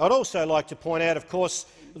also like to point out, of course,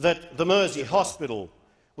 that the Mersey Hospital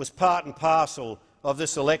was part and parcel of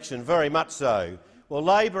this election, very much so. Well,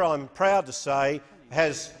 Labor, I'm proud to say,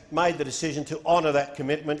 has made the decision to honour that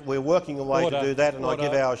commitment. We're working away to do that, and I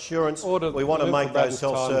give our assurance we want to make those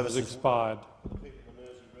health services expired.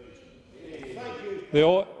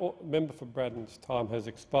 The member for Braddon's time has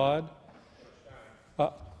expired.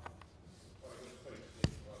 I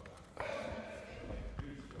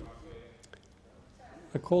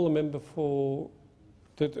call the member for.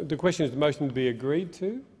 The question is the motion to be agreed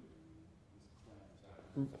to.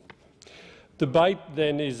 Debate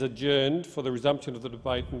then is adjourned for the resumption of the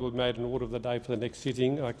debate and will be made an order of the day for the next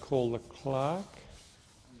sitting. I call the clerk.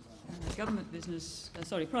 Government business,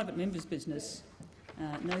 private members' business.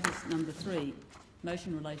 Notice number 3,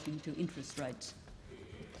 motion relating to interest rates.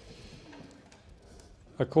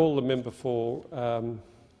 I call the member for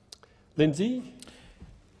Lindsay.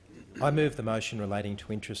 I move the motion relating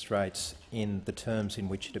to interest rates in the terms in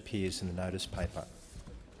which it appears in the notice paper.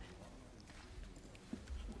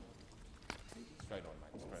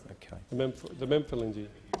 Okay. The member for Lindsay.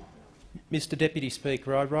 Mr Deputy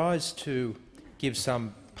Speaker, I rise to give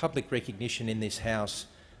some public recognition in this House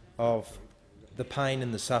of the pain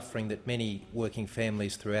and the suffering that many working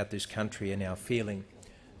families throughout this country are now feeling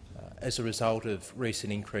as a result of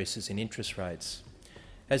recent increases in interest rates.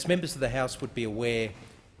 As members of the House would be aware,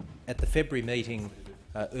 at the February meeting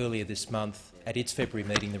earlier this month, at its February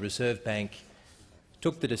meeting, the Reserve Bank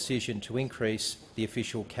took the decision to increase the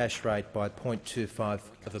official cash rate by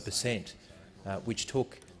 0.25%, which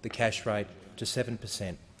took the cash rate to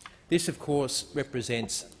 7%. This, of course,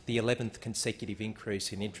 represents the 11th consecutive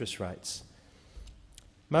increase in interest rates.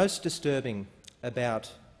 Most disturbing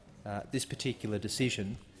about this particular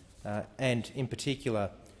decision, and in particular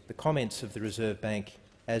the comments of the Reserve Bank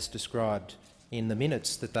as described in the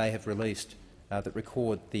minutes that they have released that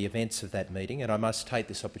record the events of that meeting, and I must take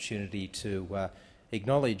this opportunity to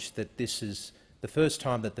acknowledge that this is the first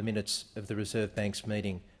time that the minutes of the Reserve Bank's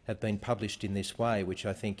meeting have been published in this way, which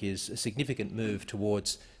I think is a significant move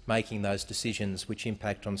towards making those decisions which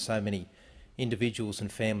impact on so many individuals and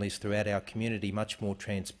families throughout our community much more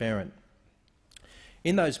transparent.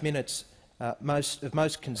 In those minutes, of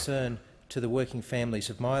most concern to the working families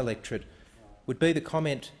of my electorate would be the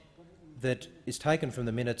comment that is taken from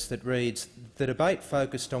the minutes that reads, "The debate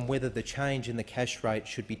focused on whether the change in the cash rate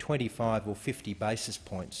should be 25 or 50 basis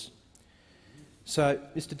points." So,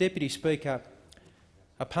 Mr Deputy Speaker,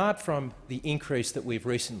 apart from the increase that we've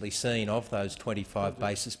recently seen of those 25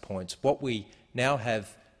 basis points, what we now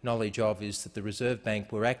have knowledge of is that the Reserve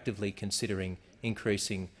Bank were actively considering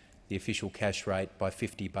increasing the official cash rate by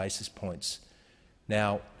 50 basis points.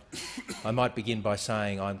 Now, I might begin by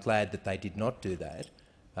saying I'm glad that they did not do that,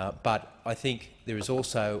 but I think there is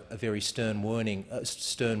also a very stern warning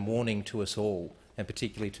to us all, and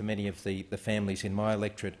particularly to many of the families in my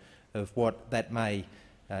electorate, of what that may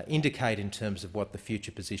indicate in terms of what the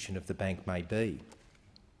future position of the bank may be.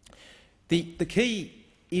 The key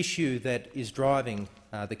issue that is driving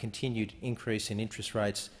the continued increase in interest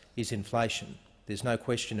rates is inflation. There's no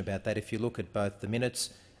question about that. If you look at both the minutes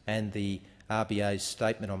and the RBA's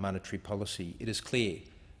statement on monetary policy, it is clear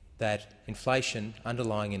that inflation,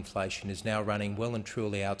 underlying inflation, is now running well and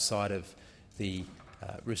truly outside of the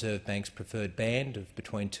Reserve Bank's preferred band of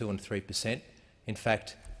between 2% and 3%. In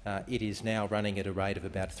fact, it is now running at a rate of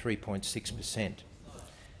about 3.6%.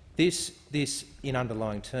 This, in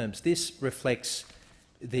underlying terms, this reflects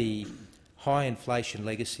the high inflation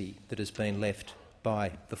legacy that has been left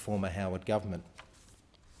by the former Howard government.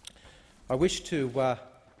 I wish to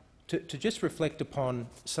just reflect upon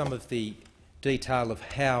some of the detail of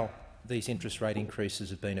how these interest rate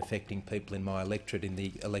increases have been affecting people in my electorate, in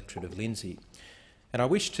the electorate of Lindsay. And I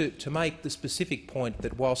wish to make the specific point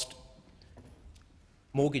that whilst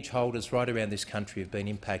mortgage holders right around this country have been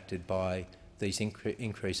impacted by these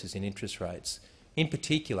increases in interest rates, in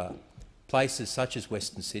particular places such as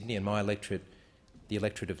Western Sydney and my electorate, the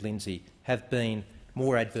electorate of Lindsay, have been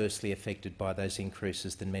more adversely affected by those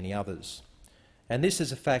increases than many others. And this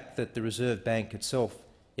is a fact that the Reserve Bank itself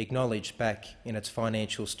acknowledged back in its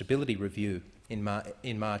Financial Stability Review in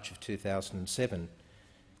March of 2007.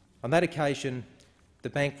 On that occasion, the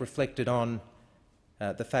bank reflected on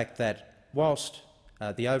the fact that whilst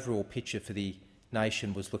the overall picture for the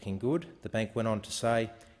nation was looking good, the bank went on to say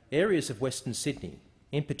areas of Western Sydney,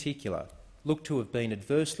 in particular, look to have been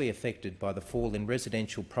adversely affected by the fall in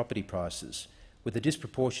residential property prices, with a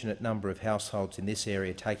disproportionate number of households in this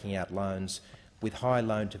area taking out loans with high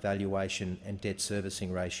loan-to-valuation and debt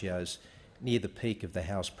servicing ratios near the peak of the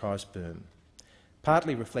house price boom.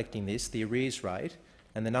 Partly reflecting this, the arrears rate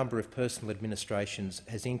and the number of personal administrations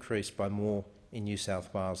has increased by more in New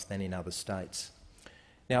South Wales than in other states.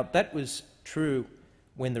 Now, that was true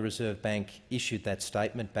when the Reserve Bank issued that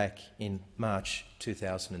statement back in March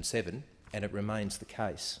 2007, and it remains the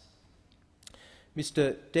case.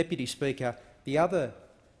 Mr Deputy Speaker, the other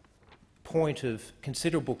point of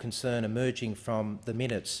considerable concern emerging from the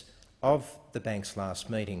minutes of the bank's last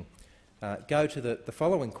meeting go to the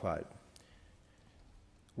following quote,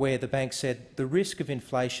 where the bank said, "The risk of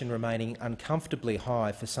inflation remaining uncomfortably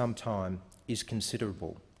high for some time is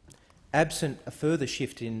considerable. Absent a further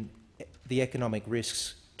shift in the economic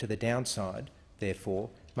risks to the downside, therefore,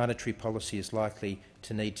 monetary policy is likely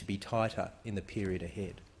to need to be tighter in the period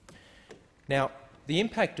ahead." Now, the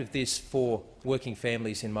impact of this for working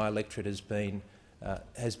families in my electorate has been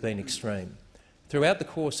extreme. Throughout the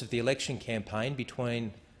course of the election campaign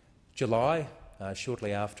between July,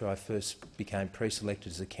 shortly after I first became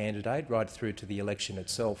pre-selected as a candidate, right through to the election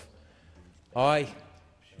itself, I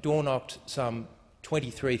door-knocked some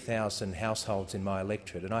 23,000 households in my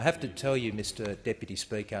electorate. And I have to tell you, Mr Deputy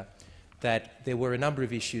Speaker, that there were a number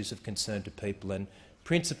of issues of concern to people, and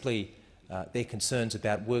principally their concerns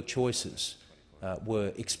about work choices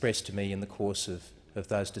were expressed to me in the course of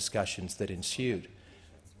those discussions that ensued.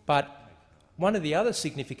 But one of the other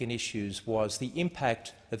significant issues was the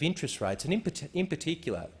impact of interest rates, and in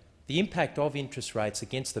particular the impact of interest rates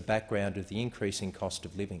against the background of the increasing cost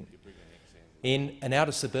of living. In an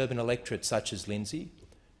outer suburban electorate such as Lindsay,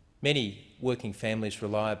 many working families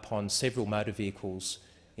rely upon several motor vehicles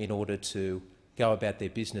in order to go about their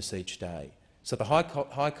business each day. So the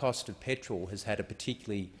high cost of petrol has had a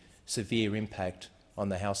particularly severe impact on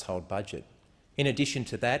the household budget. In addition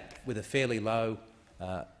to that, with a fairly low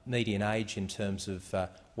median age in terms of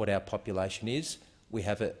what our population is, we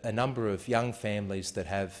have a number of young families that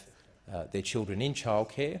have their children in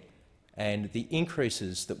childcare, and the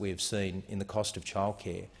increases that we have seen in the cost of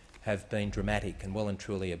childcare have been dramatic and well and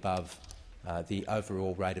truly above the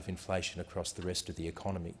overall rate of inflation across the rest of the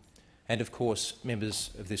economy. And of course, members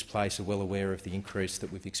of this place are well aware of the increase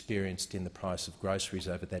that we've experienced in the price of groceries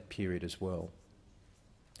over that period as well.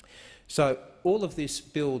 So all of this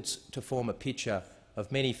builds to form a picture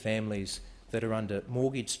of many families that are under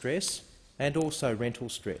mortgage stress and also rental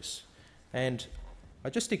stress. And I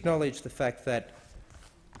just acknowledge the fact that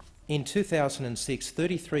in 2006,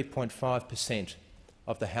 33.5%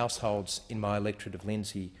 of the households in my electorate of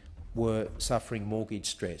Lindsay were suffering mortgage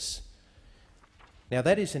stress. Now,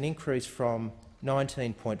 that is an increase from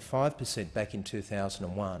 19.5% back in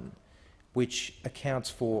 2001, which accounts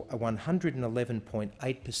for a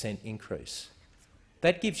 111.8% increase.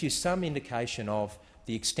 That gives you some indication of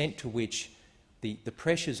the extent to which the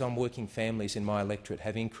pressures on working families in my electorate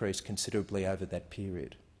have increased considerably over that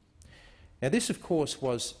period. Now, this, of course,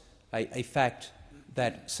 was a fact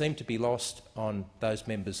that seemed to be lost on those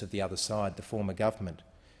members of the other side, the former government.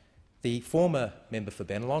 The former member for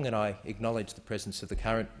Bennelong, and I acknowledge the presence of the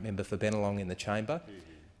current member for Bennelong in the chamber,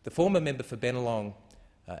 the former member for Bennelong,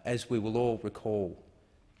 as we will all recall,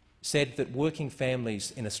 said that working families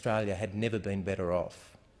in Australia had never been better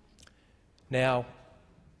off. Now,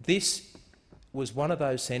 this was one of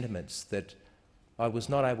those sentiments that I was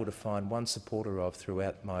not able to find one supporter of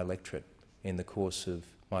throughout my electorate in the course of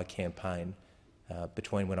my campaign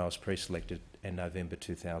between when I was pre-selected and November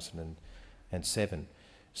 2007.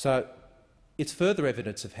 So it's further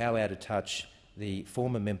evidence of how out of touch the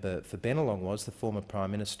former member for Bennelong was, the former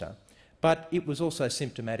Prime Minister, but it was also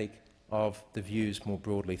symptomatic of the views more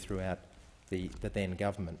broadly throughout the then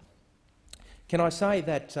government. Can I say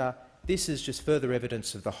that this is just further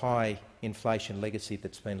evidence of the high inflation legacy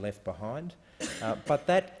that's been left behind, but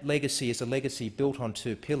that legacy is a legacy built on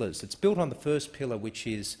two pillars. It's built on the first pillar, which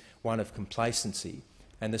is one of complacency,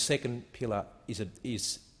 and the second pillar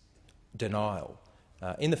is denial.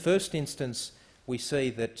 In the first instance, we see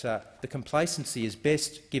that the complacency is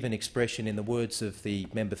best given expression in the words of the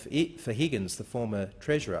member for Higgins, the former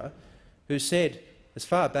Treasurer, who said, as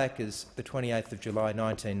far back as the 28th of July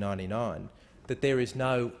 1999, that there is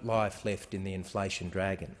no life left in the inflation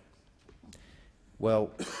dragon.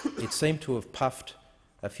 Well, it seemed to have puffed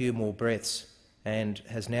a few more breaths and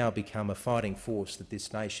has now become a fighting force that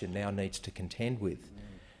this nation now needs to contend with.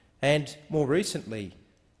 And more recently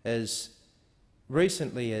as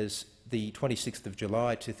the 26th of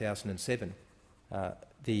July 2007,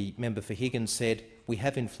 the member for Higgins said, "We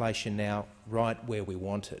have inflation now right where we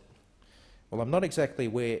want it." Well, I'm not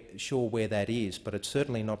exactly sure where that is, but it's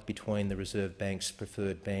certainly not between the Reserve Bank's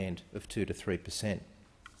preferred band of 2 to 3%.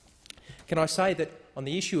 Can I say that on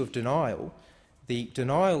the issue of denial, the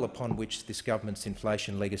denial upon which this government's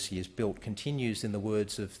inflation legacy is built continues in the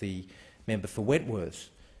words of the member for Wentworth,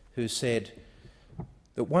 who said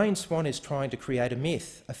that Wayne Swan is trying to create a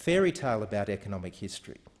myth, a fairy tale about economic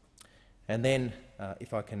history. And then,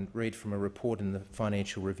 if I can read from a report in the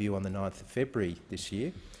Financial Review on the 9th of February this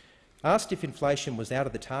year, asked if inflation was out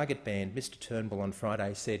of the target band, Mr Turnbull on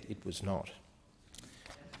Friday said it was not.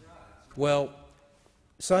 Well,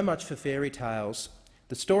 so much for fairy tales.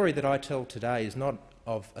 The story that I tell today is not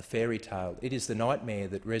of a fairy tale. It is the nightmare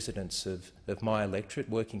that residents of my electorate,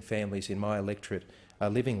 working families in my electorate, are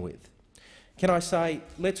living with. Can I say,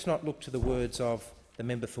 let's not look to the words of the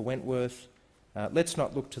member for Wentworth. Let's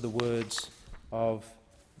not look to the words of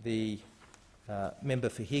the member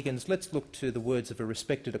for Higgins. Let's look to the words of a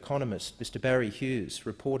respected economist, Mr Barry Hughes,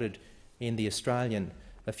 reported in The Australian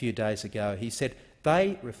a few days ago. He said,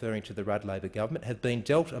 "They," referring to the Rudd Labor government, "have been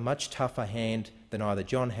dealt a much tougher hand than either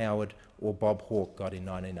John Howard or Bob Hawke got in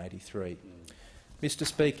 1983. Mr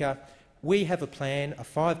Speaker, we have a plan, a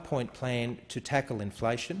 5-point plan to tackle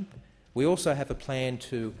inflation. We also have a plan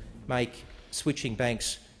to make switching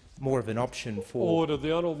banks more of an option for— Order.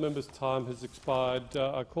 The honourable member's time has expired.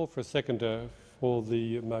 I call for a seconder for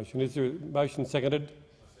the motion. Is there a motion seconded?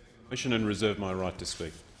 Motion and reserve my right to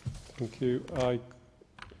speak. Thank you.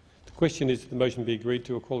 The question is, the motion be agreed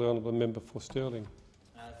to. I'll call the honourable member for Stirling.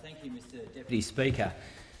 Thank you, Mr Deputy Speaker.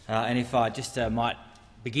 And if I just might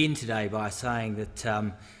begin today by saying that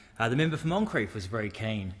the member for Moncrieff was very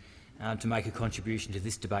keen to make a contribution to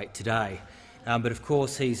this debate today. But of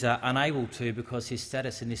course he's unable to because his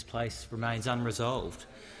status in this place remains unresolved.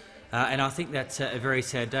 And I think that's a very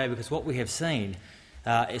sad day, because what we have seen,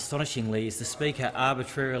 astonishingly, is the Speaker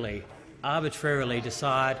arbitrarily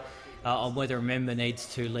decide on whether a member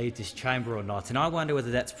needs to leave this chamber or not. And I wonder whether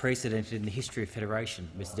that's precedented in the history of Federation,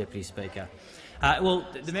 Mr Deputy Speaker. Well,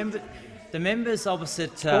 the members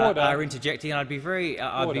opposite are interjecting, and I'd be very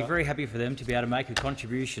happy for them to be able to make a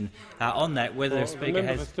contribution on that. Whether the Speaker the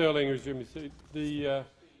member for Stirling resume his seat. The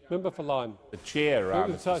member for Lyne. The chair,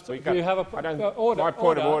 Mr. Speaker. Do you have a order? My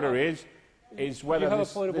point of order is whether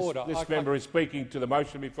this member is speaking to the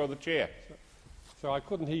motion before the chair. So I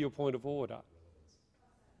couldn't hear your point of order.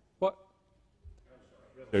 What?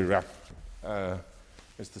 Mr.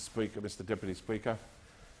 Speaker, Mr. Deputy Speaker.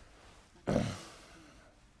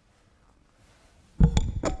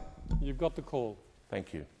 You've got the call.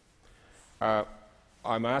 Thank you.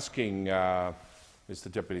 I'm asking,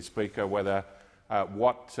 Mr. Deputy Speaker, whether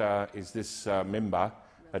what is this member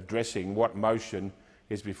addressing, what motion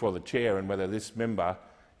is before the chair, and whether this member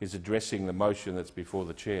is addressing the motion that's before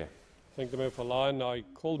the chair. Thank the member for Lyne. I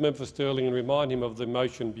call the member for Stirling and remind him of the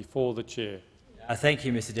motion before the chair. Thank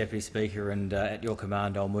you, Mr Deputy Speaker, and at your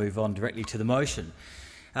command I'll move on directly to the motion.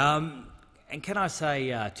 And can I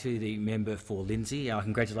say to the member for Lindsay, I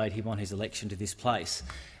congratulate him on his election to this place,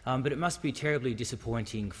 but it must be terribly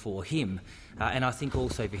disappointing for him, and I think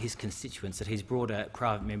also for his constituents, that he's brought a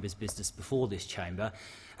private member's business before this chamber,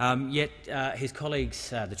 yet his colleagues,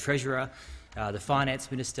 the Treasurer, the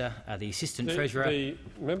Finance Minister, the Assistant Treasurer— The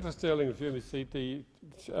member for Stirling resume his seat. The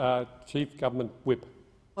Chief Government Whip.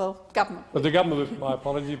 Well, Government Whip. But the Government Whip, my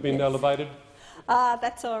apologies, been elevated.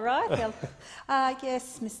 That's all right.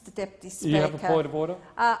 Yes, Mr Deputy Speaker. You have a point of order?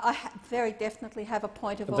 I very definitely have a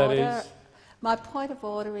point of That order. is? My point of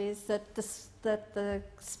order is that the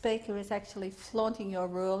Speaker is actually flaunting your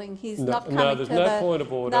ruling. He's not coming no, there's to no the point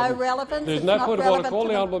of order. no relevance. There's it's no not point of order. relevant Call to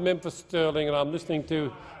the honourable member for Stirling, and I'm listening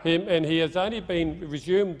to him, and he has only been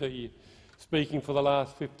resumed the speaking for the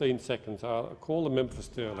last 15 seconds. I'll call the member for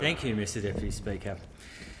Stirling. Thank you, Mr Deputy Speaker.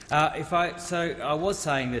 I was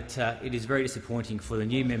saying that it is very disappointing for the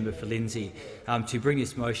new member for Lindsay to bring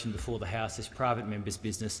this motion before the House as private member's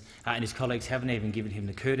business, and his colleagues haven't even given him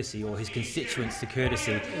the courtesy, or his constituents the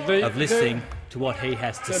courtesy, of listening to what he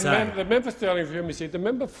has to say. The member for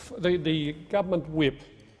Stirling, the government whip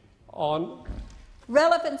on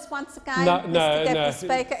relevance once again, Mr Deputy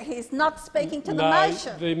Speaker. He's not speaking to the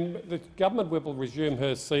motion. The government whip will resume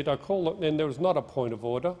her seat. I call it, and there is not a point of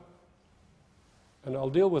order. And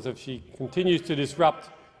I'll deal with it if she continues to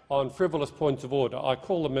disrupt on frivolous points of order. I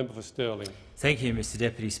call the member for Stirling. Thank you, Mr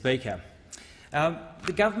Deputy Speaker.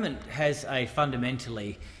 The government has a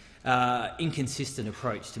fundamentally inconsistent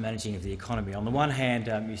approach to managing of the economy. On the one hand,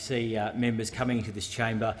 you see members coming into this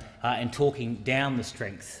chamber and talking down the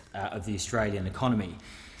strength of the Australian economy.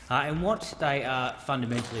 And what they are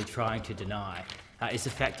fundamentally trying to deny is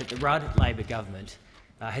the fact that the Rudd Labor government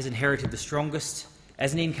has inherited the strongest.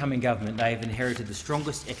 As an incoming government, they have inherited the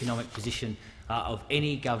strongest economic position of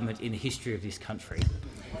any government in the history of this country.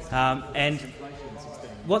 And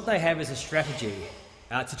what they have is a strategy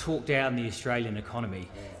to talk down the Australian economy.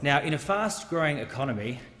 Now, in a fast-growing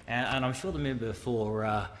economy, and I'm sure the member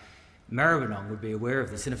for Maribyrnong would be aware of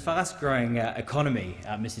this, in a fast-growing economy,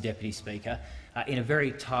 Mr Deputy Speaker, in a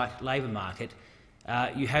very tight labour market,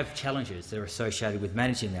 you have challenges that are associated with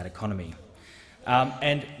managing that economy.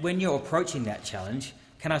 And when you're approaching that challenge,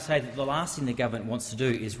 can I say that the last thing the government wants to do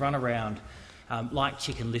is run around like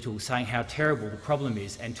Chicken Little, saying how terrible the problem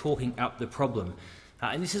is and talking up the problem.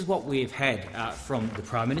 And this is what we've had from the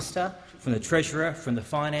Prime Minister, from the Treasurer, from the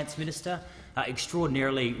Finance Minister.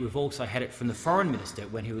 Extraordinarily, we've also had it from the Foreign Minister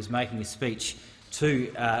when he was making a speech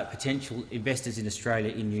to potential investors in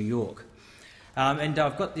Australia in New York. And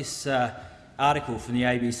I've got this article from the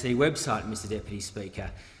ABC website, Mr Deputy Speaker.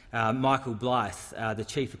 Michael Blythe, the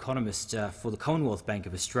Chief Economist for the Commonwealth Bank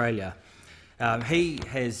of Australia. He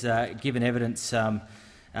has given evidence to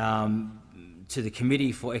the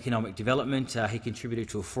Committee for Economic Development. He contributed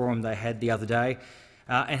to a forum they had the other day.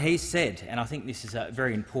 And he said, and I think this is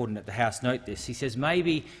very important that the House note this, he says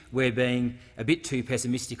maybe we're being a bit too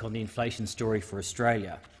pessimistic on the inflation story for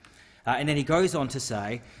Australia. And then he goes on to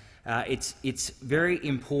say it's very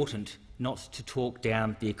important not to talk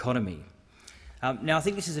down the economy. Now, I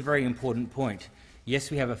think this is a very important point. Yes,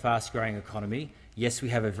 we have a fast-growing economy. Yes, we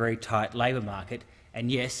have a very tight labour market. And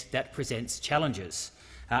yes, that presents challenges.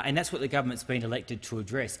 And that's what the government's been elected to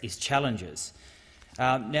address, is challenges.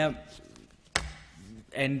 Mr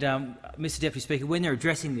Deputy Speaker, when they're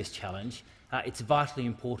addressing this challenge, it's vitally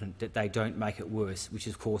important that they don't make it worse, which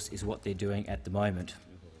of course is what they're doing at the moment.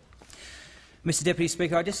 Mr Deputy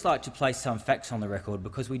Speaker, I'd just like to place some facts on the record,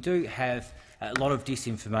 because we do have a lot of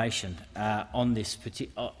disinformation on the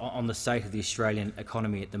state of the Australian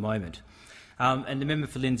economy at the moment. And the member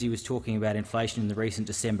for Lindsay was talking about inflation in the recent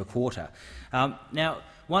December quarter. Now,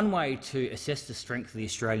 one way to assess the strength of the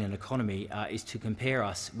Australian economy is to compare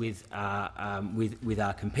us with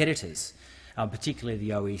our competitors, particularly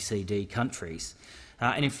the OECD countries.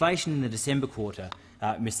 And inflation in the December quarter,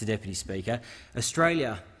 Mr Deputy Speaker,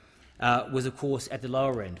 Australia was, of course, at the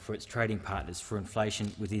lower end for its trading partners for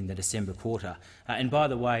inflation within the December quarter. And by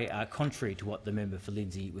the way, contrary to what the member for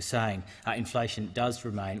Lindsay was saying, inflation does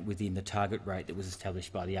remain within the target rate that was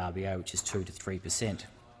established by the RBA, which is 2 to 3%.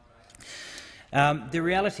 The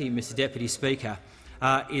reality, Mr Deputy Speaker,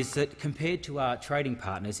 is that compared to our trading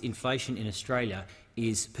partners, inflation in Australia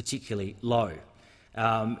is particularly low.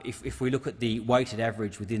 If we look at the weighted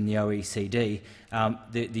average within the OECD,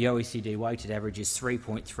 the OECD weighted average is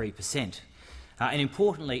 3.3%. And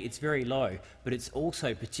importantly, it's very low, but it's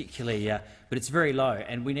also particularly it's very low.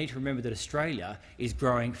 And we need to remember that Australia is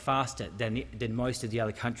growing faster than most of the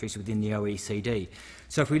other countries within the OECD.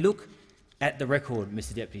 So if we look at the record,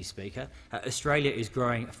 Mr Deputy Speaker, Australia is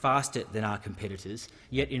growing faster than our competitors,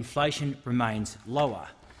 yet inflation remains lower.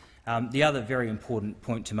 The other very important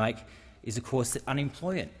point to make is, of course, that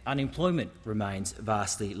unemployment remains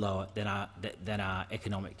vastly lower than our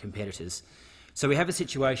economic competitors. So we have a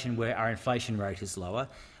situation where our inflation rate is lower,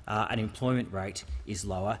 unemployment rate is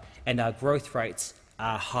lower, and our growth rates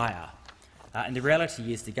are higher. And the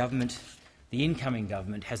reality is the incoming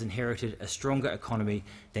government has inherited a stronger economy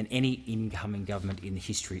than any incoming government in the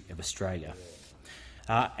history of Australia.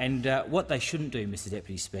 What they shouldn't do, Mr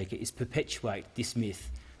Deputy Speaker, is perpetuate this myth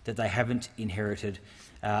that they haven't inherited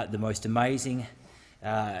the most amazing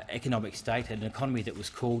economic state, an economy that was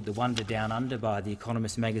called the Wonder Down Under by The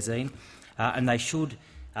Economist magazine, and they should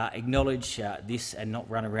acknowledge this and not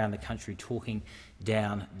run around the country talking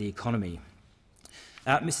down the economy.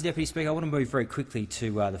 Mr Deputy Speaker, I want to move very quickly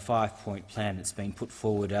to the 5-point plan that's been put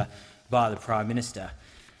forward by the Prime Minister.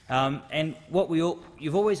 And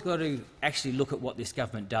you've always got to actually look at what this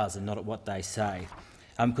government does and not at what they say,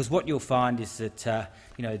 because what you'll find is that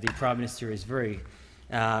the Prime Minister is very.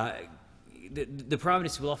 The Prime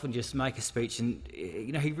Minister will often just make a speech, and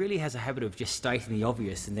he really has a habit of just stating the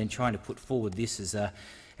obvious and then trying to put forward this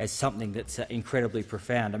as something that's incredibly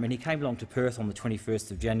profound. I mean, he came along to Perth on the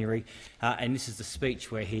 21st of January, and this is the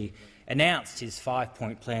speech where he announced his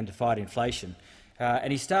 5-point plan to fight inflation.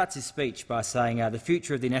 And he starts his speech by saying the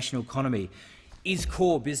future of the national economy is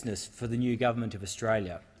core business for the new government of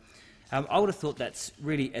Australia. I would have thought that's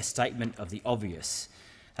really a statement of the obvious.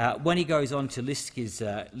 When he goes on to list his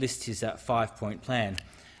 5-point plan,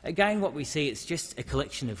 again what we see is just a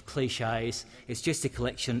collection of cliches, it's just a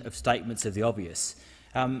collection of statements of the obvious.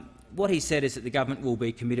 What he said is that the government will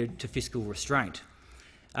be committed to fiscal restraint.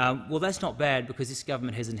 Well, that's not bad, because this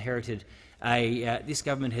government has inherited a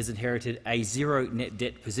zero net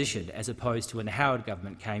debt position, as opposed to when the Howard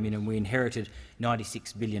government came in and we inherited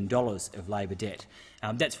 $96 billion of Labor debt.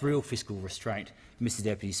 That's real fiscal restraint, Mr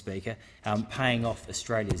Deputy Speaker, paying off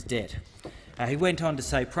Australia's debt. He went on to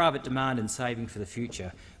say private demand and saving for the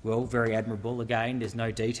future. Well, very admirable. Again, there's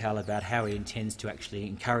no detail about how he intends to actually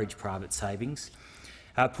encourage private savings.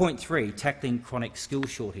 Point 3, tackling chronic skill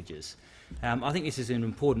shortages. I think this is an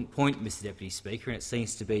important point, Mr Deputy Speaker, and it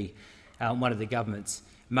seems to be one of the government's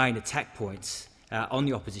main attack points on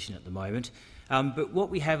the opposition at the moment. But what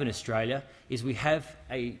we have in Australia is we have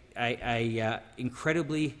an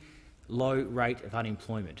incredibly low rate of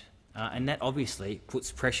unemployment, and that obviously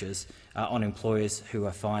puts pressures on employers who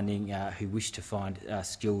wish to find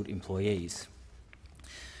skilled employees.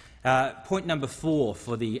 Point number 4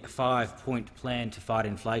 for the 5-point plan to fight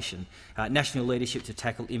inflation: national leadership to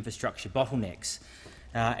tackle infrastructure bottlenecks.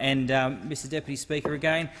 Mr Deputy Speaker,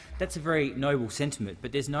 again, that's a very noble sentiment,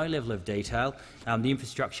 but there's no level of detail. The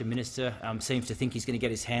Infrastructure Minister seems to think he's going to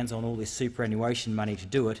get his hands on all this superannuation money to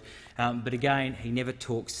do it, but again, he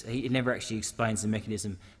never actually explains the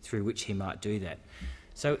mechanism through which he might do that.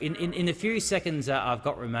 So in the few seconds I've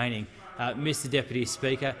got remaining, Mr Deputy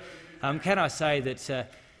Speaker, can I say that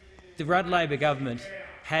the Rudd Labor government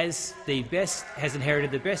has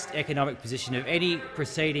inherited the best economic position of any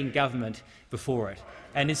preceding government before it.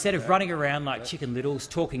 And instead of running around like chicken littles,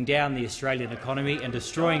 talking down the Australian economy and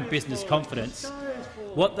destroying business confidence,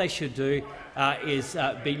 what they should do is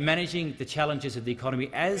be managing the challenges of the economy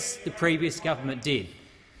as the previous government did.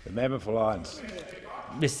 The member for Lyons.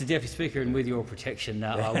 Mr Deputy Speaker, and with your protection,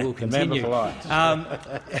 I will continue. The member for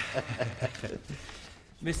Lyons.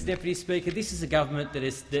 Mr Deputy Speaker, this is a government that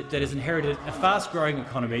has inherited a fast-growing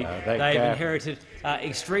economy. They have inherited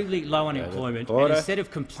extremely low unemployment, and instead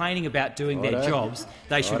of complaining about doing their jobs,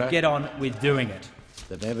 they should get on with doing it.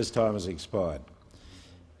 The member's time has expired.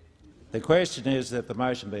 The question is that the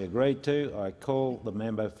motion be agreed to. I call the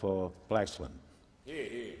member for Flaxland.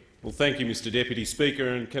 Well, thank you, Mr Deputy Speaker,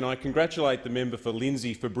 and can I congratulate the member for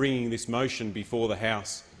Lindsay for bringing this motion before the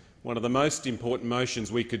House. One of the most important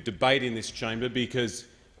motions we could debate in this chamber, because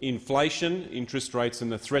inflation, interest rates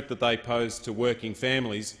and the threat that they pose to working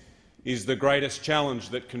families is the greatest challenge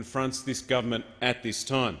that confronts this government at this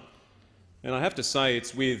time. And I have to say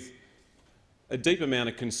it's with a deep amount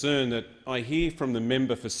of concern that I hear from the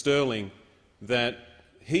member for Stirling that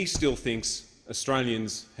he still thinks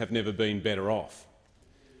Australians have never been better off.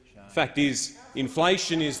 The fact is,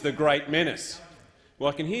 inflation is the great menace. Well,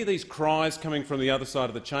 I can hear these cries coming from the other side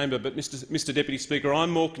of the chamber, but, Mr Deputy Speaker, I'm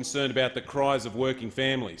more concerned about the cries of working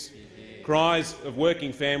families. Cries of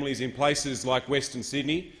working families in places like Western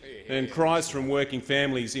Sydney and cries from working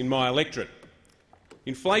families in my electorate.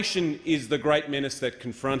 Inflation is the great menace that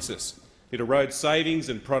confronts us. It erodes savings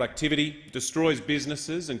and productivity, destroys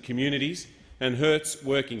businesses and communities and hurts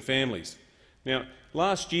working families. Now,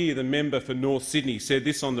 last year the member for North Sydney said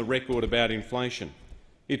this on the record about inflation: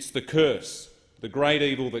 "It's the curse, the great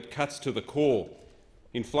evil that cuts to the core.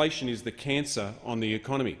 Inflation is the cancer on the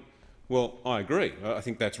economy." Well, I agree. I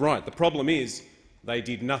think that's right. The problem is they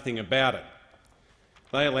did nothing about it.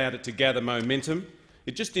 They allowed it to gather momentum.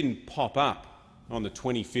 It just didn't pop up on the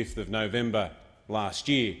 25th of November last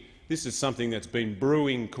year. This is something that's been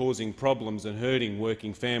brewing, causing problems and hurting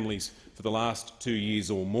working families for the last 2 years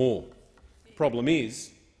or more. The problem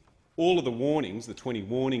is all of the warnings, the 20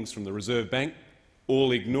 warnings from the Reserve Bank,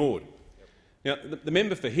 all ignored. Now, the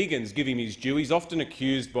member for Higgins, give him his due, he's often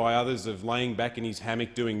accused by others of laying back in his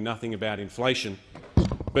hammock doing nothing about inflation.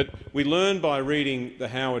 But we learned by reading the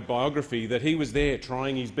Howard biography that he was there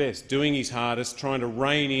trying his best, doing his hardest, trying to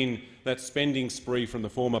rein in that spending spree from the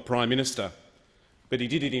former Prime Minister. But he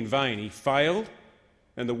did it in vain. He failed,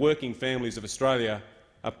 and the working families of Australia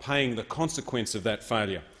are paying the consequence of that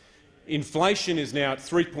failure. Inflation is now at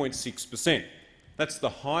 3.6%. That's the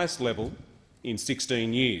highest level in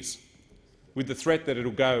 16 years, with the threat that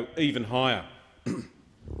it'll go even higher.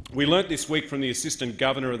 We learnt this week from the Assistant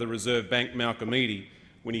Governor of the Reserve Bank, Malcolm Eadie,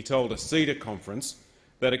 when he told a CEDA conference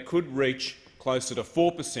that it could reach closer to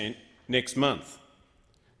 4% next month.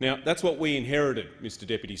 Now, that's what we inherited, Mr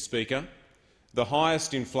Deputy Speaker, the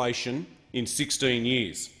highest inflation in 16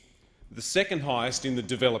 years, the second highest in the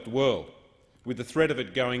developed world, with the threat of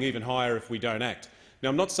it going even higher if we don't act. Now,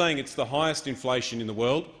 I'm not saying it's the highest inflation in the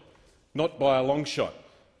world, not by a long shot.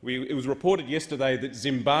 It was reported yesterday that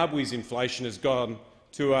Zimbabwe's inflation has gone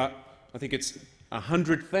to, I think it's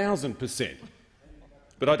 100,000%.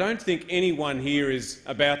 But I don't think anyone here is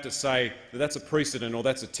about to say that that's a precedent or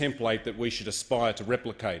that's a template that we should aspire to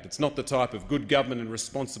replicate. It's not the type of good government and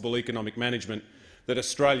responsible economic management that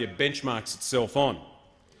Australia benchmarks itself on.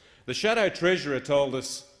 The Shadow Treasurer told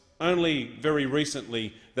us only very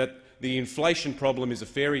recently that the inflation problem is a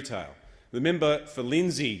fairy tale. The member for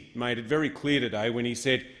Lindsay made it very clear today when he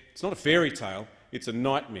said it's not a fairy tale, it's a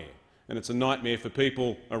nightmare. And it's a nightmare for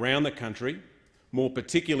people around the country, more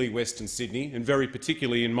particularly Western Sydney and very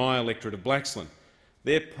particularly in my electorate of Blaxland.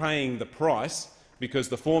 They're paying the price because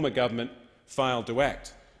the former government failed to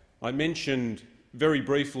act. I mentioned very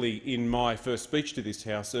briefly in my first speech to this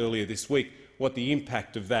House earlier this week what the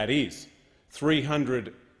impact of that is.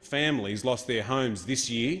 300 families lost their homes this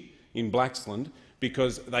year in Blaxland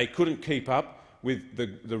because they couldn't keep up with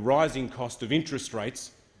the rising cost of interest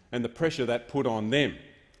rates and the pressure that put on them.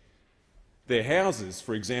 Their houses,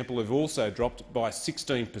 for example, have also dropped by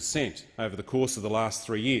 16% over the course of the last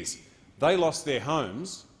 3 years. They lost their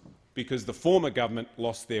homes because the former government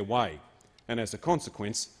lost their way, and as a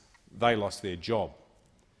consequence, they lost their job.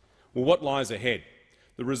 Well, what lies ahead?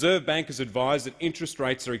 The Reserve Bank has advised that interest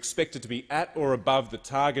rates are expected to be at or above the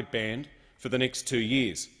target band for the next 2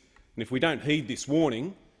 years. And if we don't heed this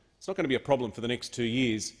warning, it's not going to be a problem for the next 2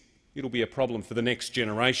 years, it'll be a problem for the next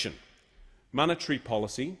generation. Monetary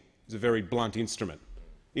policy is a very blunt instrument.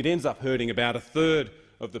 It ends up hurting about a third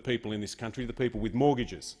of the people in this country, the people with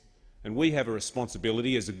mortgages. And we have a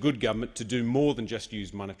responsibility as a good government to do more than just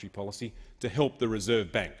use monetary policy to help the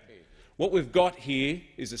Reserve Bank. What we've got here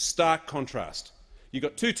is a stark contrast. You've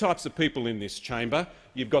got two types of people in this chamber.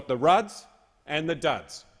 You've got the Ruds and the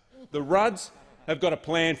Duds. The Ruds have got a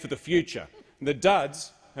plan for the future. The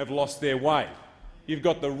Duds have lost their way. You've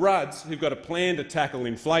got the Ruds who've got a plan to tackle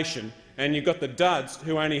inflation, and you've got the Duds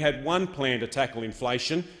who only had one plan to tackle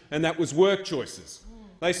inflation, and that was work choices.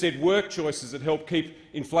 They said work choices that help keep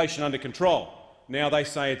inflation under control. Now they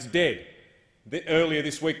say it's dead. Earlier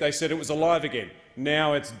this week they said it was alive again.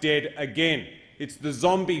 Now it's dead again. It's the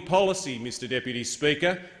zombie policy, Mr Deputy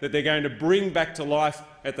Speaker, that they're going to bring back to life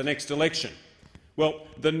at the next election. Well,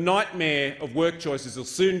 the nightmare of work choices will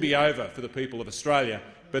soon be over for the people of Australia,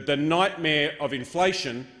 but the nightmare of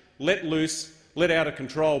inflation let loose, let out of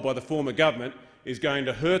control by the former government, is going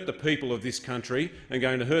to hurt the people of this country and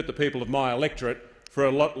going to hurt the people of my electorate for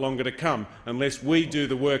a lot longer to come, unless we do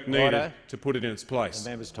the work needed to put it in its place. The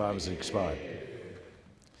member's time has expired.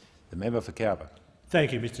 The member for Cowper.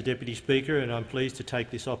 Thank you, Mr Deputy Speaker, and I'm pleased to take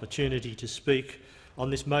this opportunity to speak on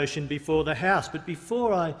this motion before the House. But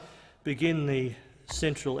before I begin the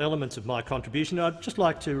central elements of my contribution, I'd just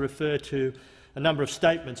like to refer to a number of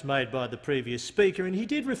statements made by the previous speaker, and he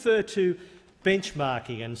did refer to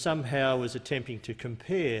benchmarking and somehow was attempting to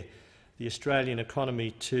compare the Australian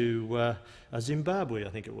economy to Zimbabwe, I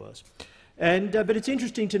think it was. But it's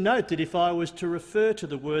interesting to note that if I was to refer to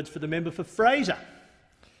the words for the member for Fraser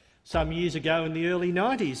some years ago in the early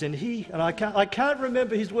 90s, and I can't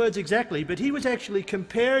remember his words exactly, but he was actually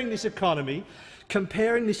comparing this economy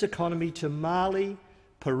to Mali,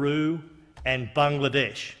 Peru and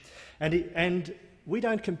Bangladesh. And we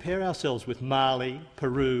don't compare ourselves with Mali,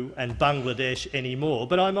 Peru and Bangladesh anymore,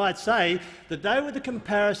 but I might say that they were the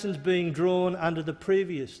comparisons being drawn under the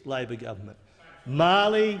previous Labor government.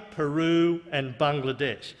 Mali, Peru and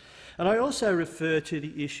Bangladesh. And I also refer to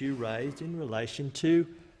the issue raised in relation to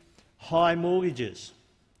high mortgages.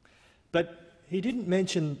 But he didn't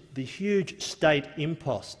mention the huge state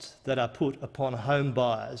imposts that are put upon home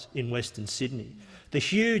buyers in Western Sydney, the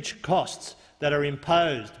huge costs that are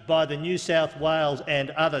imposed by the New South Wales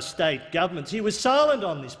and other state governments. He was silent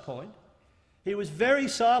on this point, He was very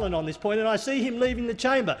silent on this point, and I see him leaving the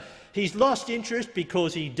chamber. He's lost interest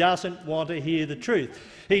because he doesn't want to hear the truth.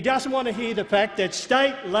 He doesn't want to hear the fact that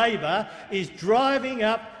state Labor is driving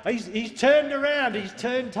up. He's turned around. He's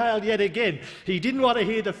turned tail yet again. He didn't want to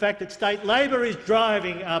hear the fact that state Labor is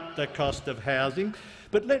driving up the cost of housing.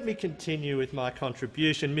 But let me continue with my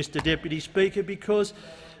contribution, Mr Deputy Speaker, because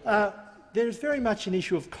there is very much an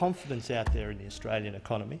issue of confidence out there in the Australian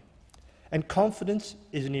economy. And confidence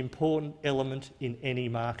is an important element in any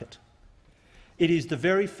market. It is the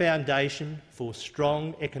very foundation for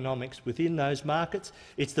strong economics within those markets.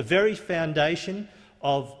 It's the very foundation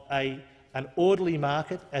of an orderly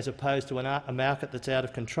market as opposed to a market that's out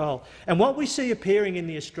of control. And what we see appearing in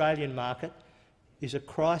the Australian market is a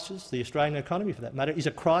crisis, the Australian economy for that matter, is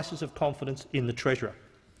a crisis of confidence in the Treasurer.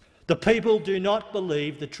 The people do not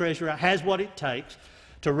believe the Treasurer has what it takes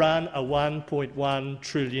to run a $1.1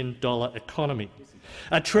 trillion economy.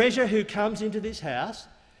 A Treasurer who comes into this House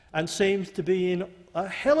and seems to be in a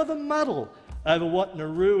hell of a muddle over what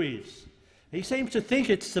Nauru is. He seems to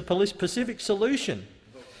think it's the Pacific solution.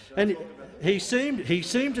 And he seemed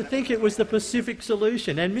to think it was the Pacific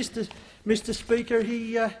solution. And Mr Speaker,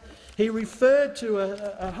 he referred to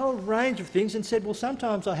a whole range of things and said, well,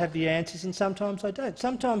 sometimes I have the answers and sometimes I don't.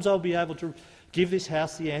 Sometimes I'll be able to give this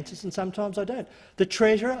House the answers and sometimes I don't. The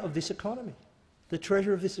Treasurer of this economy,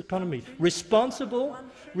 responsible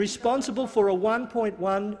for a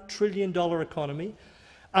 $1.1 trillion economy,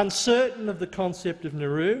 uncertain of the concept of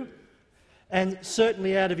Nauru, and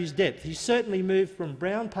certainly out of his depth. He's certainly moved from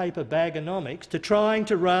brown paper baganomics to trying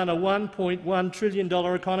to run a $1.1 trillion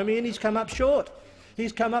economy, and he's come up short.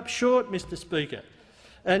 He's come up short, Mr Speaker.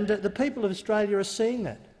 And the people of Australia are seeing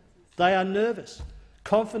that. They are nervous.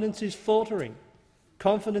 Confidence is faltering.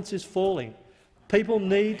 Confidence is falling. People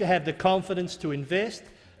need to have the confidence to invest.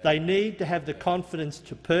 They need to have the confidence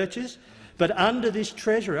to purchase. But under this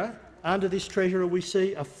Treasurer, we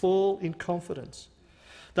see a fall in confidence.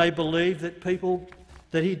 They believe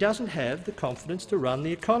that he doesn't have the confidence to run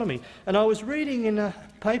the economy. And I was reading in a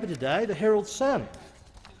paper today, the Herald Sun,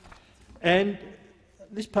 and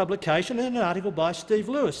this publication and an article by Steve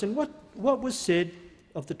Lewis. And what was said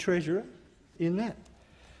of the Treasurer in that?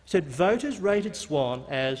 It said voters rated Swan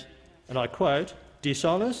as, and I quote,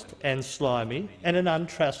 dishonest and slimy and an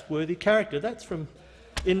untrustworthy character. That's from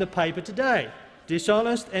in the paper today.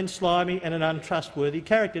 Dishonest and slimy and an untrustworthy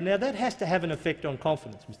character. Now, that has to have an effect on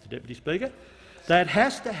confidence, Mr Deputy Speaker. That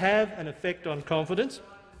has to have an effect on confidence.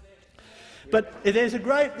 But there's a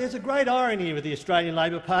great irony with the Australian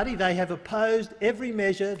Labor Party. They have opposed every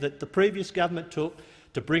measure that the previous government took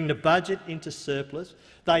to bring the budget into surplus.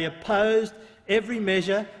 They opposed every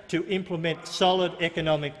measure to implement solid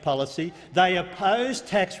economic policy. They opposed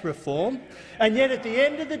tax reform, and yet at the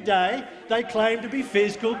end of the day they claim to be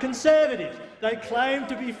fiscal conservatives. They claim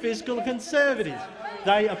to be fiscal conservatives.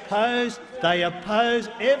 They oppose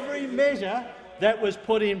every measure that was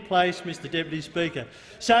put in place, Mr Deputy Speaker.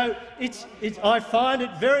 So I find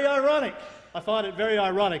it very ironic. I find it very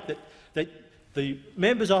ironic that the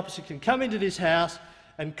members opposite can come into this House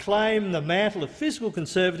and claim the mantle of fiscal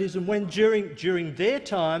conservatism when during their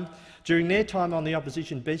time on the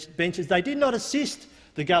opposition benches they did not assist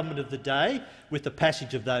the government of the day with the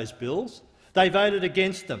passage of those bills. They voted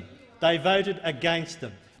against them. They voted against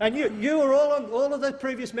them. And you are all of the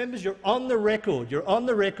previous members, you're on the record. You're on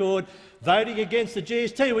the record voting against the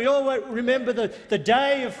GST. We all remember the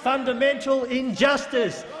day of fundamental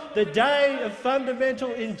injustice, the day of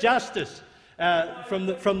fundamental injustice from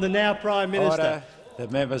the now Prime Minister. Order. The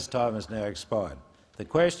member's time has now expired. The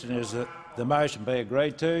question is that the motion be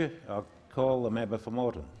agreed to. I'll call the member for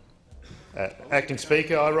Moreton. Acting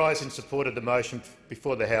Speaker, I rise in support of the motion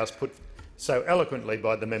before the House put so eloquently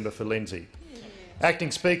by the member for Lindsay.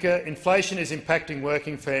 Acting Speaker, inflation is impacting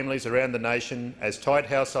working families around the nation as tight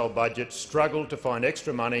household budgets struggle to find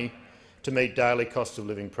extra money to meet daily cost of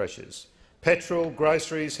living pressures. Petrol,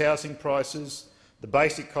 groceries, housing prices, the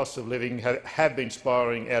basic cost of living have been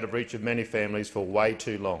spiralling out of reach of many families for way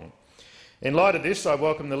too long. In light of this, I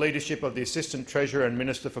welcome the leadership of the Assistant Treasurer and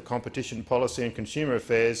Minister for Competition Policy and Consumer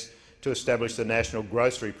Affairs to establish the National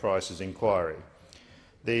Grocery Prices Inquiry.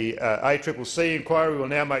 The ACCC inquiry will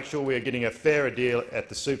now make sure we are getting a fairer deal at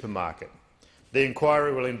the supermarket. The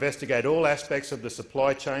inquiry will investigate all aspects of the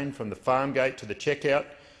supply chain from the farm gate to the checkout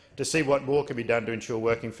to see what more can be done to ensure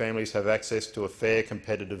working families have access to a fair,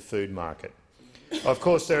 competitive food market. Of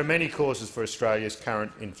course, there are many causes for Australia's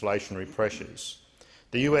current inflationary pressures.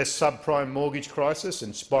 The US subprime mortgage crisis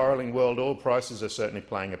and spiralling world oil prices are certainly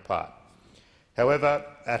playing a part. However,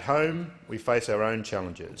 at home we face our own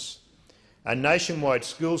challenges. A nationwide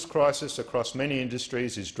skills crisis across many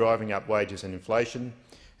industries is driving up wages and inflation,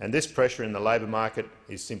 and this pressure in the labour market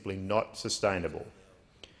is simply not sustainable.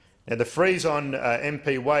 Now, the freeze on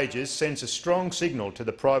MP wages sends a strong signal to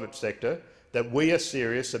the private sector that we are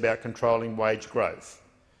serious about controlling wage growth.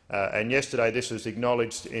 And yesterday this was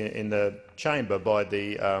acknowledged in the chamber by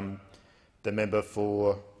the member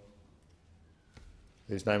for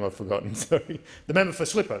whose name I've forgotten. Sorry, the member for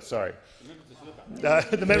Slipper. Sorry,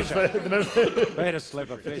 the member for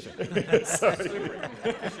Slipper Fisher. Sorry,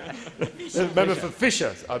 the member for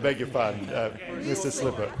Fisher. I beg your pardon, Mr.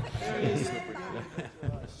 Slipper.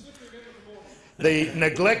 The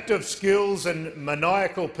neglect of skills and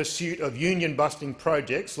maniacal pursuit of union-busting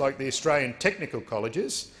projects like the Australian technical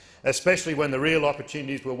colleges, especially when the real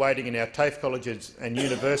opportunities were waiting in our TAFE colleges and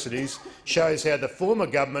universities, shows how the former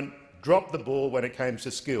government dropped the ball when it came to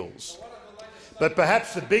skills. But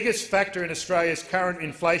perhaps the biggest factor in Australia's current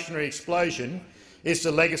inflationary explosion is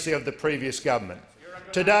the legacy of the previous government.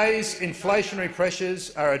 Today's inflationary pressures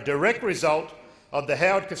are a direct result of the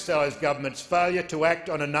Howard Costello's government's failure to act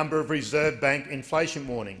on a number of Reserve Bank inflation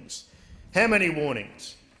warnings. How many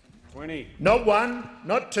warnings? 20. Not 1,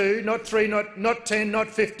 not 2, not 3, not 10, not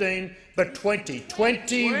 15, but 20.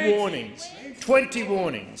 20 warnings. 20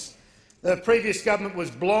 warnings. The previous government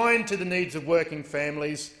was blind to the needs of working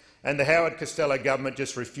families, and the Howard Costello government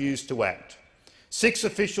just refused to act. 6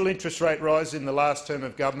 official interest rate rises in the last term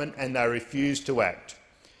of government, and they refused to act.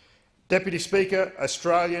 Deputy Speaker,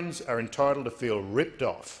 Australians are entitled to feel ripped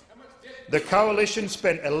off. The Coalition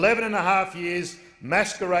spent 11.5 years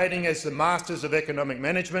masquerading as the masters of economic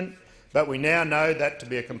management, but we now know that to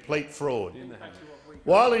be a complete fraud.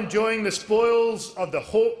 While enjoying the spoils of the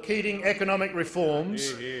Hawke-Keating economic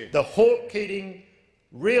reforms, the Hawke-Keating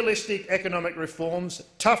realistic economic reforms,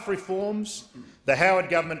 tough reforms, the Howard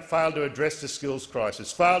government failed to address the skills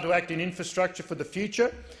crisis, failed to act in infrastructure for the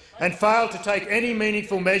future, and failed to take any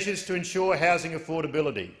meaningful measures to ensure housing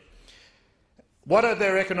affordability. What are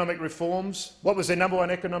their economic reforms? What was their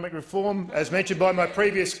 #1 economic reform? As mentioned by my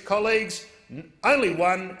previous colleagues, only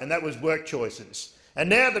one, and that was work choices. And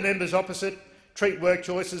now the members opposite treat work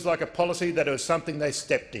choices like a policy that it was something they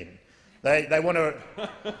stepped in. They want to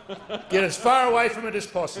get as far away from it as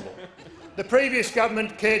possible. The previous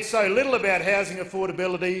government cared so little about housing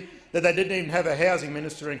affordability that they didn't even have a housing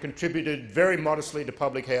minister and contributed very modestly to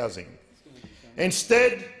public housing.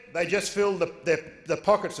 Instead, they just filled the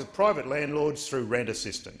pockets of private landlords through rent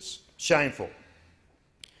assistance. Shameful.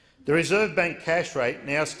 The Reserve Bank cash rate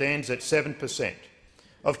now stands at 7%.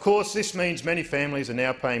 Of course, this means many families are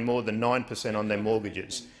now paying more than 9% on their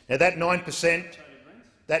mortgages. Now, that 9%,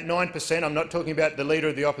 I'm not talking about the Leader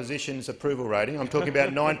of the Opposition's approval rating, I'm talking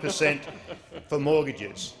about 9% for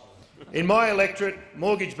mortgages. In my electorate,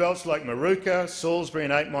 mortgage belts like Maruka, Salisbury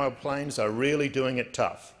and 8 Mile Plains are really doing it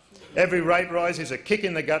tough. Every rate rise is a kick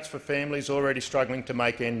in the guts for families already struggling to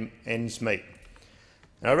make ends meet.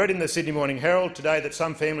 Now, I read in the Sydney Morning Herald today that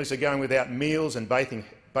some families are going without meals and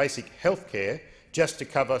basic health care just to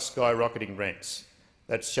cover skyrocketing rents.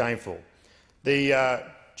 That's shameful. The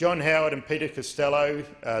John Howard and Peter Costello,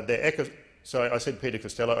 sorry, I said Peter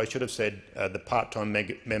Costello, I should have said the part-time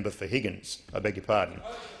member for Higgins, I beg your pardon.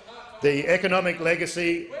 The economic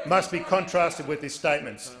legacy must be contrasted with his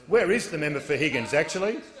statements. Where is the member for Higgins,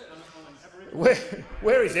 actually?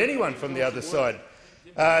 Where is anyone from the other side?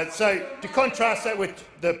 So, to contrast that with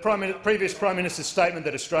the previous Prime Minister's statement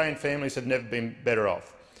that Australian families have never been better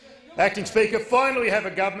off. Acting Speaker, finally we have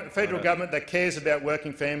a federal government that cares about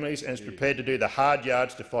working families and is prepared to do the hard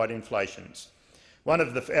yards to fight inflation. One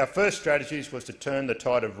of our first strategies was to turn the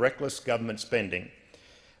tide of reckless government spending.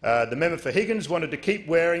 The member for Higgins wanted to keep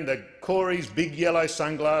wearing the Corey's big yellow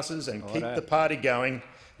sunglasses and keep the party going.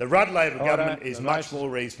 The Rudd Labor government is much more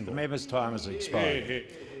reasonable. The member's time has expired.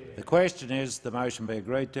 The question is the motion be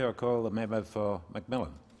agreed to. I call the member for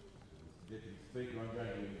Macmillan. Deputy Speaker, I'm going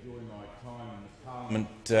to enjoy my time in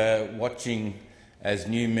the Parliament watching as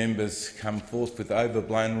new members come forth with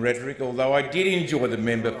overblown rhetoric, although I did enjoy the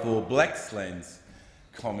member for Blaxland's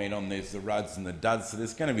comment on there's the Rudds and the Duds, so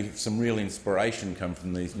there's going to be some real inspiration come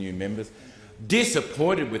from these new members.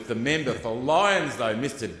 Disappointed with the member for Lyons, though,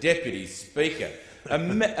 Mr Deputy Speaker.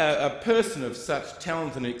 A person of such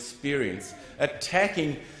talent and experience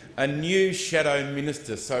attacking a new shadow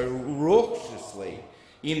minister so raucously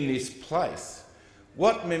in this place.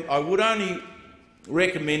 I would only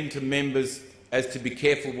recommend to members as to be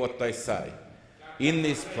careful what they say in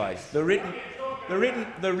this place. The written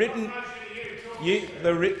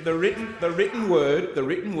word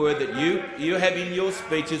that you have in your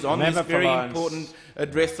speeches on this very important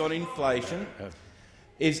address on inflation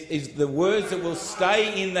is the words that will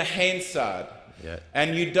stay in the Hansard. Yeah.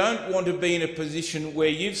 And you don't want to be in a position where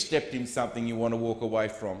you've stepped in something you want to walk away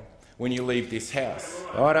from when you leave this House.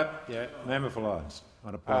 Order. Yeah. Member for Lyons,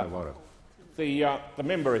 on a point of order. The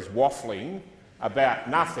member is waffling about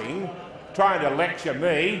nothing, trying to lecture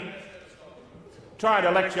me.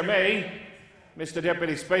 Mr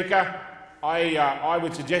Deputy Speaker. I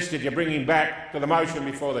would suggest that you bring him back to the motion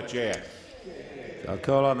before the chair. I'll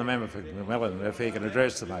call on the member for Mellon if he can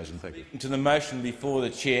address the motion. Thank you. To the motion before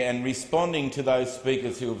the chair and responding to those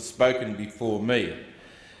speakers who have spoken before me.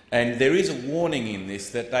 And there is a warning in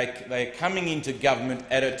this that they are coming into government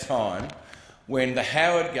at a time when the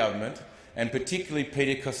Howard government, and particularly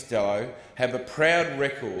Peter Costello, have a proud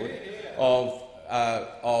record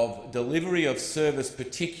of delivery of service,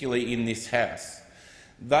 particularly in this House.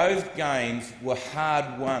 Those gains were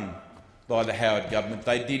hard won by the Howard government.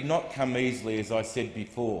 They did not come easily, as I said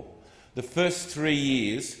before. The first 3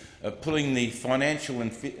 years of pulling the financial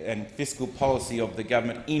and fiscal policy of the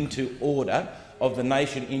government into order, of the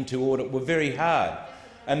nation into order, were very hard.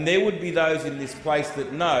 And there would be those in this place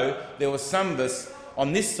that know there were some of us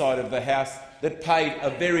on this side of the House that paid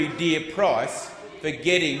a very dear price for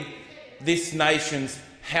getting this nation's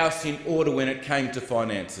house in order when it came to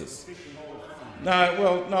finances.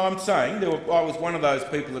 No, I'm saying I was one of those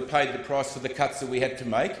people that paid the price for the cuts that we had to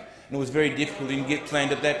make, and it was very difficult in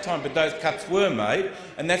Gippsland at that time, but those cuts were made,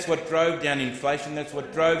 and that's what drove down inflation, that's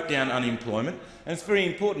what drove down unemployment. And it's very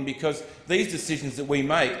important, because these decisions that we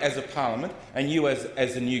make as a parliament, and you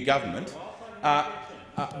as a new government,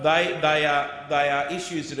 they are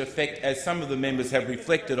issues that affect, as some of the members have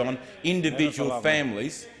reflected on, individual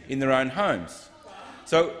families in their own homes.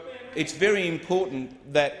 So it's very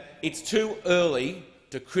important that it's too early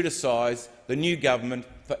to criticise the new government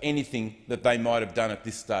for anything that they might have done at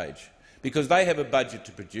this stage, because they have a budget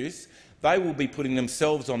to produce. They will be putting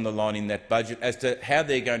themselves on the line in that budget as to how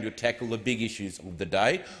they're going to tackle the big issues of the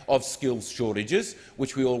day, of skills shortages,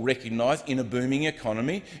 which we all recognise in a booming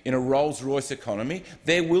economy, in a Rolls-Royce economy.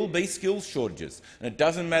 There will be skills shortages. And it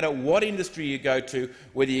doesn't matter what industry you go to,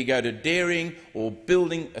 whether you go to dairying or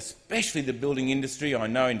building, especially the building industry. I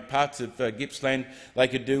know in parts of Gippsland they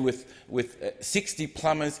could do with 60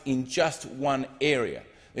 plumbers in just one area.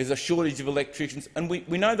 There's a shortage of electricians, and we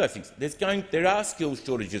know those things. There are skills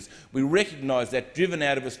shortages. We recognise that, driven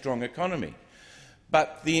out of a strong economy.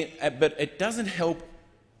 But it doesn't help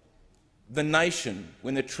the nation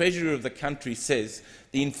when the Treasurer of the country says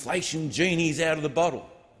the inflation genie's out of the bottle.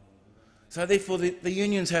 So therefore the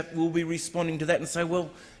unions will be responding to that and say, well,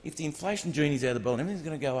 if the inflation genie's out of the bottle, everything's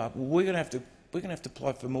going to go up. Well, we're going to have to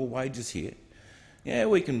apply for more wages here. Yeah,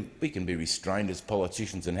 we can be restrained as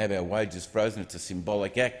politicians and have our wages frozen. It's a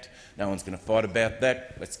symbolic act. No one's going to fight about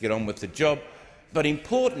that. Let's get on with the job. But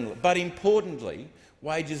importantly,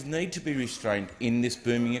 wages need to be restrained in this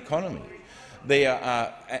booming economy. There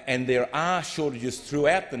are shortages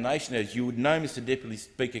throughout the nation, as you would know, Mr Deputy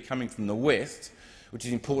Speaker, coming from the West, which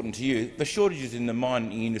is important to you. The shortages in the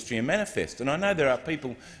mining industry are manifest, and I know there are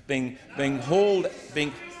people being hauled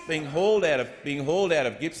out of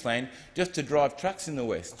Gippsland just to drive trucks in the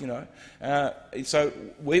West. So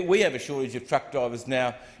we have a shortage of truck drivers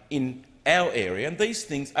now in our area, and these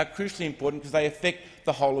things are crucially important because they affect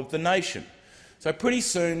the whole of the nation. So pretty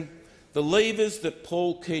soon, the levers that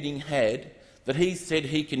Paul Keating had, that he said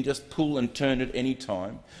he can just pull and turn at any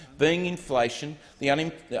time, being inflation, the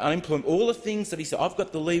unemployment, all the things that he said, I've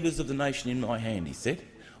got the levers of the nation in my hand, he said.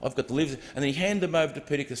 I've got the levers, and then he handed them over to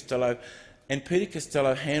Peter Costello, and Peter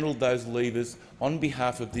Costello handled those levers on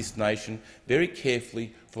behalf of this nation very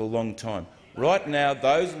carefully for a long time. Right now,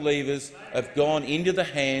 those levers have gone into the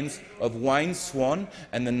hands of Wayne Swan,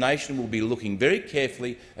 and the nation will be looking very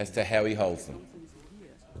carefully as to how he holds them.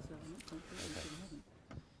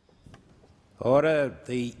 Order.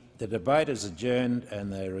 The debate is adjourned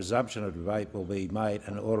and the resumption of debate will be made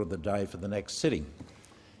and order of the day for the next sitting.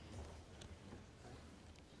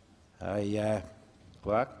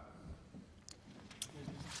 Clerk.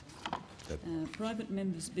 Private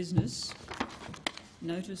members' business,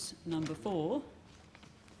 notice number 4,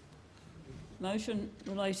 motion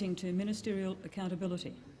relating to ministerial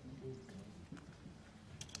accountability.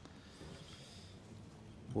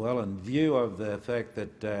 Well, in view of the fact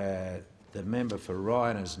that the member for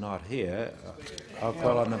Ryan is not here, I'll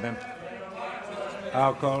call on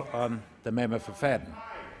the member for Fadden.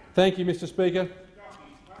 Thank you, Mr Speaker.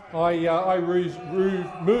 I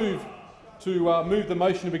move the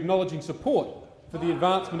motion of acknowledging support for the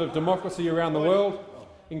advancement of democracy around the world,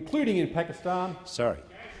 including in Pakistan. Sorry.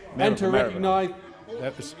 And to recognise.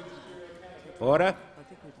 Order. I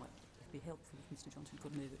think it might be helpful if Mr Johnson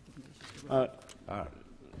could move it, given the issues.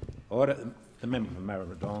 Order. The member for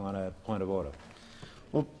Maribyrnong on a point of order.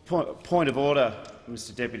 Well, point of order,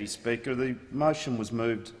 Mr Deputy Speaker. The motion was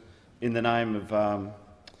moved in the name of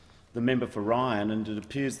the member for Ryan, and it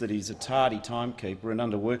appears that he's a tardy timekeeper, and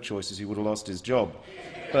under work choices he would have lost his job.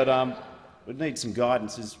 But we need some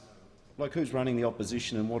guidance. Like, who's running the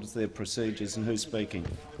opposition and what is their procedures and who's speaking?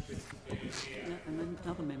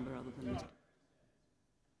 Another member other than Mr.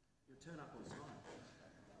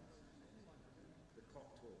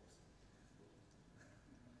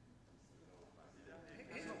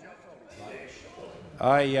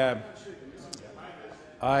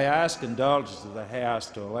 I ask indulgence of the House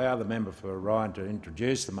to allow the member for Ryan to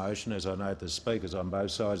introduce the motion, as I note the speakers on both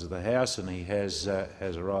sides of the House, and he has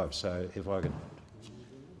arrived. So, if I can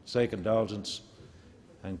seek indulgence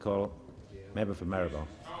and call member for Maribyrnong.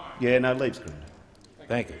 Yeah, no, leave's good.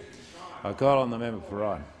 Thank you. I call on the member for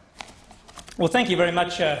Ryan. Well, thank you very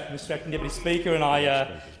much, Mr Acting Deputy Speaker, and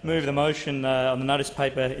I move the motion on the notice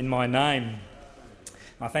paper in my name.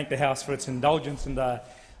 I thank the House for its indulgence, and I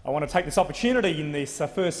want to take this opportunity in this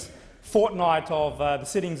first fortnight of the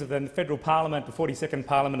sittings of the Federal Parliament, the 42nd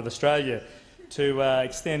Parliament of Australia, to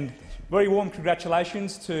extend very warm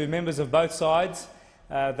congratulations to members of both sides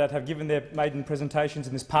that have given their maiden presentations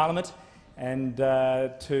in this Parliament, and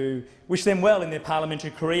to wish them well in their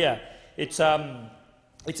parliamentary career. It's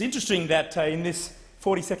interesting that in this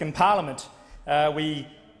 42nd Parliament we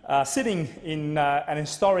are sitting in an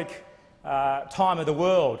historic time of the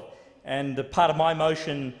world, and part of my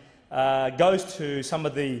motion goes to some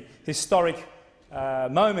of the historic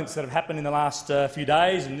moments that have happened in the last few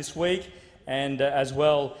days and this week, and as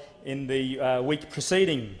well in the week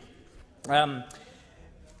preceding.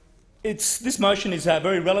 This motion is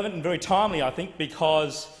very relevant and very timely, I think,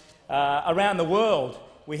 because around the world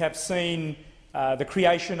we have seen the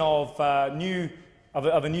creation of a new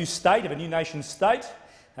state, of a new nation-state.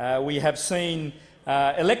 We have seen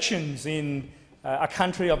elections in a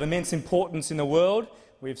country of immense importance in the world.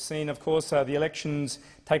 We've seen, of course, the elections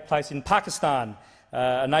take place in Pakistan,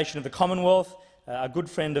 a nation of the Commonwealth, a good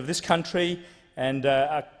friend of this country, and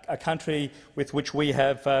a country with which we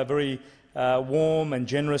have very warm and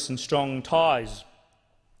generous and strong ties.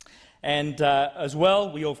 And as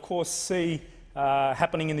well, we of course see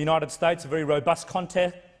happening in the United States a very robust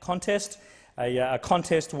contest, a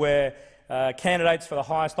contest where candidates for the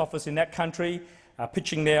highest office in that country are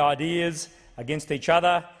pitching their ideas against each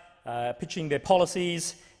other, pitching their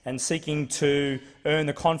policies and seeking to earn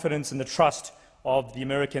the confidence and the trust of the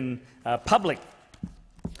American public.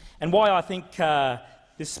 And why I think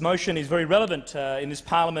this motion is very relevant in this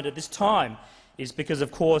Parliament at this time is because,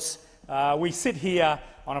 of course, we sit here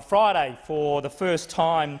on a Friday for the first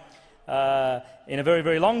time in a very,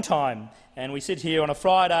 very long time, and we sit here on a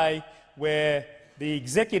Friday where the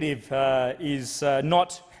executive is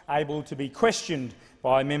not able to be questioned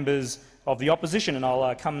by members of the opposition, and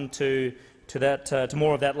I'll come to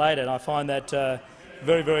more of that later. And I find that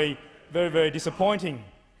very disappointing.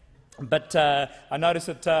 But I notice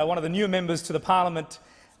that one of the new members to the Parliament,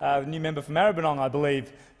 the new member for Maribyrnong, I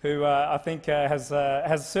believe, who I think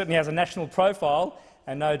certainly has a national profile,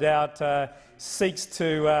 and no doubt seeks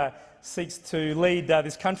to lead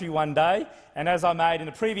this country one day. And as I made in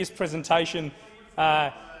a previous presentation,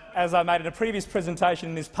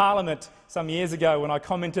 in this Parliament some years ago, when I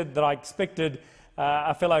commented that I expected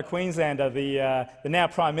a fellow Queenslander, the now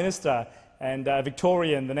Prime Minister, and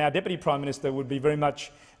Victorian, the now Deputy Prime Minister, would be very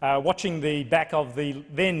much watching the back of the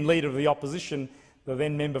then Leader of the Opposition, the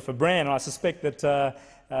then member for Bran. And I suspect that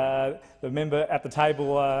the member at the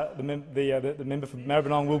table, the member for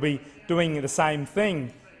Maribyrnong, will be doing the same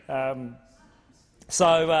thing.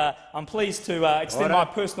 So I'm pleased to extend my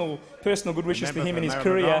personal good wishes to him in his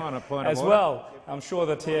career as well. I'm sure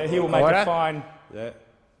that he will make a fine...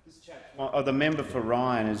 The member for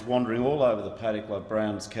Ryan is wandering all over the paddock like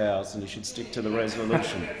Brown's cows, and he should stick to the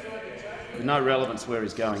resolution. With no relevance where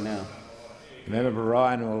he's going now. The member for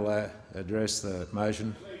Ryan will address the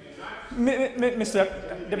motion. Mr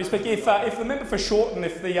Deputy Speaker, if the member for Shorten,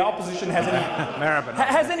 if the opposition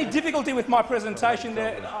has any difficulty with my presentation,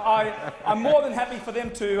 I'm more than happy for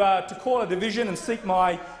them to call a division and seek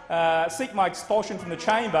my expulsion from the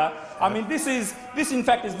chamber. I mean, this in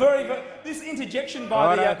fact is this interjection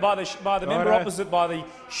by the member opposite, by the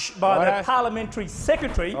parliamentary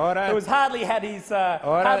secretary, who has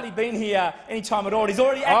hardly been here any time at all. He's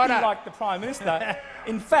already acting like the Prime Minister.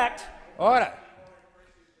 In fact, I'm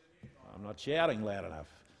not shouting loud enough.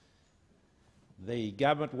 The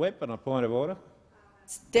government whip and a point of order.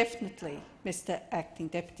 Definitely, Mr Acting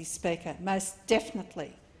Deputy Speaker, most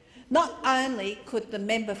definitely. Not only could the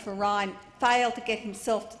member for Ryan fail to get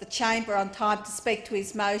himself to the chamber on time to speak to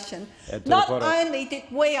his motion, not only did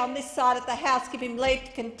we on this side of the House give him leave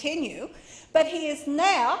to continue, but he is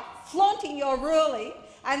now flaunting your ruling,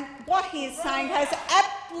 and what he is saying has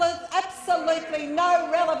absolutely no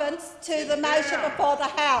relevance to the motion before the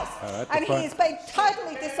House. And he has been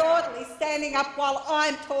totally disorderly standing up while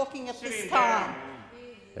I'm talking at this time.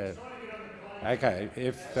 Okay,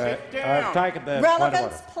 if I've taken the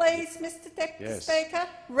relevance, please, Mr. Deputy Speaker.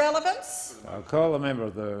 Relevance. I'll call the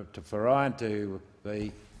member for Ryan to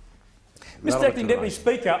be. Mr. Acting Deputy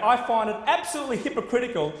Speaker, I find it absolutely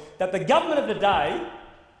hypocritical that the government of the day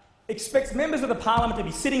expects members of the parliament to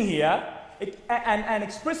be sitting here and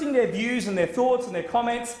expressing their views and their thoughts and their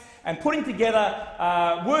comments and putting together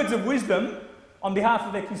words of wisdom on behalf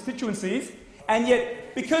of their constituencies, and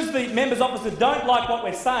yet, because the members opposite don't like what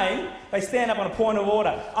we're saying, they stand up on a point of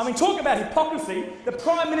order. I mean, talk about hypocrisy. The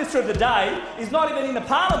Prime Minister of the day is not even in the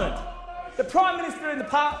parliament. The Prime Minister of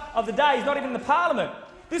the day is not even in the parliament.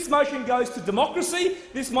 This motion goes to democracy.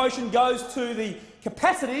 This motion goes to the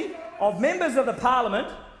capacity of members of the parliament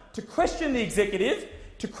to question the executive,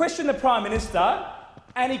 to question the Prime Minister,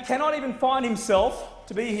 and he cannot even find himself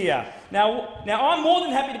to be here. Now I'm more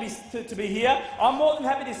than happy to be here. I'm more than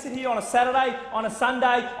happy to sit here on a Saturday, on a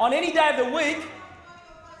Sunday, on any day of the week,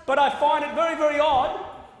 but I find it very, very odd.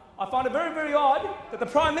 I find it very, very odd that the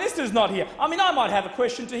Prime Minister is not here. I mean, I might have a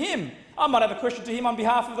question to him. I might have a question to him on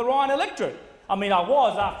behalf of the Ryan electorate. I mean, I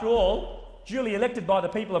was, after all, duly elected by the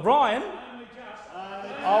people of Ryan.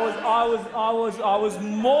 I was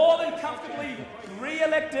more than comfortably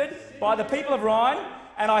re-elected by the people of Ryan,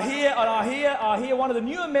 and I hear one of the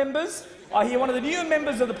newer members. I hear one of the newer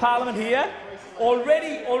members of the parliament here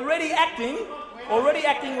already acting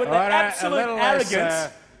with the absolute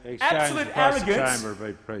arrogance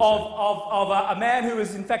of a man who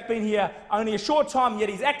has in fact been here only a short time, yet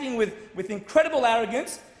he's acting with incredible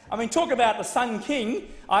arrogance. I mean, talk about the Sun King.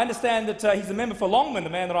 I understand that he's a member for Longman,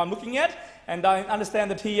 the man that I'm looking at, and I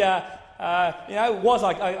understand that he,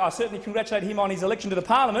 I certainly congratulate him on his election to the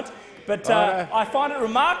Parliament. But I find it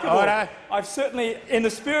remarkable. I've certainly, in the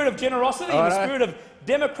spirit of generosity, in the spirit of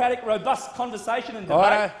democratic, robust conversation and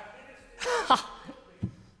debate.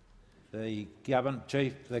 The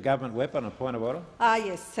government whip on a point of order.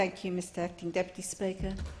 Yes, thank you, Mr. Acting Deputy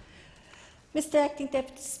Speaker. Mr. Acting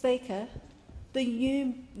Deputy Speaker,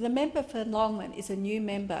 the member for Longman is a new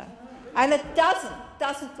member, and it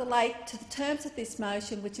doesn't relate to the terms of this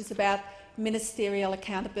motion, which is about ministerial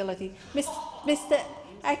accountability. Mr.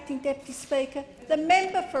 Acting Deputy Speaker, the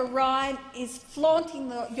member for Ryan is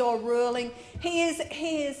flaunting your ruling. He is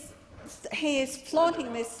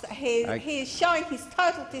flaunting this. He is showing his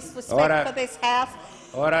total disrespect for this House.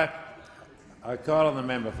 Order. I call on the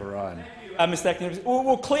member for Ryan. Mr. Acting Deputy Speaker,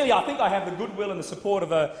 well, clearly I think I have the goodwill and the support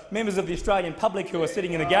of members of the Australian public who are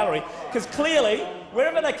sitting in the gallery, because clearly,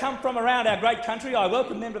 wherever they come from around our great country, I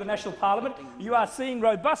welcome them to the National Parliament. You are seeing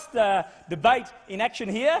robust debate in action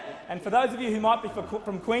here, and for those of you who might be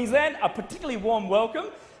from Queensland, a particularly warm welcome.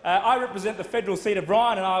 I represent the federal seat of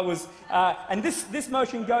Ryan, and I was, and this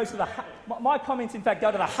motion goes to the. My comments, in fact,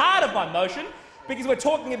 go to the heart of my motion, because we're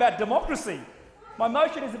talking about democracy. My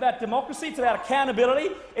motion is about democracy. It's about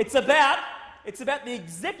accountability. It's about the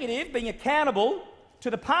executive being accountable to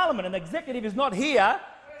the parliament, and the executive is not here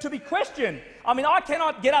to be questioned. I mean, I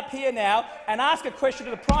cannot get up here now and ask a question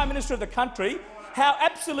to the Prime Minister of the country. How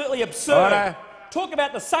absolutely absurd! Order. Talk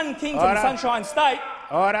about the Sun King from the Sunshine State.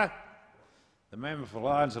 Order. The member for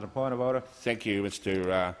Lyons on a point of order. Thank you,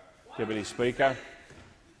 Mr. Deputy Speaker.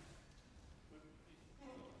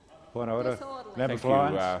 Point of order. Member Thank for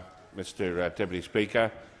Lyons. you, Mr. Deputy Speaker.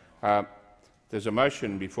 There's a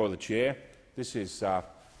motion before the chair. This is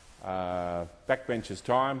backbenchers'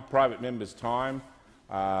 time, private members' time.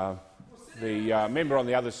 The member on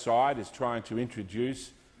the other side is trying to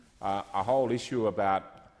introduce a whole issue about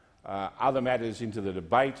other matters into the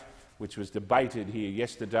debate, which was debated here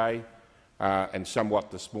yesterday and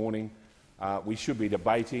somewhat this morning. We should be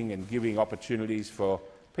debating and giving opportunities for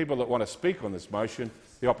people that want to speak on this motion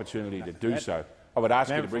the opportunity to do so. I would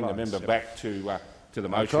ask you to bring the member back to the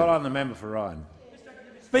motion. I call on the member for Ryan.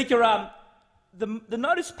 Speaker, the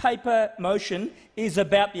notice paper motion is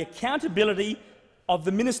about the accountability of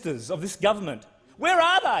the ministers of this government. Where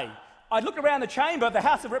are they? I look around the chamber of the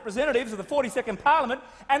House of Representatives of the 42nd Parliament,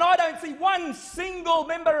 and I don't see one single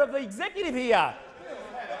member of the executive here.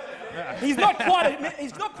 He's not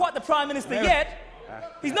quite the Prime Minister yet.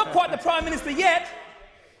 He's not quite the Prime Minister yet.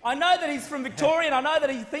 I know that he's from Victoria, and I know that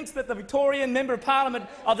he thinks that the Victorian Member of Parliament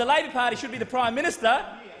of the Labor Party should be the Prime Minister,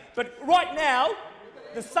 but right now,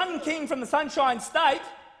 the Sun King from the Sunshine State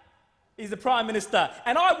is the Prime Minister,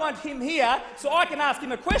 and I want him here so I can ask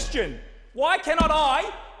him a question. Why cannot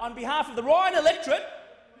I, on behalf of the Ryan electorate,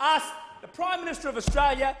 ask the Prime Minister of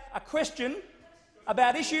Australia a question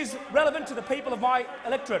about issues relevant to the people of my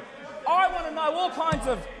electorate? I want to know all kinds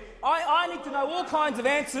of. I need to know all kinds of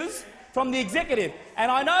answers from the executive,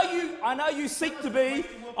 and I know you seek to be.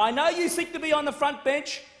 I know you seek to be on the front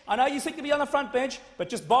bench. I know you seek to be on the front bench, but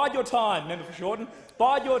just bide your time, Member for Shorten.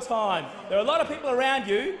 Bide your time. There are a lot of people around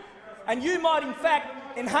you, and you might, in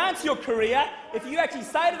fact, enhance your career if you actually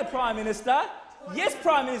say to the Prime Minister, yes,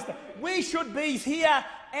 Prime Minister, we should be here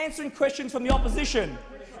answering questions from the opposition.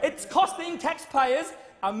 It's costing taxpayers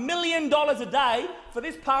 $1 million a day for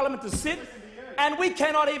this parliament to sit, and we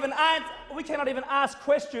cannot even ask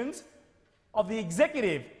questions of the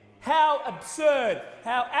executive. How absurd!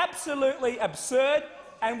 How absolutely absurd!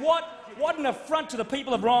 And what an affront to the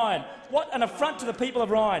people of Ryan! What an affront to the people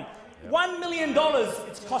of Ryan! $1 million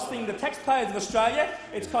it's costing the taxpayers of Australia.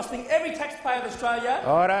 It's costing every taxpayer of Australia.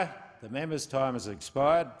 Order. The member's time has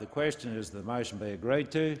expired. The question is the motion be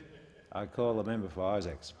agreed to. I call the member for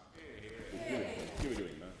Isaacs.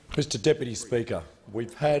 Mr Deputy Speaker,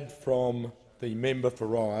 we've had from the member for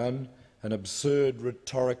Ryan an absurd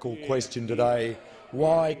rhetorical question today.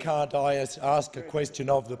 Why can't I ask a question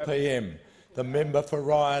of the PM? The member for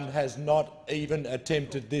Ryan has not even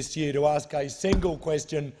attempted this year to ask a single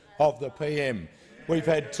question of the PM. We've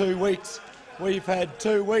had 2 weeks. We've had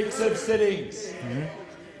 2 weeks of sittings.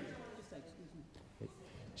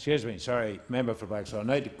 Excuse me, sorry, member for Blackstone.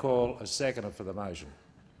 I need to call a seconder for the motion.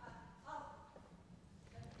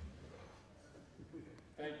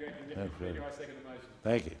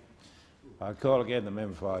 Thank you. I call again the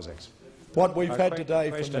member for Isaacs. What we've had today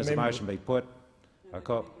from the member. The motion be put. I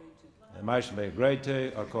call the motion be agreed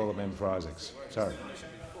to. I call the member for Isaacs. Sorry.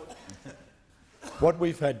 What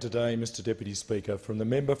we've had today, Mr Deputy Speaker, from the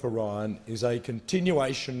member for Ryan is a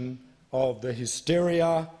continuation of the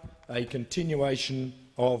hysteria, a continuation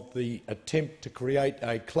of the attempt to create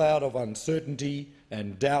a cloud of uncertainty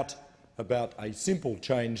and doubt about a simple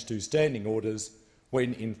change to standing orders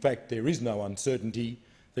when, in fact, there is no uncertainty,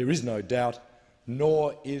 there is no doubt,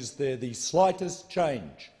 nor is there the slightest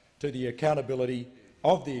change to the accountability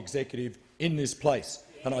of the executive in this place.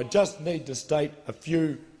 And I just need to state a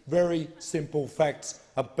few very simple facts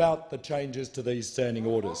about the changes to these standing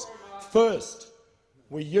orders. First,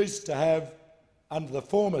 we used to have, under the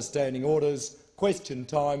former standing orders, question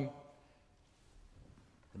time.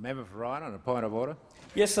 The member for Ryan on a point of order.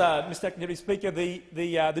 Yes, Mr Deputy Speaker.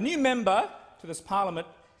 The new member to this parliament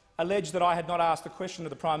alleged that I had not asked a question of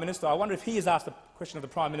the Prime Minister. I wonder if he has asked a question of the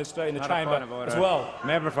Prime Minister in the chamber as well.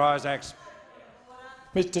 Member for Isaacs.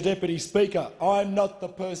 Mr Deputy Speaker, I'm not the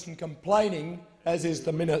person complaining, as is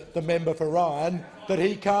the member for Ryan, that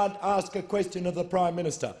he can't ask a question of the Prime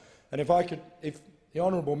Minister. And if the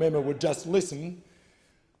honourable member would just listen,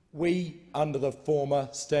 we, under the former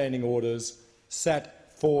standing orders,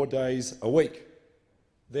 sat 4 days a week.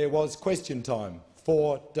 There was question time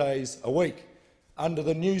 4 days a week. Under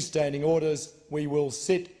the new standing orders, we will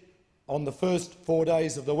sit on the first 4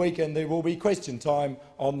 days of the week, and there will be question time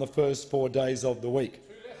on the first 4 days of the week.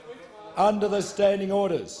 Under the standing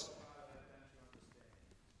orders,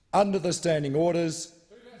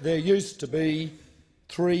 there used to be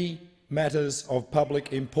 3 matters of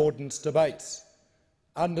public importance debates.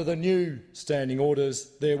 Under the new standing orders,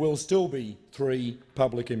 there will still be 3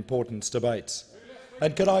 public importance debates.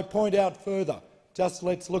 And can I point out further, just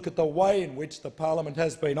let's look at the way in which the parliament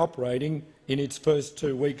has been operating in its first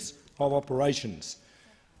 2 weeks of operations.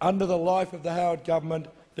 Under the life of the Howard government,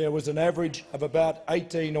 there was an average of about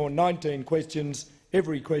 18 or 19 questions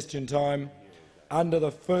every question time. Under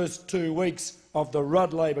the first 2 weeks of the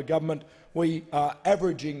Rudd Labor government, we are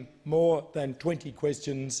averaging more than 20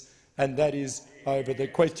 questions, and that is over the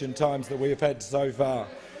question times that we have had so far.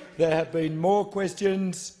 There have been more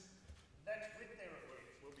questions,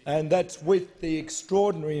 and that's with the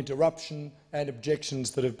extraordinary interruption and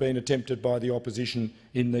objections that have been attempted by the opposition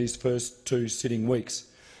in these first 2 sitting weeks.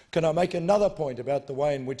 Can I make another point about the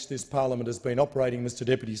way in which this parliament has been operating, Mr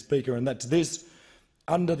Deputy Speaker, and that's this.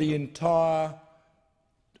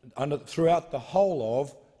 Throughout the whole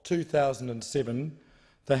of 2007,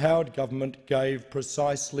 the Howard government gave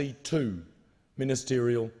precisely 2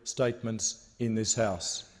 ministerial statements in this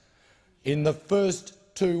House. In the first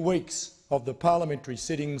 2 weeks of the parliamentary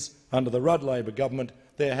sittings under the Rudd Labor government,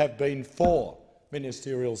 there have been 4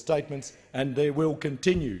 ministerial statements, and there will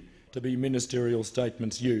continue to be ministerial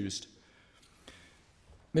statements used.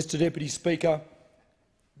 Mr Deputy Speaker,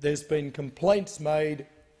 there's been complaints made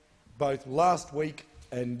both last week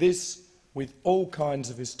and this, with all kinds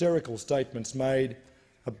of hysterical statements made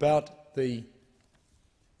about the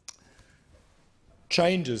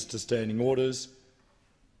changes to standing orders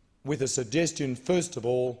with a suggestion, first of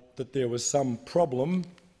all, that there was some problem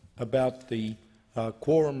about the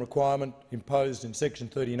quorum requirement imposed in section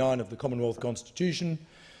 39 of the Commonwealth Constitution,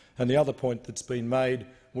 and the other point that's been made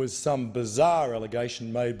was some bizarre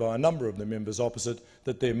allegation made by a number of the members opposite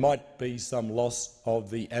that there might be some loss of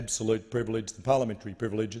the absolute privilege, the parliamentary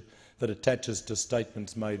privilege, that attaches to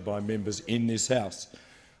statements made by members in this House.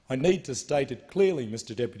 I need to state it clearly,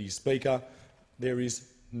 Mr Deputy Speaker, there is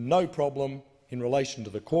no problem in relation to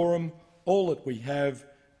the quorum. All that we have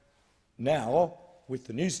now, with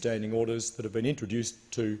the new standing orders that have been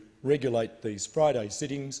introduced to regulate these Friday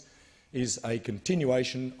sittings, is a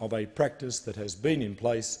continuation of a practice that has been in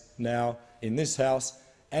place now in this House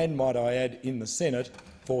and, might I add, in the Senate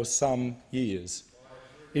for some years.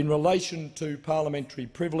 In relation to parliamentary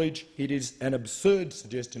privilege, it is an absurd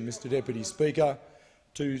suggestion, Mr Deputy Speaker,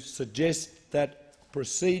 to suggest that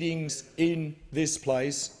proceedings in this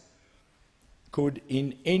place could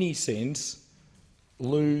in any sense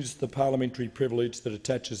lose the parliamentary privilege that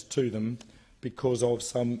attaches to them because of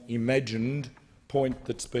some imagined point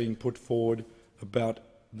that's being put forward about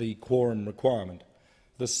the quorum requirement.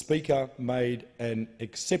 The Speaker made an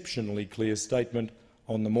exceptionally clear statement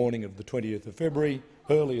on the morning of the 20th of February,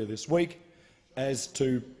 earlier this week, as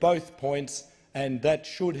to both points, and that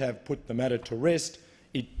should have put the matter to rest.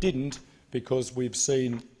 It didn't, because we've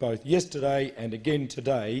seen both yesterday and again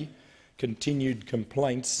today continued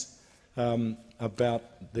complaints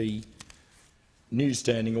about the new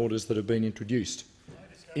standing orders that have been introduced.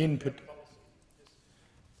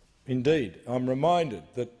 Indeed, I'm reminded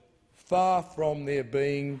that far from there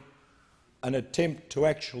being an attempt to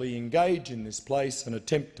actually engage in this place, an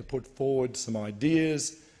attempt to put forward some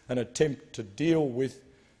ideas, an attempt to deal with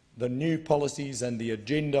the new policies and the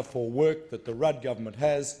agenda for work that the Rudd government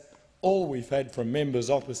has, all we've had from members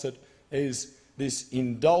opposite is this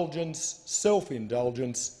indulgence,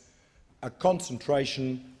 self-indulgence, a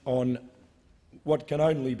concentration on what can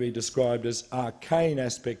only be described as arcane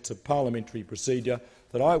aspects of parliamentary procedure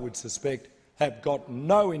that I would suspect have got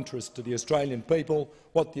no interest to the Australian people.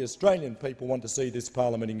 What the Australian people want to see this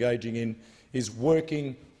parliament engaging in is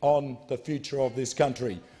working on the future of this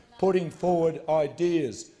country, putting forward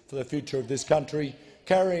ideas for the future of this country,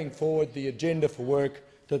 carrying forward the agenda for work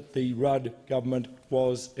that the Rudd government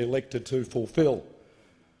was elected to fulfil.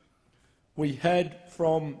 We had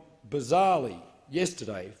bizarrely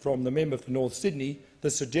yesterday from the member for North Sydney the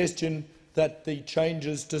suggestion that the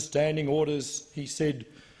changes to standing orders, he said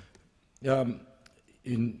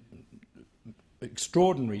in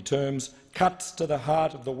extraordinary terms, cuts to the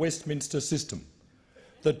heart of the Westminster system.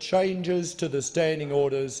 The changes to the standing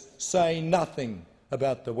orders say nothing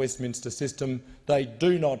about the Westminster system. They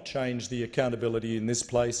do not change the accountability in this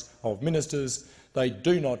place of ministers. They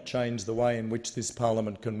do not change the way in which this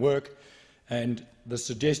parliament can work. And the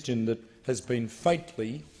suggestion that has been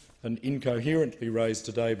faintly and incoherently raised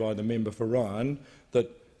today by the member for Ryan, that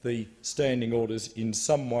the standing orders in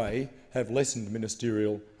some way have lessened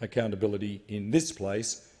ministerial accountability in this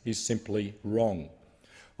place, is simply wrong.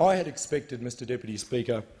 I had expected, Mr Deputy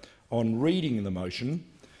Speaker, on reading the motion,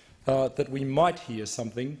 that we might hear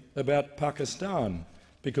something about Pakistan,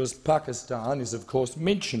 because Pakistan is of course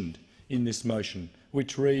mentioned in this motion,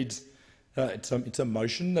 which reads, it's a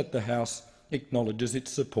motion that the House acknowledges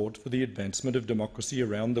its support for the advancement of democracy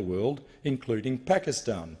around the world, including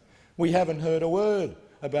Pakistan. We haven't heard a word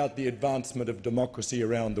about the advancement of democracy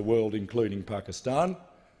around the world, including Pakistan.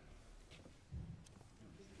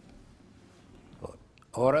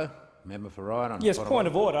 Order. Member for Ryan. Yes, point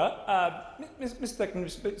of order.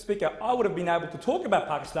 Mr Speaker, I would have been able to talk about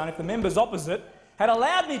Pakistan if the members opposite had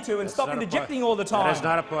allowed me to and stopped interjecting all the time. That is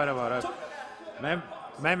not a point of order.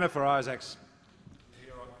 Member for Isaacs.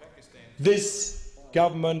 This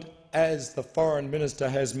government, as the Foreign Minister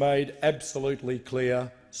has made absolutely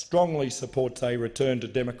clear, strongly supports a return to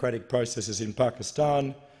democratic processes in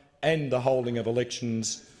Pakistan and the holding of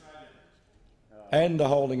elections,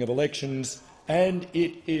 and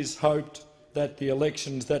it is hoped that the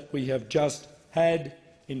elections that we have just had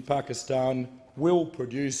in Pakistan will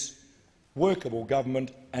produce workable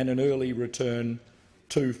government and an early return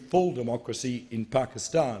to full democracy in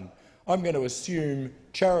Pakistan. I'm going to assume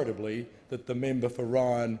charitably that the member for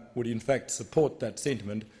Ryan would in fact support that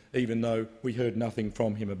sentiment, even though we heard nothing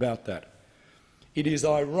from him about that. It is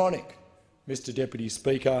ironic, Mr Deputy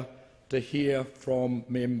Speaker, to hear from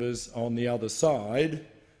members on the other side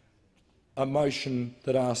a motion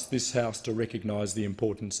that asks this House to recognise the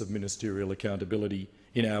importance of ministerial accountability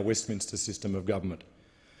in our Westminster system of government.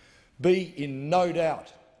 Be in no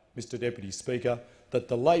doubt, Mr Deputy Speaker, that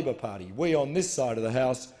the Labor Party, we on this side of the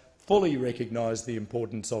House, fully recognise the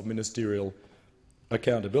importance of ministerial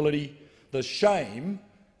accountability. The shame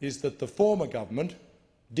is that the former government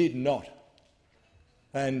did not.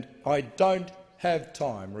 And I don't have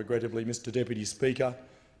time, regrettably, Mr Deputy Speaker,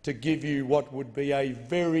 to give you what would be a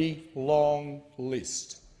very long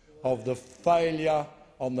list of the failure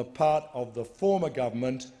on the part of the former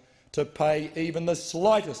government to pay even the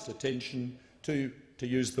slightest attention to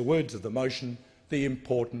use the words of the motion, the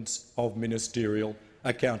importance of ministerial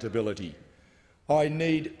accountability. I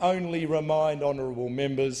need only remind honourable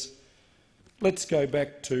members, let's go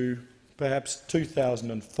back to perhaps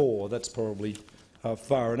 2004. That's probably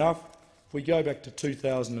far enough. If we go back to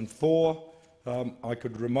 2004, I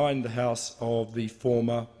could remind the House of the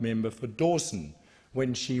former member for Dawson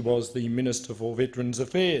when she was the Minister for Veterans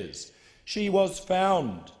Affairs. She was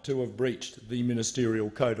found to have breached the Ministerial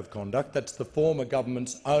Code of Conduct. That's the former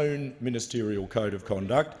government's own Ministerial Code of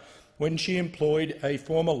Conduct, when she employed a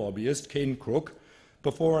former lobbyist, Ken Crook,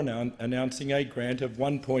 before announcing a grant of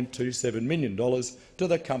 $1.27 million to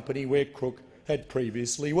the company where Crook had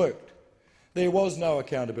previously worked. There was no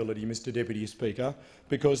accountability, Mr Deputy Speaker,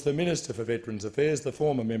 because the Minister for Veterans Affairs, the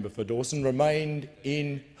former member for Dawson, remained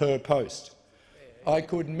in her post. I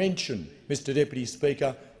could mention, Mr Deputy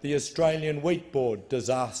Speaker, the Australian Wheat Board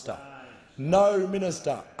disaster. No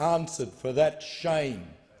minister answered for that shame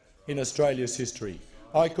in Australia's history.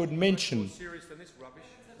 I could mention,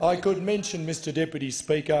 Mr Deputy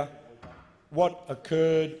Speaker, what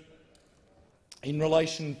occurred in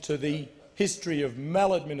relation to the history of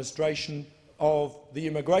maladministration of the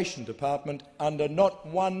Immigration Department under not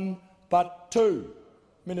one but two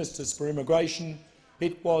ministers for immigration.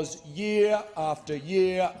 It was year after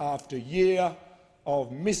year after year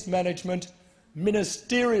of mismanagement,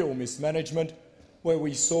 ministerial mismanagement, where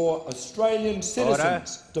we saw Australian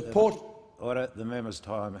citizens deport. Order. The member's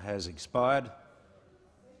time has expired.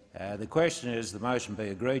 The question is the motion be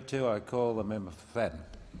agreed to. I call the member for Fadden.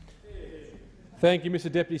 Thank you,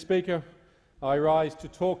 Mr Deputy Speaker. I rise to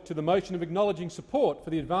talk to the motion of acknowledging support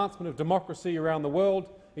for the advancement of democracy around the world,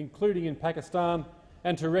 including in Pakistan,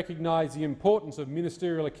 and to recognise the importance of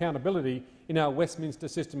ministerial accountability in our Westminster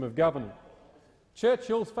system of government.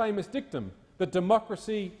 Churchill's famous dictum that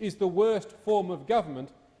democracy is the worst form of government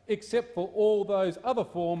except for all those other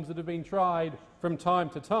forms that have been tried from time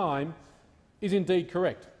to time is indeed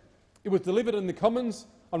correct. It was delivered in the Commons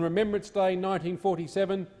on Remembrance Day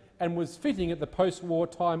 1947 and was fitting at the post-war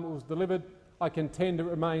time it was delivered. I contend it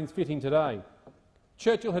remains fitting today.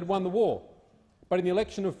 Churchill had won the war, but in the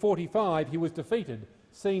election of 1945 he was defeated,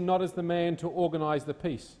 seen not as the man to organise the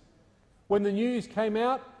peace. When the news came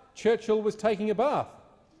out, Churchill was taking a bath.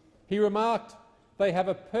 He remarked, "They have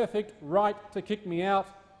a perfect right to kick me out.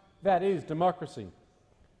 That is democracy."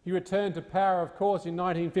 He returned to power, of course, in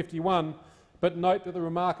 1951, but note that the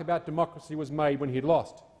remark about democracy was made when he'd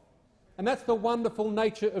lost. And that's the wonderful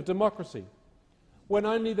nature of democracy. When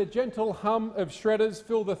only the gentle hum of shredders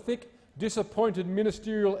fill the thick, disappointed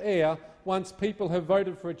ministerial air once people have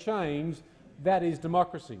voted for a change, that is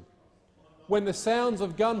democracy. When the sounds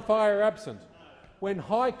of gunfire are absent, when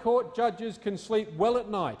High Court judges can sleep well at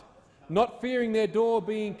night, not fearing their door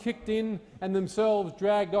being kicked in and themselves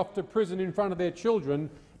dragged off to prison in front of their children,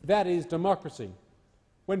 that is democracy.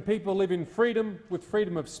 When people live in freedom, with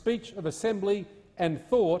freedom of speech, of assembly and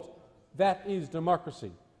thought, that is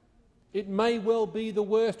democracy. It may well be the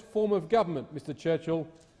worst form of government, Mr Churchill,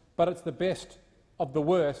 but it's the best of the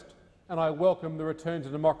worst, and I welcome the return to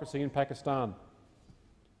democracy in Pakistan.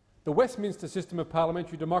 The Westminster system of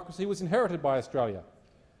parliamentary democracy was inherited by Australia.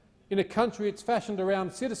 In a country it's fashioned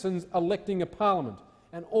around citizens electing a parliament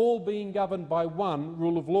and all being governed by one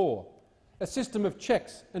rule of law, a system of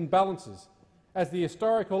checks and balances as the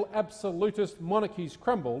historical absolutist monarchies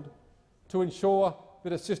crumbled to ensure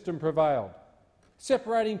that a system prevailed,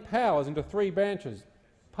 separating powers into three branches: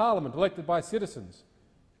 Parliament, elected by citizens;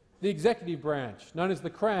 the executive branch, known as the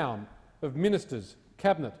Crown, of ministers,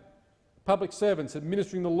 cabinet, public servants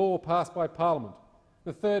administering the law passed by Parliament;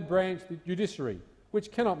 the third branch, the judiciary,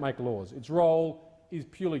 which cannot make laws. Its role is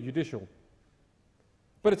purely judicial.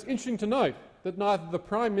 But it's interesting to note that neither the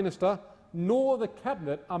Prime Minister nor the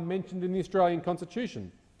Cabinet are mentioned in the Australian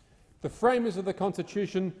Constitution. The framers of the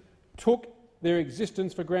Constitution took their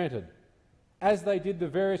existence for granted, as they did the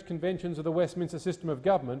various conventions of the Westminster system of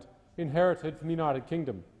government inherited from the United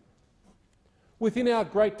Kingdom. Within our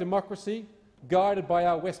great democracy, guided by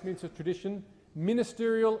our Westminster tradition,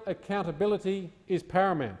 ministerial accountability is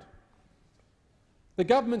paramount. The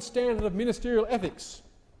government standard of ministerial ethics,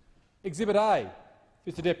 Exhibit A,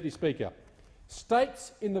 Mr Deputy Speaker,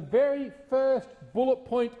 states in the very first bullet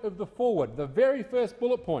point of the forward, the very first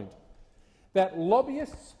bullet point, that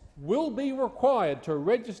lobbyists will be required to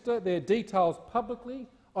register their details publicly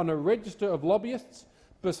on a register of lobbyists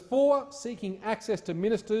before seeking access to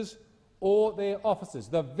ministers or their officers.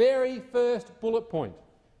 The very first bullet point.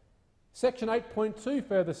 Section 8.2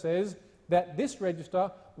 further says that this register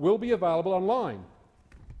will be available online.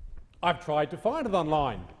 I've tried to find it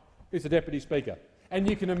online, Mr Deputy Speaker, and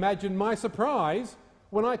you can imagine my surprise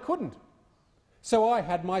when I couldn't. So I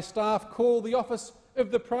had my staff call the office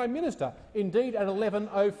of the Prime Minister, indeed at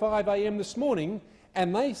 11:05 a.m. this morning,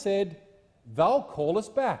 and they said they'll call us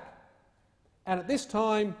back. And at this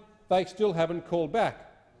time, they still haven't called back.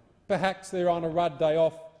 Perhaps they're on a Rudd day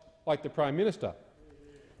off like the Prime Minister.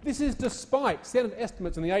 This is despite Senate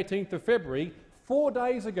estimates on the 18th of February, 4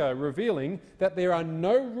 days ago, revealing that there are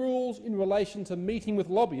no rules in relation to meeting with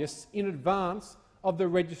lobbyists in advance of the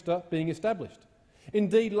register being established.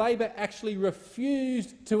 Indeed, Labor actually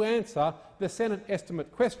refused to answer the Senate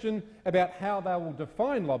estimate question about how they will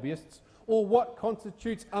define lobbyists or what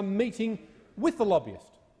constitutes a meeting with a lobbyist.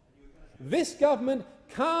 This government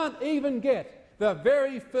can't even get the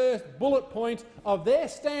very first bullet point of their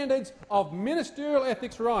standards of ministerial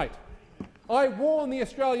ethics right. I warn the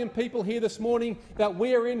Australian people here this morning that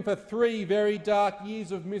we are in for 3 very dark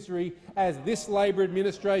years of misery as this Labor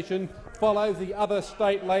administration follows the other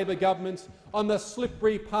state Labor governments on the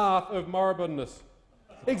slippery path of moribundness.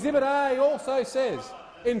 Exhibit A also says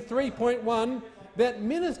in 3.1 that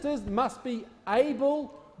ministers must be able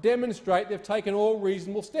to demonstrate they've taken all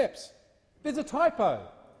reasonable steps. There's a typo.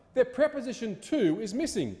 The preposition to is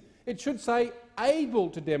missing. It should say able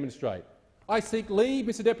to demonstrate. I seek leave,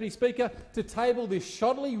 Mr Deputy Speaker, to table this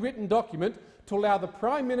shoddily written document to allow the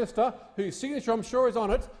Prime Minister, whose signature I'm sure is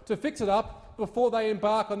on it, to fix it up before they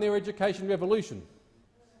embark on their education revolution.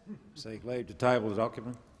 Seek leave to table the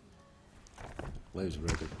document. Leaves the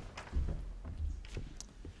record.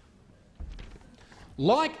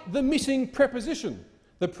 Like the missing preposition,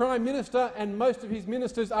 the Prime Minister and most of his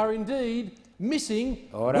ministers are indeed missing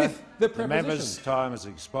with the preposition. The member's time has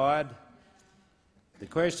expired. The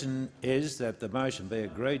question is that the motion be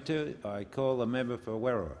agreed to. I call the member for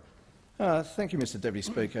Werriwa. Thank you, Mr Deputy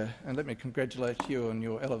Speaker, and let me congratulate you on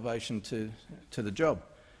your elevation to the job.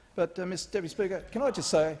 But, Mr Deputy Speaker, can I just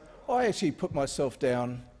say I actually put myself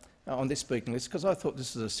down on this speaking list because I thought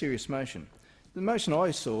this was a serious motion. The motion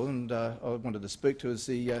I saw and I wanted to speak to is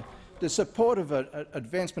the support of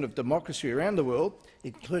advancement of democracy around the world,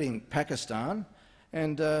 including Pakistan,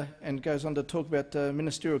 and goes on to talk about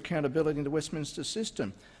ministerial accountability in the Westminster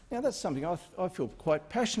system. Now, that's something I feel quite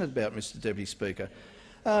passionate about, Mr Deputy Speaker.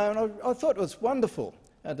 And I thought it was wonderful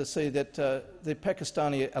to see that the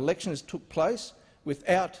Pakistani elections took place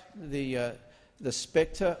without the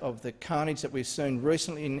spectre of the carnage that we've seen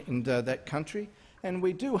recently in that country, and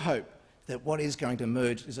we do hope that what is going to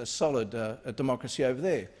emerge is a solid democracy over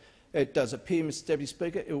there. It does appear, Mr Deputy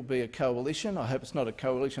Speaker, it will be a coalition. I hope it's not a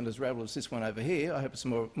coalition as rabble as this one over here. I hope it's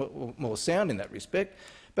more sound in that respect.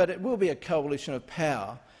 But it will be a coalition of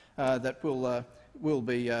power that will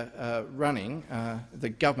be running the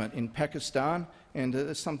government in Pakistan, and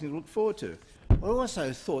it's something to look forward to. I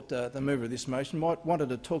also thought the mover of this motion might wanted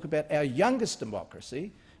to talk about our youngest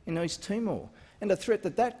democracy in East Timor and the threat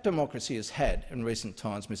that that democracy has had in recent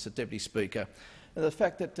times, Mr Deputy Speaker. The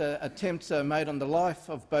fact that attempts are made on the life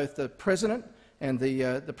of both the President and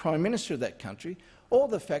the Prime Minister of that country, or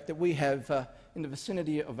the fact that we have in the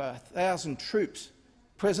vicinity of 1,000 troops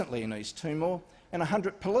presently in East Timor and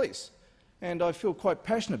 100 police. And I feel quite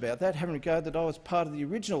passionate about that, having regard that I was part of the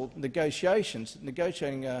original negotiations,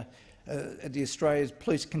 negotiating the Australia's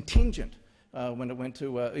police contingent when it went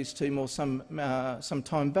to East Timor some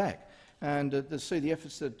time back. And to see the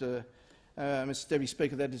efforts that, Mr Deputy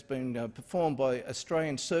Speaker, that has been performed by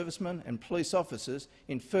Australian servicemen and police officers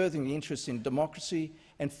in furthering the interests in democracy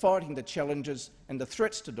and fighting the challenges and the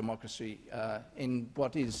threats to democracy in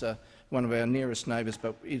what is one of our nearest neighbours,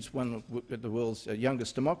 but is one of the world's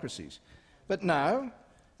youngest democracies. But no,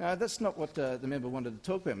 that's not what the member wanted to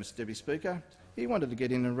talk about, Mr Deputy Speaker. He wanted to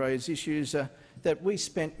get in and raise issues that we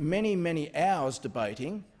spent many, many hours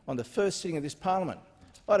debating on the first sitting of this parliament.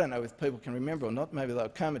 I don't know if people can remember or not, maybe they were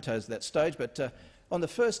comatose at that stage, but on the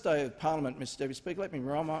first day of Parliament, Mr Deputy Speaker, let me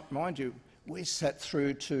remind you, we sat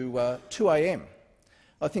through to 2 a.m.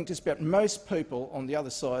 I think just about most people on the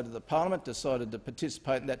other side of the Parliament decided to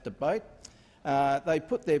participate in that debate. They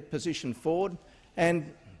put their position forward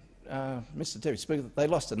and, Mr Deputy Speaker, they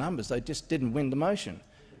lost the numbers. They just didn't win the motion.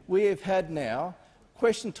 We have had now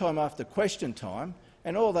question time after question time,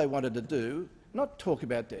 and all they wanted to do not talk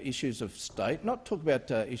about the issues of state, not talk about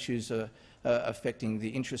issues affecting the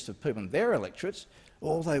interests of people and their electorates.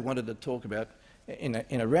 All they wanted to talk about, in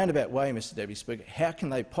a roundabout way, Mr Deputy Speaker, how can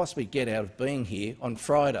they possibly get out of being here on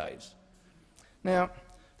Fridays? Now,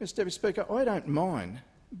 Mr Deputy Speaker, I don't mind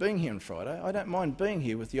being here on Friday. I don't mind being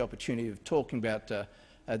here with the opportunity of talking about the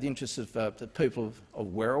interests of the people of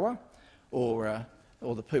Werriwa or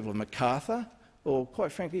the people of Macarthur, or,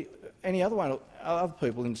 quite frankly, any other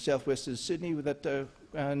people in south-western Sydney that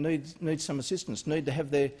need some assistance, need to have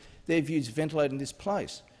their views ventilated in this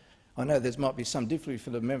place. I know there might be some difficulty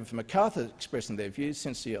for the member for Macarthur expressing their views,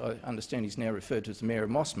 since I understand he's now referred to as the Mayor of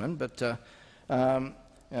Mossman, but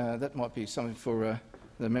that might be something for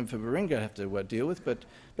the member for Warringah to have to deal with. But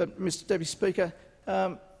Mr Deputy Speaker,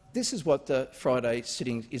 this is what the Friday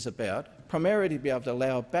sitting is about, primarily to be able to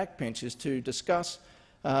allow backbenchers to discuss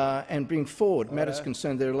and bring forward matters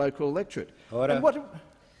concerning their local electorate.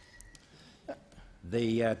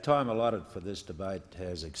 The time allotted for this debate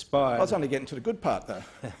has expired. I was only getting to the good part, though.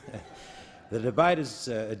 The debate is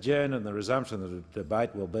adjourned, and the resumption of the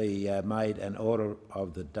debate will be made an order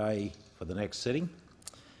of the day for the next sitting.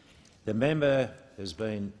 The member has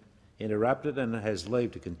been interrupted and has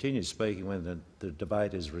leave to continue speaking when the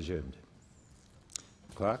debate is resumed.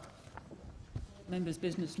 Clerk. Members'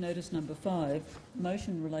 business notice number 5,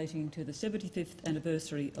 motion relating to the 75th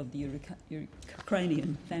anniversary of the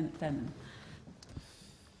Ukrainian famine.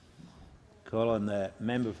 Call on the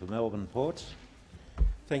member for Melbourne Ports.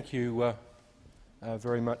 Thank you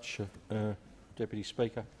very much, Deputy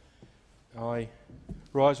Speaker. I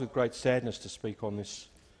rise with great sadness to speak on this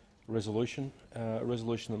resolution, a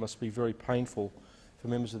resolution that must be very painful for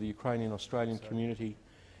members of the Ukrainian-Australian community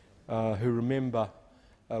who remember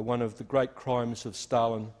one of the great crimes of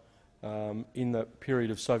Stalin in the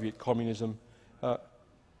period of Soviet communism.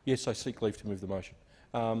 Yes, I seek leave to move the motion.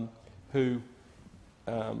 Who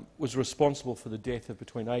was responsible for the death of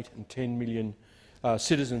between 8 and 10 million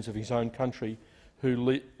citizens of his own country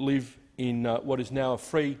who live in what is now a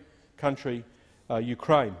free country,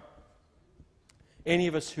 Ukraine. Any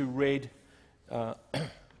of us who read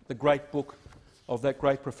the great book of that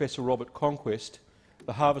great Professor Robert Conquest,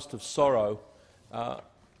 The Harvest of Sorrow,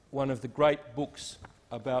 one of the great books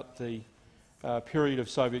about the period of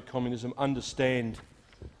Soviet communism, understand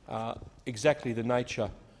exactly the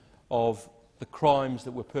nature of the crimes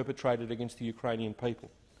that were perpetrated against the Ukrainian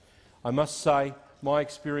people. I must say my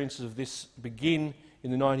experiences of this begin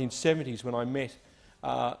in the 1970s when I met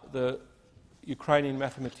the Ukrainian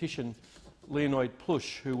mathematician Leonid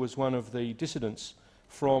Plush, who was one of the dissidents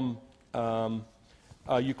from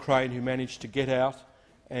Ukraine who managed to get out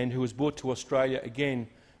and who was brought to Australia again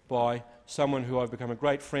by someone who I've become a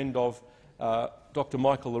great friend of, Dr.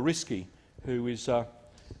 Michael Larisky, who is a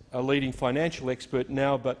leading financial expert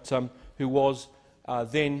now, but who was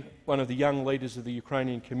then one of the young leaders of the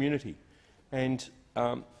Ukrainian community. And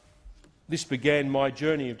this began my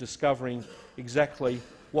journey of discovering exactly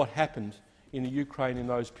what happened in the Ukraine in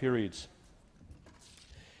those periods.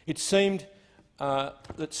 It seemed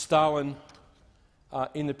that Stalin,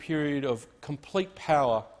 in the period of complete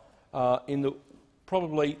power, in the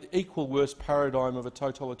probably equal worst paradigm of a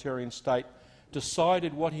totalitarian state,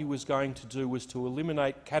 decided what he was going to do was to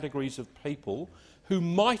eliminate categories of people who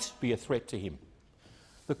might be a threat to him.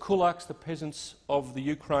 The kulaks, the peasants of the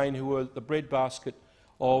Ukraine, who were the breadbasket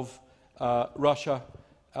of Russia,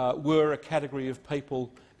 were a category of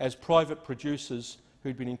people as private producers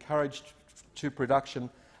who'd been encouraged to production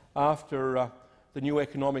after the new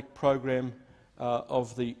economic program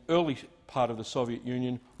of the early part of the Soviet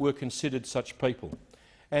Union were considered such people.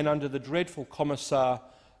 And under the dreadful commissar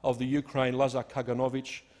of the Ukraine, Lazar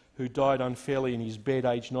Kaganovich, who died unfairly in his bed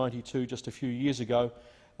aged 92 just a few years ago,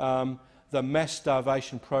 the mass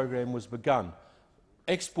starvation program was begun.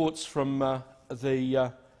 Exports from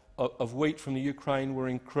of wheat from the Ukraine were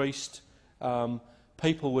increased,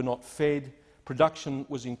 people were not fed, production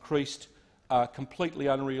was increased completely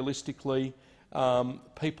unrealistically,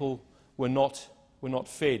 people were not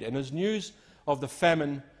fed. And as news of the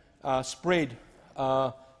famine spread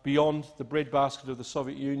beyond the breadbasket of the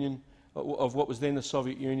Soviet Union, of what was then the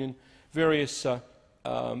Soviet Union, various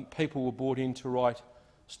people were brought in to write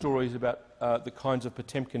stories about the kinds of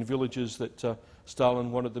Potemkin villages that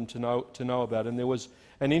Stalin wanted them to know about. And there was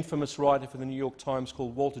an infamous writer for the New York Times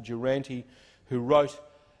called Walter Duranty, who wrote,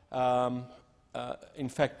 in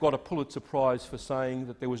fact, got a Pulitzer Prize for saying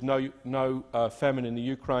that there was no famine in the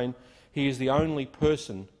Ukraine. He is the only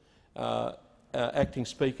person, acting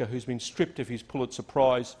Speaker, who's been stripped of his Pulitzer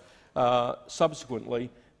Prize subsequently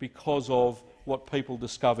because of what people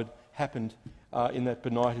discovered happened in that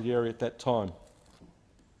benighted area at that time.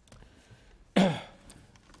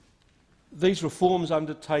 These reforms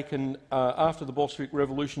undertaken after the Bolshevik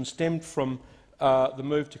Revolution stemmed from the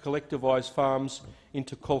move to collectivise farms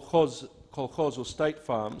into kolkhoz or state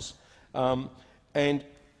farms and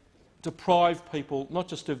deprive people not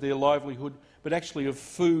just of their livelihood but actually of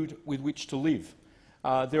food with which to live.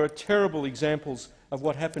 There are terrible examples of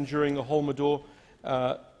what happened during the Holodomor,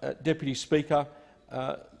 Deputy Speaker.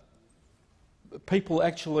 People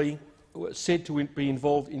actually were said to be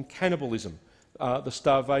involved in cannibalism. The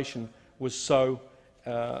starvation was so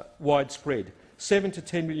widespread. 7 to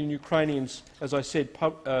 10 million Ukrainians, as I said,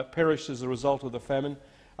 perished as a result of the famine,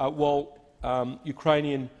 while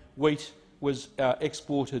Ukrainian wheat was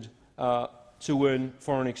exported to earn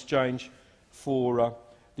foreign exchange for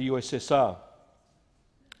the USSR.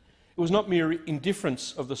 It was not mere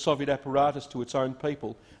indifference of the Soviet apparatus to its own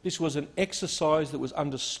people. This was an exercise that was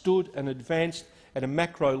understood and advanced at a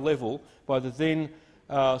macro level by the then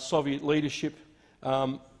Soviet leadership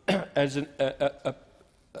as an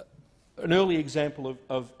early example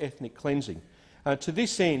of ethnic cleansing. To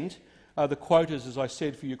this end, the quotas, as I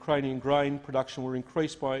said, for Ukrainian grain production were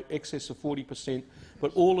increased by excess of 40%,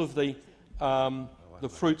 but all of the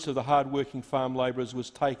fruits of the hard-working farm labourers was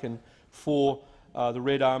taken for the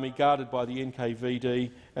Red Army, guarded by the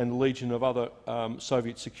NKVD and the legion of other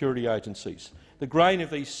Soviet security agencies. The grain of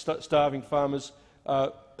these starving farmers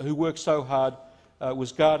who worked so hard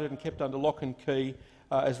was guarded and kept under lock and key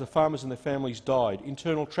as the farmers and their families died.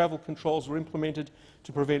 Internal travel controls were implemented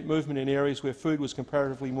to prevent movement in areas where food was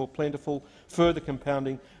comparatively more plentiful, further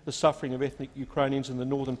compounding the suffering of ethnic Ukrainians in the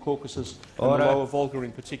northern Caucasus and the lower Volga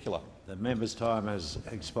in particular. The member's time has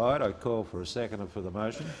expired. I call for a seconder for the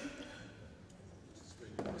motion.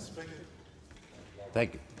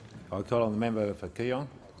 Thank you. I call on the member for Keon.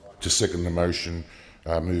 To second the motion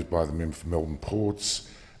moved by the member for Melbourne Ports,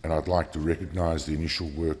 and I'd like to recognise the initial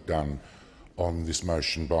work done on this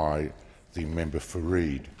motion by the member for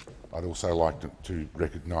Reid. I'd also like to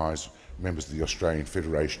recognise members of the Australian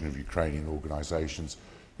Federation of Ukrainian Organisations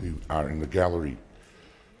who are in the gallery.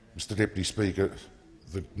 Mr Deputy Speaker,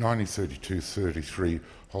 the 1932-33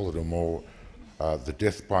 Holodomor, the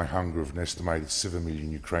death by hunger of an estimated 7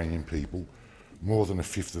 million Ukrainian people, more than a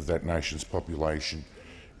fifth of that nation's population,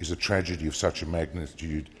 is a tragedy of such a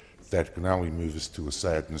magnitude that can only move us to a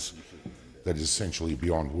sadness that is essentially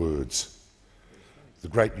beyond words. The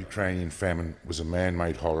Great Ukrainian Famine was a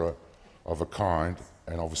man-made horror of a kind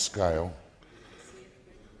and of a scale,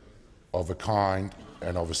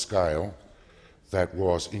 that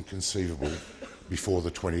was inconceivable before the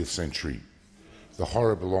 20th century. The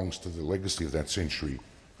horror belongs to the legacy of that century,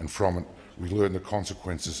 and from it we learn the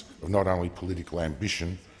consequences of not only political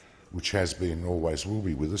ambition, which has been and always will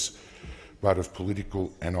be with us, but of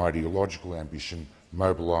political and ideological ambition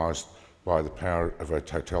mobilised by the power of a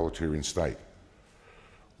totalitarian state.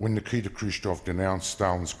 When Nikita Khrushchev denounced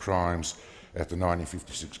Stalin's crimes at the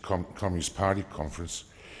 1956 Communist Party conference,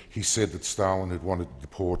 he said that Stalin had wanted to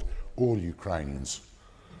deport all Ukrainians,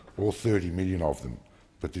 all 30 million of them,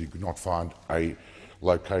 but that he could not find a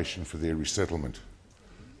location for their resettlement.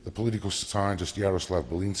 The political scientist Yaroslav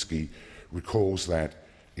Belinsky recalls that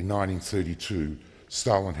in 1932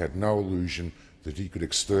 Stalin had no illusion that he could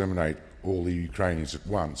exterminate all the Ukrainians at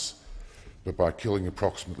once, but by killing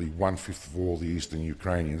approximately 1/5 of all the eastern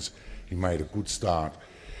Ukrainians, he made a good start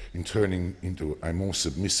in turning into a more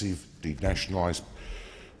submissive, denationalised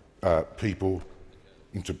people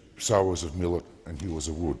into sowers of millet and hewers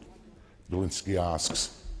of wood. Belinsky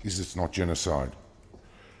asks, is this not genocide?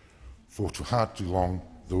 For far too long,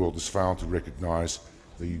 the world has failed to recognise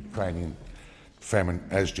the Ukrainian famine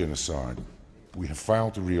as genocide. We have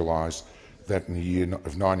failed to realise that in the year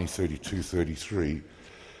of 1932-33,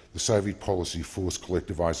 the Soviet policy forced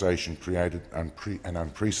collectivisation created an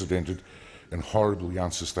unprecedented and horribly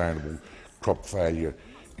unsustainable crop failure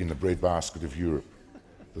in the breadbasket of Europe,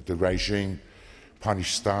 that the regime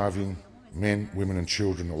punished starving men, women and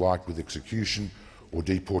children alike with execution or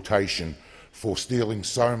deportation for stealing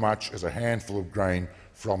so much as a handful of grain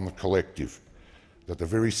from the collective, that the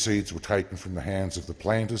very seeds were taken from the hands of the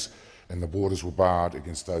planters and the borders were barred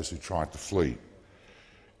against those who tried to flee,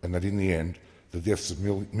 and that in the end the deaths of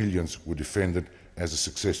millions were defended as a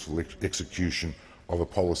successful execution of a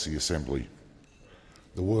policy assembly.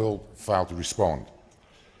 The world failed to respond.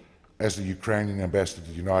 As the Ukrainian ambassador to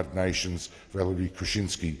the United Nations, Valery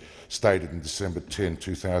Krushinsky, stated in December 10,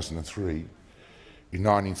 2003, in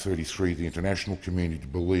 1933 the international community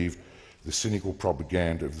believed the cynical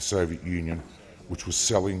propaganda of the Soviet Union, which was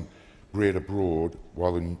selling bread abroad,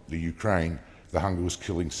 while in the Ukraine the hunger was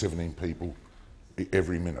killing 17 people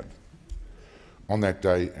every minute. On that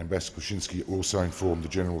day, Ambassador Krushinsky also informed the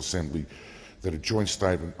General Assembly that a joint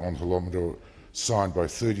statement on Holodomor signed by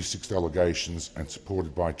 36 delegations and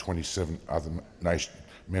supported by 27 other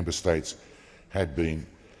member states had been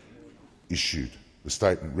issued. The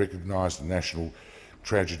statement recognised the national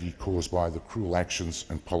tragedy caused by the cruel actions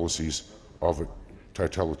and policies of a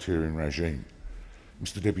totalitarian regime.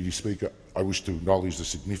 Mr Deputy Speaker, I wish to acknowledge the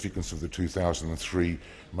significance of the 2003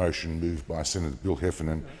 motion moved by Senator Bill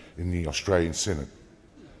Heffernan in the Australian Senate.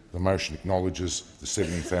 The motion acknowledges the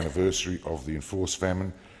 70th anniversary of the enforced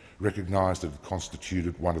famine, recognised that it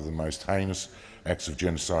constituted one of the most heinous acts of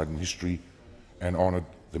genocide in history, and honoured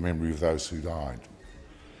the memory of those who died.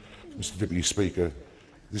 Mr Deputy Speaker,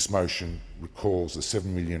 this motion recalls the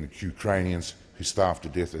 7 million Ukrainians who starved to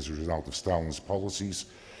death as a result of Stalin's policies,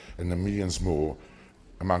 and the millions more,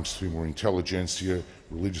 amongst whom were intelligentsia,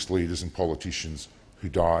 religious leaders and politicians, who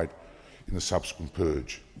died in the subsequent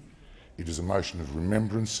purge. It is a motion of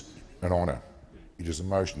remembrance and honour. It is a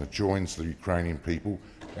motion that joins the Ukrainian people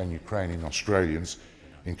and Ukrainian Australians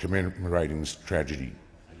in commemorating this tragedy.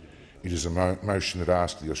 It is a motion that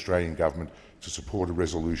asks the Australian Government to support a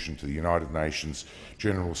resolution to the United Nations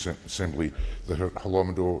General Assembly that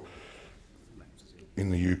Holodomor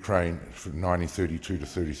in the Ukraine from 1932 to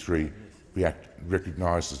 1933 be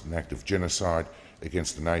recognised as an act of genocide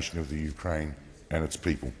against the nation of the Ukraine and its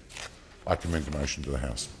people. I commend the motion to the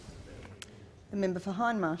House. The member for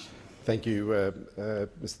Hindmarsh. Thank you,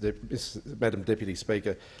 Madam Deputy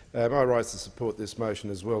Speaker. I rise to support this motion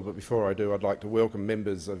as well, but before I do, I'd like to welcome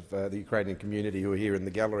members of the Ukrainian community who are here in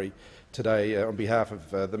the gallery today on behalf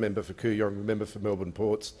of the member for Kooyong, the member for Melbourne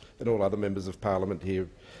Ports and all other members of Parliament here.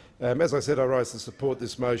 As I said, I rise to support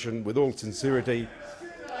this motion with all sincerity,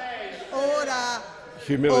 Order.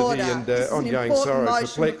 humility Order. and This ongoing is an sorrow,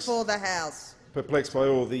 important motion before the House. perplexed by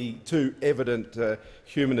all the too evident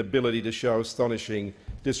human ability to show astonishing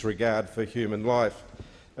disregard for human life,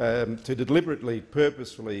 to deliberately,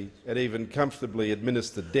 purposefully and even comfortably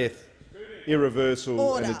administer death,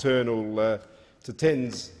 irreversible and eternal, to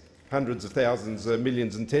tens, hundreds of thousands,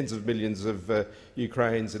 millions and tens of millions of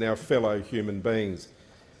Ukrainians and our fellow human beings.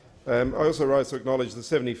 I also rise to acknowledge the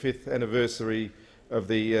 75th anniversary of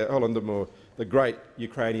the Holodomor, the great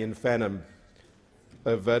Ukrainian famine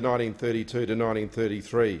of 1932 to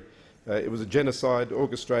 1933. It was a genocide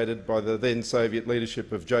orchestrated by the then Soviet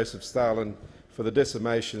leadership of Joseph Stalin for the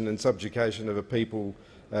decimation and subjugation of a people,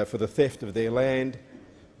 for the theft of their land,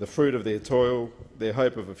 the fruit of their toil, their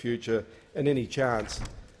hope of a future and any chance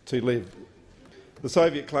to live. The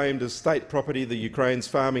Soviet claimed as state property the Ukraine's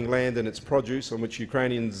farming land and its produce on which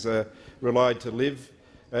Ukrainians relied to live.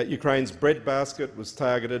 Ukraine's breadbasket was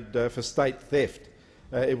targeted for state theft.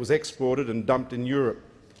 It was exported and dumped in Europe.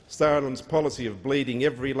 Stalin's policy of bleeding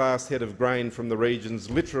every last head of grain from the regions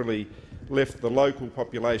literally left the local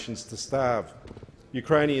populations to starve.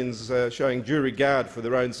 Ukrainians showing due regard for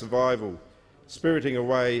their own survival, spiriting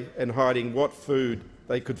away and hiding what food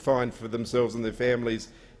they could find for themselves and their families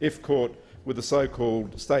if caught with the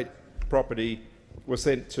so-called state property, were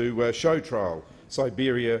sent to show trial,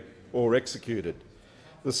 Siberia or executed.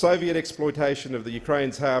 The Soviet exploitation of the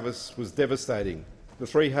Ukraine's harvests was devastating. The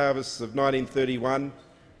three harvests of 1931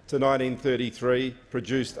 to 1933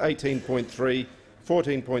 produced 18.3,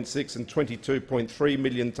 14.6 and 22.3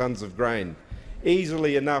 million tonnes of grain,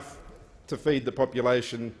 easily enough to feed the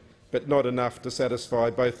population, but not enough to satisfy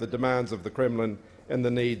both the demands of the Kremlin and the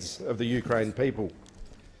needs of the Ukraine people.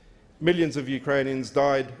 Millions of Ukrainians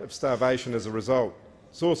died of starvation as a result.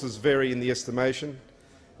 Sources vary in the estimation,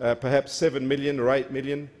 perhaps 7 million or 8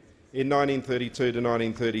 million in 1932 to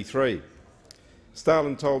 1933.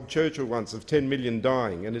 Stalin told Churchill once of 10 million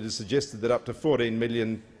dying, and it is suggested that up to 14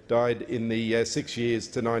 million died in the 6 years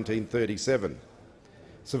to 1937.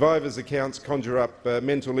 Survivors' accounts conjure up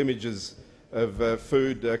mental images of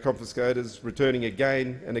food confiscators returning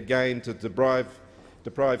again and again to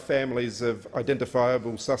deprive families of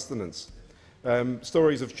identifiable sustenance.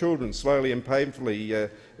 Stories of children slowly and painfully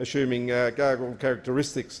assuming gargled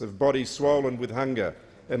characteristics of bodies swollen with hunger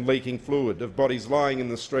and leaking fluid, of bodies lying in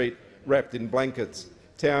the street wrapped in blankets,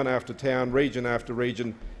 town after town, region after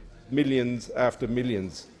region, millions after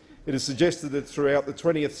millions. It is suggested that throughout the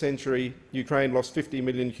 20th century, Ukraine lost 50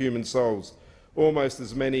 million human souls, almost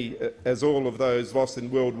as many as all of those lost in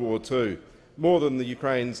World War II, more than the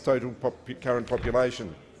Ukraine's total current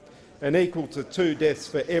population, and equal to 2 deaths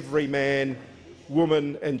for every man,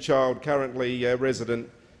 woman and child currently resident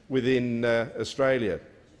within Australia.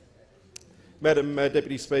 Madam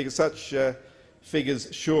Deputy Speaker, such figures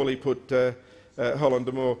surely put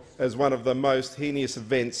Holodomor as one of the most heinous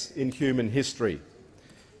events in human history.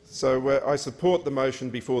 So I support the motion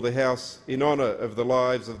before the House in honour of the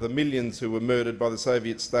lives of the millions who were murdered by the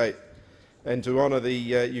Soviet state and to honour the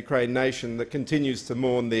Ukraine nation that continues to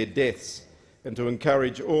mourn their deaths, and to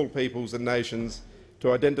encourage all peoples and nations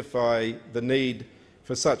to identify the need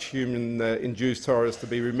for such human-induced horrors to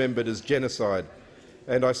be remembered as genocide.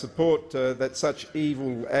 And I support that such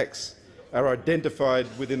evil acts are identified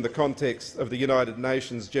within the context of the United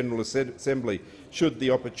Nations General Assembly, should the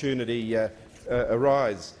opportunity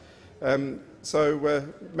arise.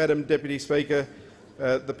 Madam Deputy Speaker,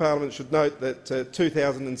 the Parliament should note that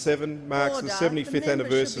 2007 marks the 75th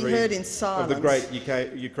anniversary of the Great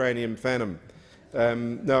Ukrainian Famine,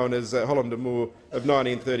 known as Holodomor of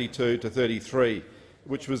 1932 to 33,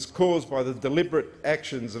 which was caused by the deliberate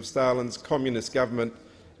actions of Stalin's communist government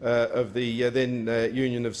of the then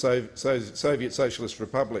Union of Soviet Socialist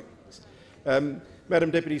Republics. Madam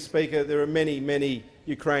Deputy Speaker, there are many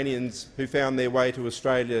Ukrainians who found their way to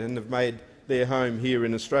Australia and have made their home here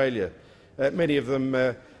in Australia. Many of them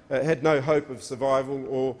had no hope of survival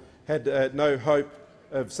or had no hope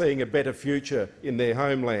of seeing a better future in their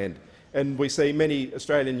homeland. And we see many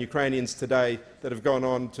Australian Ukrainians today that have gone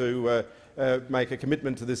on to make a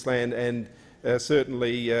commitment to this land and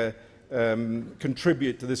certainly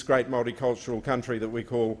contribute to this great multicultural country that we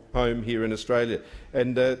call home here in Australia.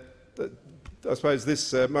 And I suppose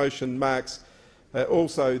this motion marks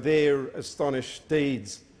also their astonished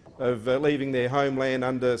deeds of leaving their homeland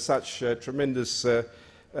under such tremendous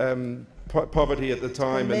poverty at the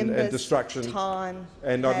time and destruction.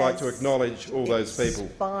 And I'd like to acknowledge all those people.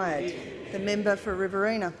 The member for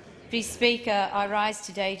Riverina. Mr. Speaker, I rise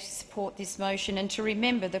today to support this motion and to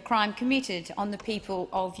remember the crime committed on the people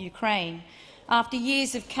of Ukraine. After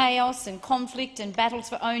years of chaos and conflict and battles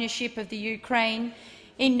for ownership of the Ukraine,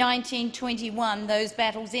 in 1921 those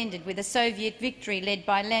battles ended with a Soviet victory led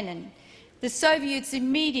by Lenin. The Soviets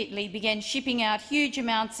immediately began shipping out huge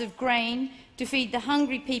amounts of grain to feed the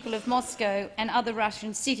hungry people of Moscow and other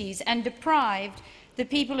Russian cities, and deprived the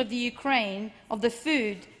people of the Ukraine of the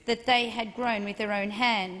food that they had grown with their own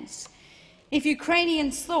hands. If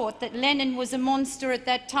Ukrainians thought that Lenin was a monster at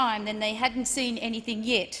that time, then they hadn't seen anything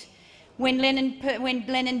yet. When Lenin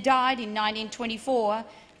died in 1924,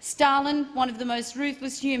 Stalin, one of the most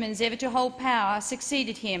ruthless humans ever to hold power,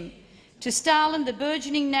 succeeded him. To Stalin, the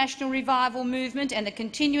burgeoning national revival movement and the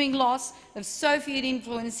continuing loss of Soviet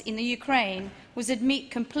influence in the Ukraine was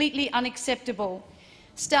completely unacceptable.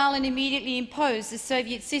 Stalin immediately imposed the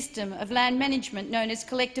Soviet system of land management known as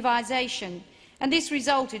collectivization, and this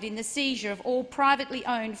resulted in the seizure of all privately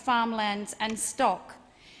owned farmlands and stock.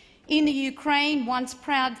 In the Ukraine, once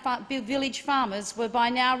proud village farmers were by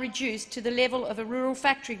now reduced to the level of a rural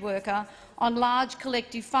factory worker on large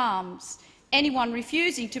collective farms. Anyone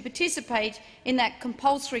refusing to participate in that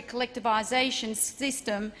compulsory collectivization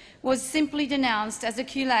system was simply denounced as a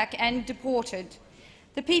kulak and deported.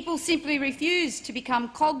 The people simply refused to become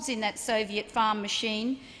cogs in that Soviet farm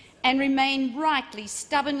machine and remained rightly,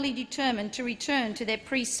 stubbornly determined to return to their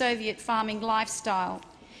pre-Soviet farming lifestyle.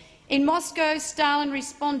 In Moscow, Stalin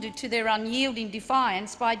responded to their unyielding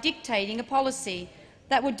defiance by dictating a policy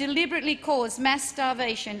that would deliberately cause mass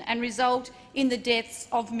starvation and result in the deaths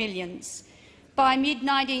of millions. By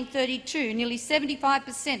mid-1932, nearly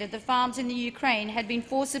 75% of the farms in the Ukraine had been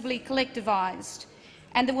forcibly collectivized,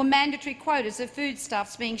 and there were mandatory quotas of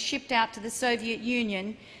foodstuffs being shipped out to the Soviet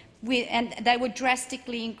Union, and they were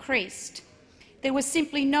drastically increased. There was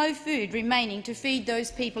simply no food remaining to feed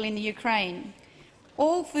those people in the Ukraine.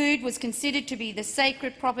 All food was considered to be the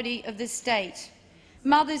sacred property of the state.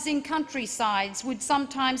 Mothers in countrysides would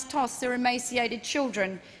sometimes toss their emaciated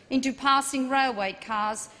children into passing railway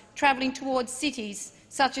cars travelling towards cities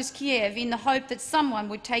such as Kiev in the hope that someone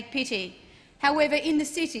would take pity. However, in the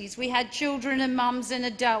cities we had children and mums and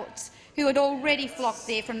adults who had already flocked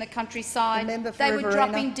there from the countryside. They were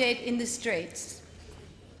dropping dead in the streets.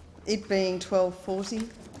 It being 12:40,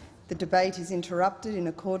 the debate is interrupted in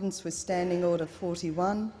accordance with Standing Order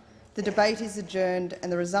 41. The debate is adjourned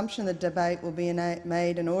and the resumption of the debate will be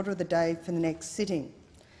made an order of the day for the next sitting.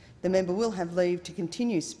 The member will have leave to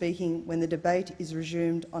continue speaking when the debate is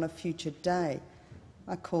resumed on a future day.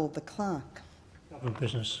 I call the clerk. Government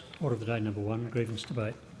business. Order of the day number 1, grievance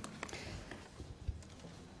debate.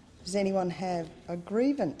 Does anyone have a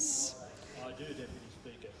grievance? I do, Deputy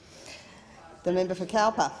Speaker. The member for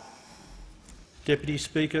Cowper. Deputy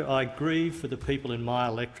Speaker, I grieve for the people in my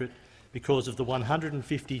electorate because of the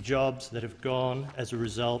 150 jobs that have gone as a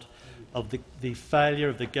result of the failure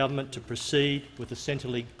of the government to proceed with the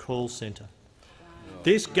Centrelink call centre.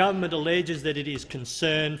 This government alleges that it is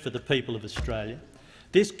concerned for the people of Australia.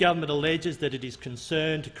 This government alleges that it is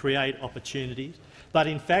concerned to create opportunities, but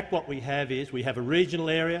in fact what we have is we have a regional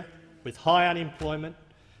area with high unemployment,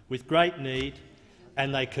 with great need,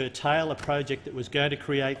 and they curtail a project that was going to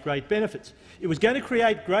create great benefits. It was going to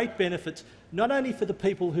create great benefits not only for the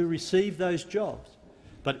people who receive those jobs,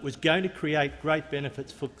 but it was going to create great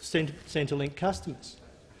benefits for Centrelink customers.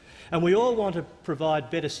 And we all want to provide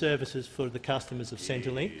better services for the customers of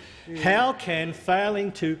Centrelink. How can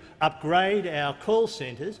failing to upgrade our call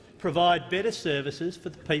centres provide better services for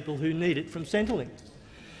the people who need it from Centrelink?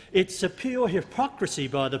 It's a pure hypocrisy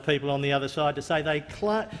by the people on the other side to say they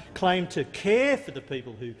claim to care for the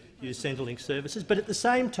people who use Centrelink services, but at the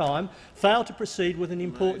same time fail to proceed with an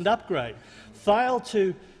important upgrade, fail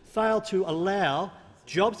to allow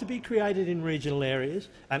jobs to be created in regional areas,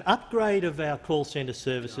 an upgrade of our call centre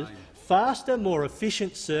services, faster, more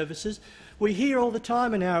efficient services. We hear all the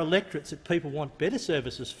time in our electorates that people want better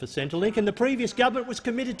services for Centrelink, and the previous government was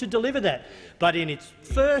committed to deliver that. But in its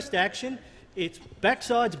first action, its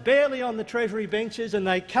backside's barely on the Treasury benches, and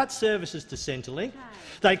they cut services to Centrelink.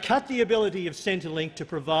 They cut the ability of Centrelink to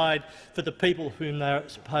provide for the people whom they are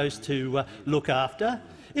supposed to look after.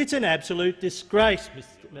 It's an absolute disgrace,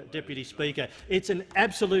 Mr. Deputy Speaker. It's an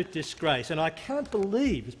absolute disgrace, and I can't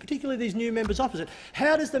believe, particularly these new members opposite,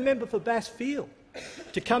 how does the member for Bass feel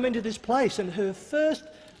to come into this place and her first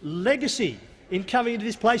legacy in coming into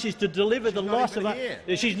this place is to deliver the loss of...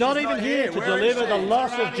 She's not even here to deliver the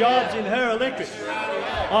loss of jobs in her electorate.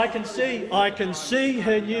 I can see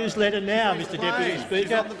her newsletter now, Mr. Deputy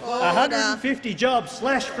Speaker. 150 jobs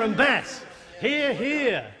slashed from Bass. Hear,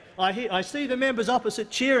 hear. I see the members opposite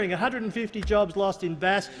cheering 150 jobs lost in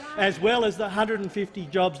Bass, as well as the 150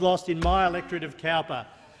 jobs lost in my electorate of Cowper.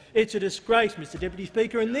 It's a disgrace, Mr. Deputy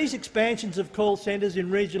Speaker, and these expansions of call centres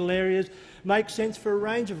in regional areas make sense for a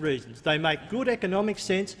range of reasons. They make good economic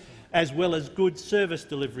sense as well as good service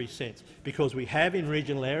delivery sense, because we have in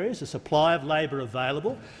regional areas a supply of labour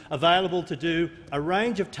available to do a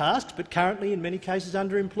range of tasks, but currently in many cases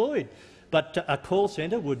underemployed. But a call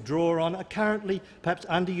centre would draw on a currently perhaps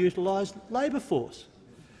underutilised labour force.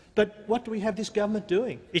 But what do we have this government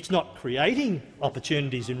doing? It's not creating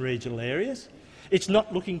opportunities in regional areas. It's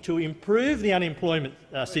not looking to improve the unemployment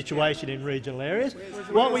situation in regional areas.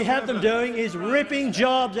 What we have them doing is ripping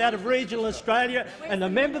jobs out of regional Australia, and the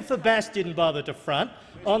member for Bass didn't bother to front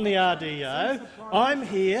on the RDO. I'm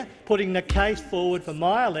here putting the case forward for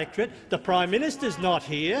my electorate. The Prime Minister's not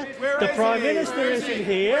here. The Prime Minister isn't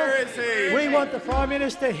here. We want the Prime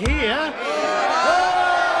Minister here.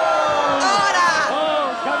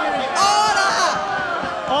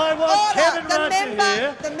 I want Kevin Rudd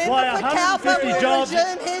here. The member for Cowper will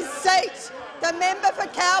resume his seat. The member for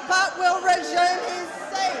Cowper will resume his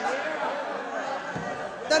seat.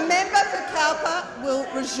 The member for Cowper will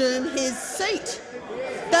resume his seat.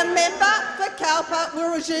 The member for Cowper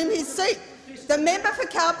will resume his seat. The member for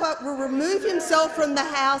Cowper will remove himself from the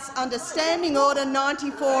House under Standing Order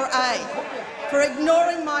 94A for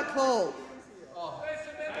ignoring my call.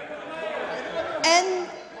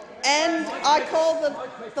 And I call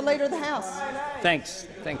the Leader of the House. Thanks,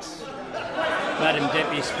 Madam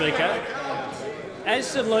Deputy Speaker.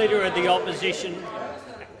 As the Leader of the Opposition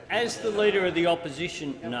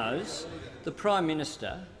knows, the Prime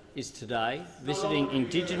Minister is today visiting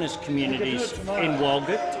Indigenous communities in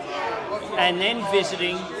Walgett and then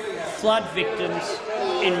visiting flood victims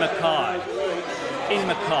in Mackay.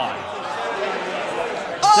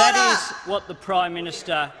 That is what the Prime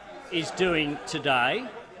Minister is doing today.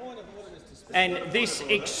 And this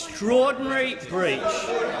extraordinary breach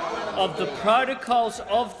of the protocols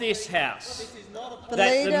of this House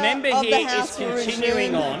that the member here is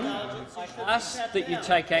continuing on, I ask that you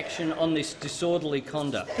take action on this disorderly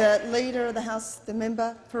conduct. The Leader of the House, the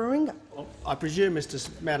member for Warringah. I presume,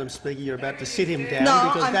 Madam Speaker, you're about to sit him down,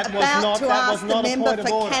 no, because I'm that was about not, to that ask was not the a member point of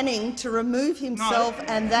for order. Canning to remove himself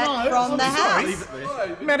and that from the House.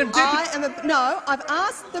 Madam Deputy, I've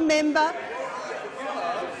asked the member.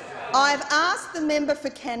 I've asked the member for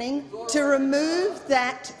Canning to remove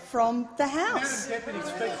that from the House.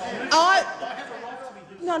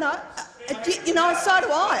 You know, so do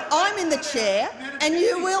I. I'm in the chair, and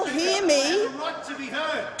you will hear me,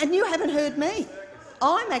 and you haven't heard me.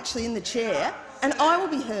 I'm actually in the chair, and I will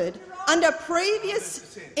be heard. Under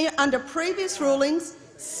previous rulings,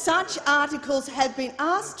 such articles have been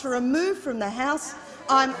asked to remove from the House.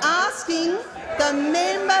 I'm asking the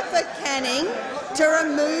member for Canning to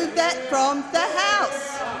remove that from the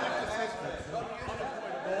House.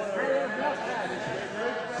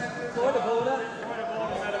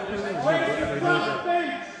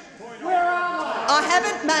 I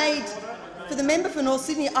haven't made, for the member for North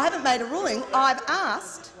Sydney, I haven't made a ruling. I've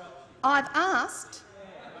asked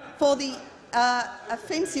for the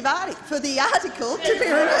offensive article, for the article to be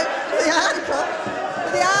removed. For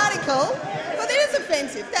the article, but there is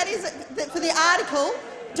offensive. That is for the article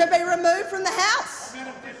to be removed from the House.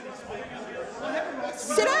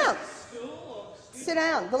 Sit down. Sit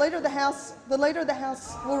down. The Leader of the House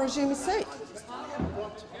will resume his seat.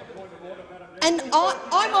 And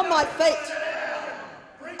I'm on my feet.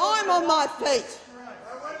 I'm on my feet.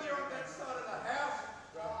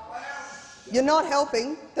 You're not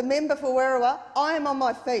helping. The member for Werriwa, I am on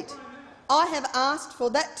my feet. I have asked for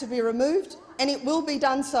that to be removed, and it will be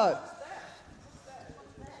done so.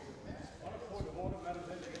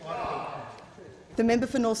 The member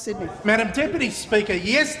for North Sydney. Madam Deputy Speaker,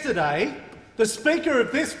 yesterday the Speaker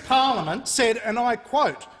of this parliament said, and I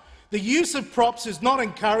quote, "The use of props is not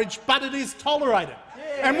encouraged, but it is tolerated."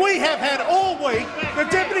 And we have had all week the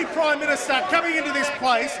Deputy Prime Minister coming into this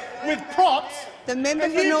place with props. The member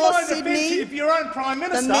for North Sydney. If your own Prime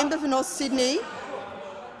Minister. The member for North Sydney.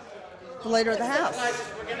 The Leader of the House.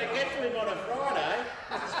 We're going to get to him on a Friday.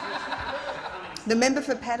 The member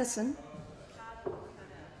for Patterson.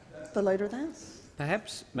 The Leader of the House.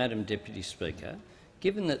 Perhaps, Madam Deputy Speaker,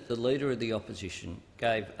 given that the Leader of the Opposition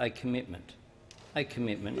gave a commitment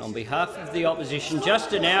on behalf of the Opposition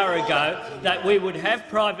just an hour ago that we would have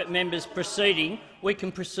private members proceeding, we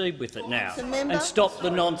can proceed with it now and stop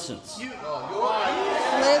the nonsense. The Leader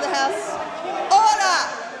of the House. Order!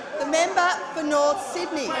 The member for North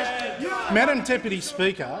Sydney. Madam Deputy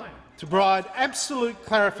Speaker, to provide absolute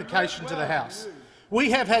clarification to the House,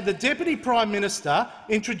 we have had the Deputy Prime Minister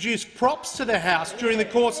introduce props to the House during the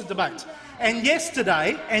course of debates. And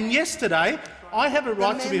yesterday, I have a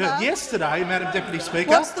right to be heard. Yesterday, Madam Deputy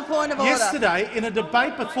Speaker. What's the point of order? Yesterday, in a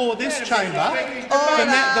debate before this chamber,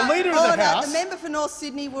 the Leader of the House. The member for North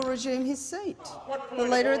Sydney will resume his seat. The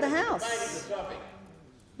Leader of the House.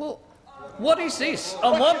 Well, what is this?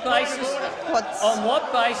 On what basis? On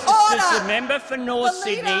what basis Order! does the member for North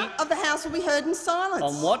Sydney? The Leader of the House will be heard in silence.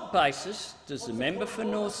 On what basis does the member for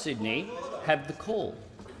North Sydney have the call?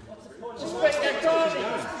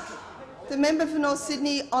 The member for North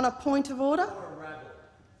Sydney on a point of order.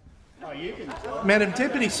 Madam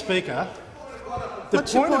Deputy Speaker, the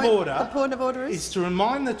point of order is to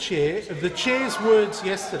remind the Chair of the Chair's words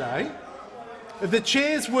yesterday. The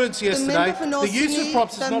use of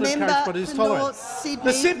props is not encouraged, but it is tolerated.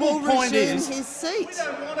 The simple point is,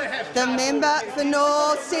 the member for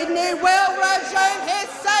North Sydney will resume his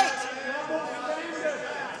seat.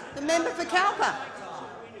 The member for Cowper.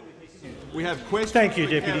 We have questions. Thank you,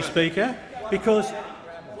 Deputy Speaker, because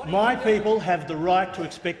my people have the right to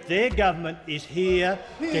expect their government is here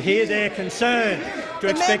to hear their concern.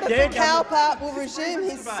 The member for Cowper will resume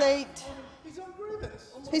his seat.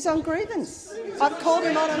 He's on grievance. I've called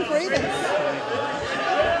him on grievance.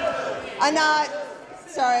 And I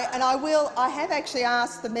have actually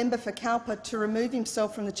asked the member for Cowper to remove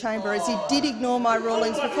himself from the chamber, as he did ignore my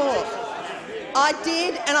rulings before. I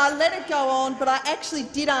did, and I let it go on, but I actually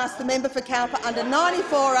did ask the member for Cowper under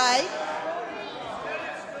 94A.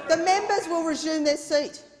 The members will resume their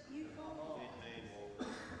seat.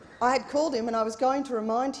 I had called him and I was going to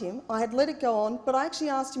remind him. I had let it go on, but I actually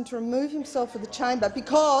asked him to remove himself from the chamber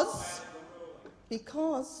because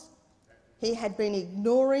he had been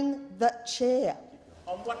ignoring the chair.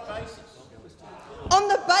 On what basis? On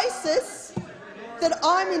the basis that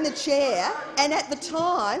I'm in the chair, and at the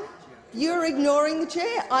time you're ignoring the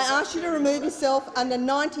chair. I asked you to remove yourself under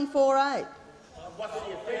 94A. What's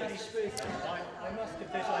the offence? I must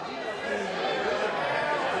confess I did.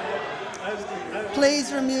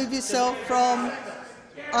 Please remove yourself from.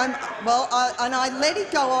 And I let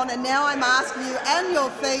it go on, and now I'm asking you and your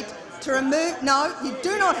feet to remove. No, you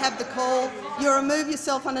do not have the call. You remove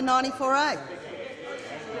yourself under 94A.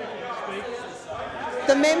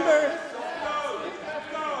 The member,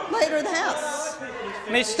 Leader of the House.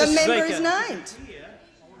 Mr. The member Speaker. is named.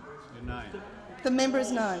 The member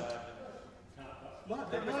is named.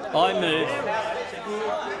 I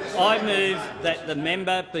move that the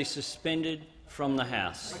member be suspended from the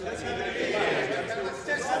House.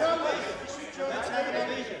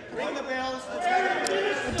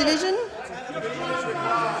 Division?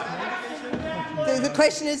 The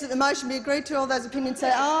question is that the motion be agreed to. All those opinions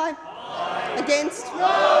say aye. Against?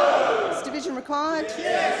 Is division required?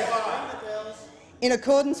 In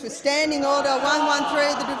accordance with Standing Order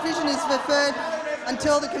 113, the division is referred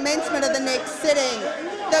until the commencement of the next sitting.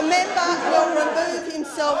 The member will remove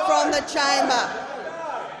himself from the chamber.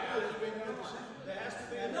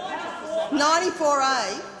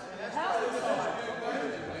 94A,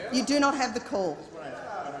 you do not have the call.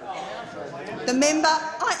 The member,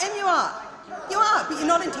 and you are, but you're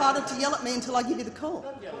not entitled to yell at me until I give you the call.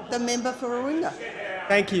 The member for Warringah.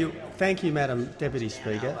 Thank you, Madam Deputy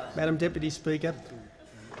Speaker. Madam Deputy Speaker,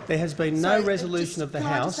 There has been no resolution of the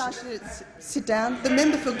House. Can I just ask you to sit down? The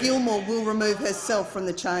member for Gilmore will remove herself from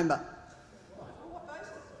the chamber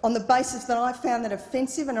on the basis that I found that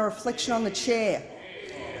offensive and a reflection on the chair.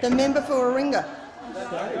 The member for Warringah.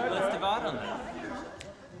 Let's divide on that.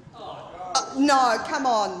 No, come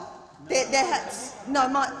on.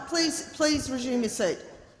 Please resume your seat.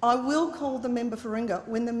 I will call the member for Warringah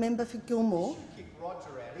when the member for Gilmore.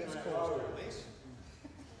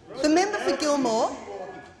 The member for Gilmore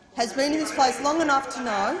has been in this place long enough to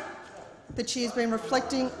know that she has been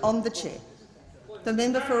reflecting on the chair. The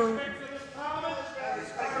member for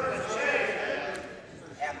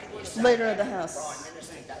Leader of the House.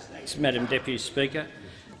 Madam Deputy Speaker,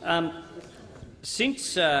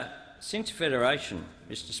 since Federation,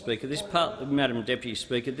 Mr. Speaker, Madam Deputy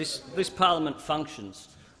Speaker, this Parliament functions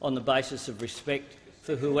on the basis of respect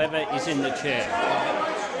for whoever is in the chair.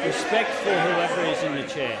 Respect for whoever is in the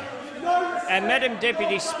chair. And, Madam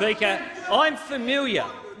Deputy Speaker, I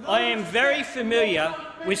am very familiar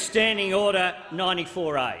with Standing Order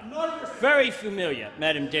 94A. Very familiar,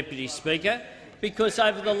 Madam Deputy Speaker, because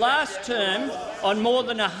over the last term, on more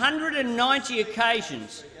than 190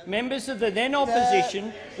 occasions, members of the then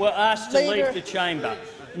opposition were asked to leave the chamber.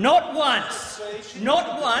 Not once,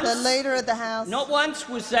 the Leader of the House. Not once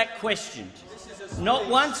was that questioned. Not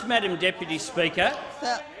once, Madam Deputy Speaker.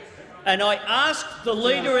 And I asked the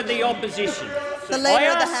Leader of the Opposition. The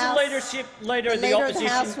Leader of the House. Leader of the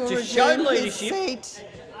Opposition to show leadership.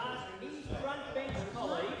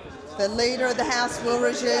 The Leader of the House will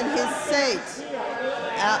resume his seat.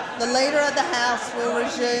 The Leader of the House will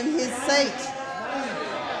resume his seat.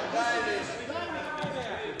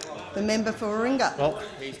 The member for Warringah. Well,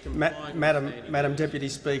 Madam Deputy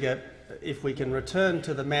Speaker, if we can return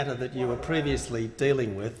to the matter that you were previously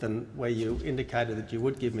dealing with and where you indicated that you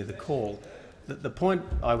would give me the call, the point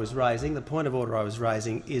I was raising, the point of order I was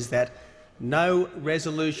raising, is that no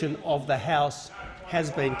resolution of the House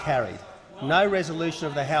has been carried. No resolution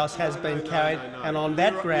of the House has been carried, and on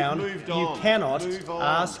that ground you cannot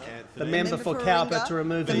ask the member for Cowper to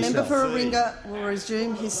remove himself. The member for Warringah will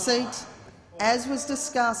resume his seat. As was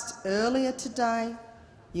discussed earlier today,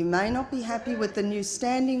 you may not be happy with the new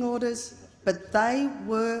standing orders, but they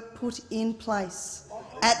were put in place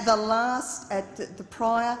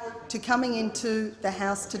prior to coming into the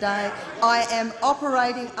House today. I am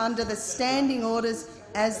operating under the standing orders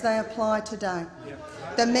as they apply today.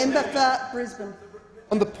 The member for Brisbane.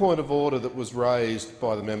 On the point of order that was raised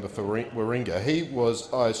by the member for Warringah, he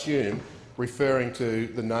was, I assume, referring to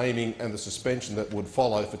the naming and the suspension that would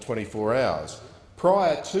follow for 24 hours.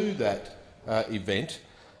 Prior to that event,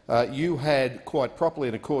 you had, quite properly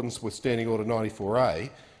in accordance with Standing Order 94A,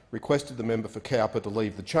 requested the member for Cowper to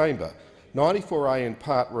leave the chamber. 94A in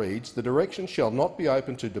part reads, "The direction shall not be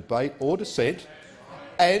open to debate or dissent,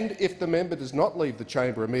 and if the member does not leave the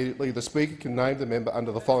chamber immediately, the Speaker can name the member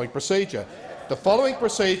under the following procedure." The following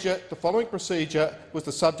procedure was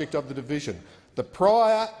the subject of the division. The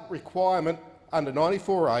prior requirement under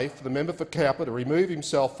 94A for the member for Cowper to remove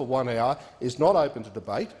himself for 1 hour is not open to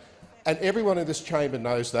debate, and everyone in this chamber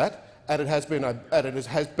knows that, and it has been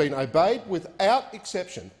obeyed without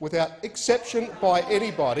exception by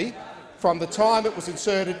anybody from the time it was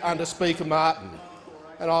inserted under Speaker Martin.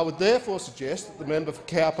 And I would therefore suggest that the member for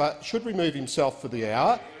Cowper should remove himself for the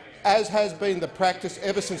hour, as has been the practice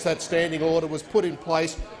ever since that standing order was put in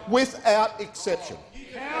place, without exception.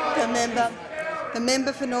 The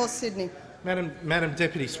member for North Sydney. Madam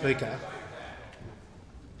Deputy Speaker,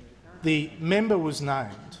 the member was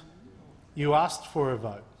named. You asked for a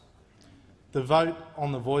vote. The vote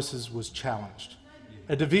on the voices was challenged.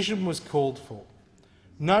 A division was called for.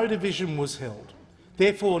 No division was held.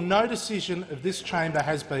 Therefore, no decision of this chamber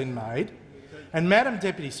has been made. And, Madam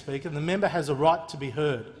Deputy Speaker, the member has a right to be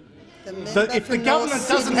heard. If the government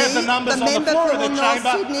doesn't have the numbers on the floor of the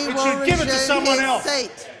chamber, it should give it to someone else.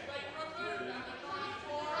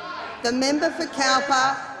 The member for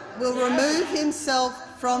Cowper will remove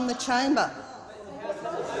himself from the chamber.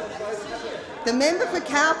 The member for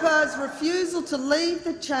Cowper's refusal to leave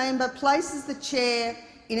the chamber places the chair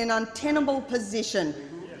in an untenable position.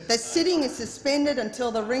 The sitting is suspended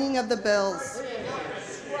until the ringing of the bells.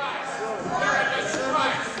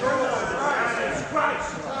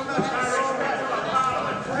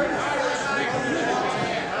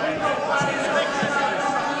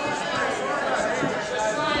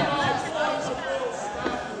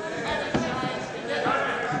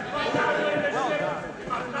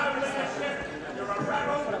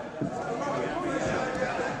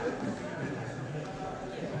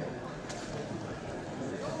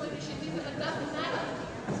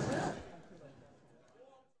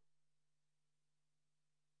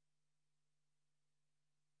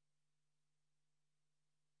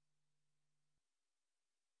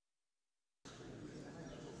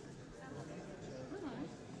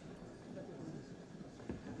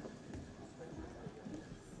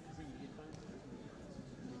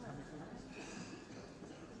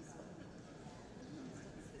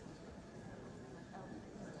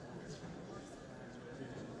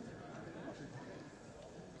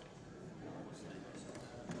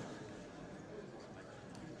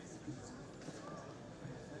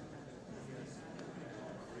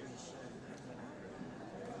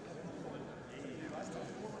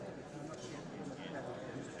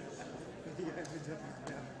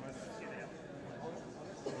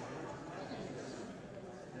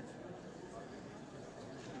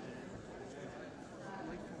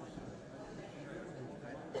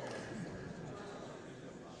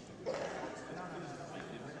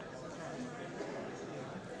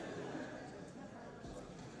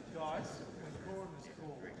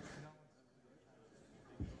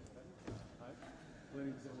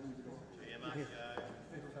 You're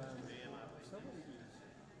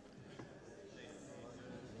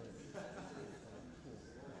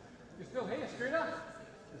still here, Streeter?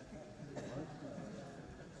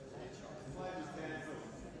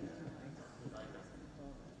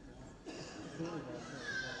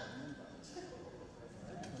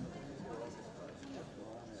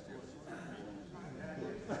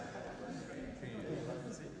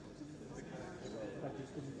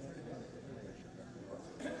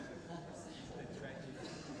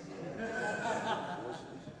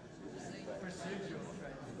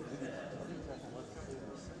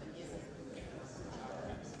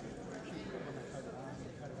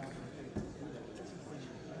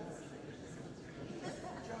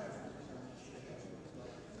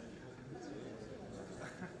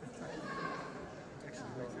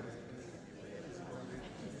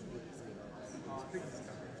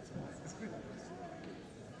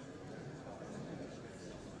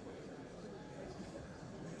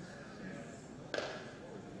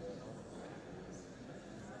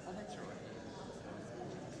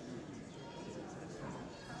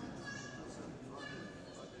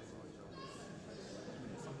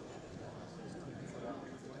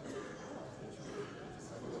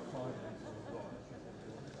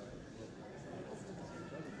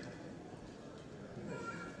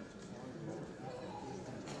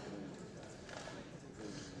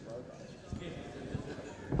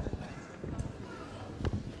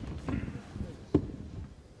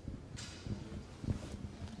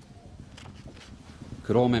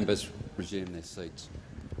 Could all members resume their seats?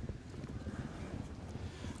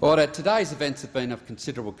 Order. Today's events have been of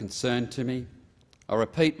considerable concern to me. I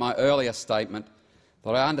repeat my earlier statement that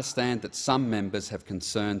I understand that some members have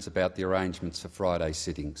concerns about the arrangements for Friday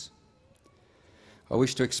sittings. I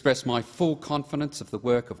wish to express my full confidence of the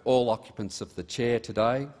work of all occupants of the chair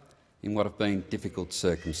today in what have been difficult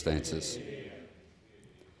circumstances.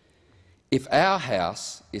 If our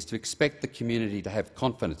House is to expect the community to have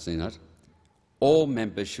confidence in it, all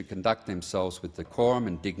members should conduct themselves with decorum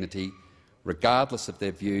and dignity, regardless of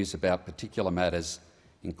their views about particular matters,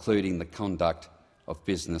 including the conduct of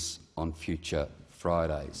business on future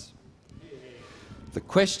Fridays. The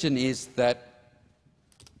question is that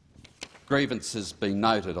grievances be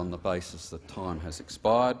noted on the basis that time has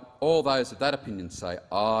expired. All those of that opinion say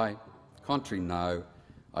aye. Contrary, no.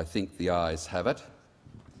 I think the ayes have it.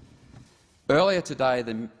 Earlier today,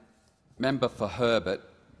 the member for Herbert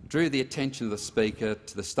drew the attention of the Speaker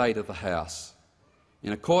to the state of the House.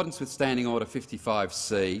 In accordance with Standing Order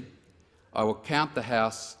 55C, I will count the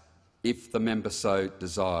House if the member so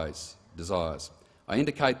desires. I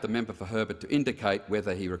indicate the member for Herbert to indicate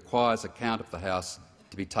whether he requires a count of the House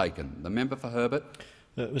to be taken. The member for Herbert.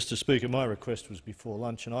 Mr Speaker, my request was before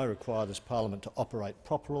lunch, and I require this parliament to operate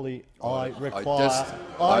properly. I require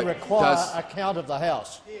a count of the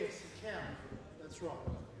House. Yes, a count. That's right.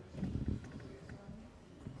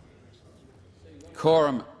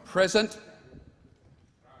 Quorum present.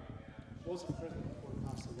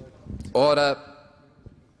 Order.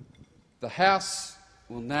 The House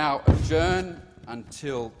will now adjourn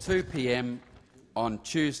until 2 p.m. on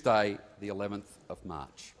Tuesday, the 11th of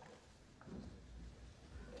March.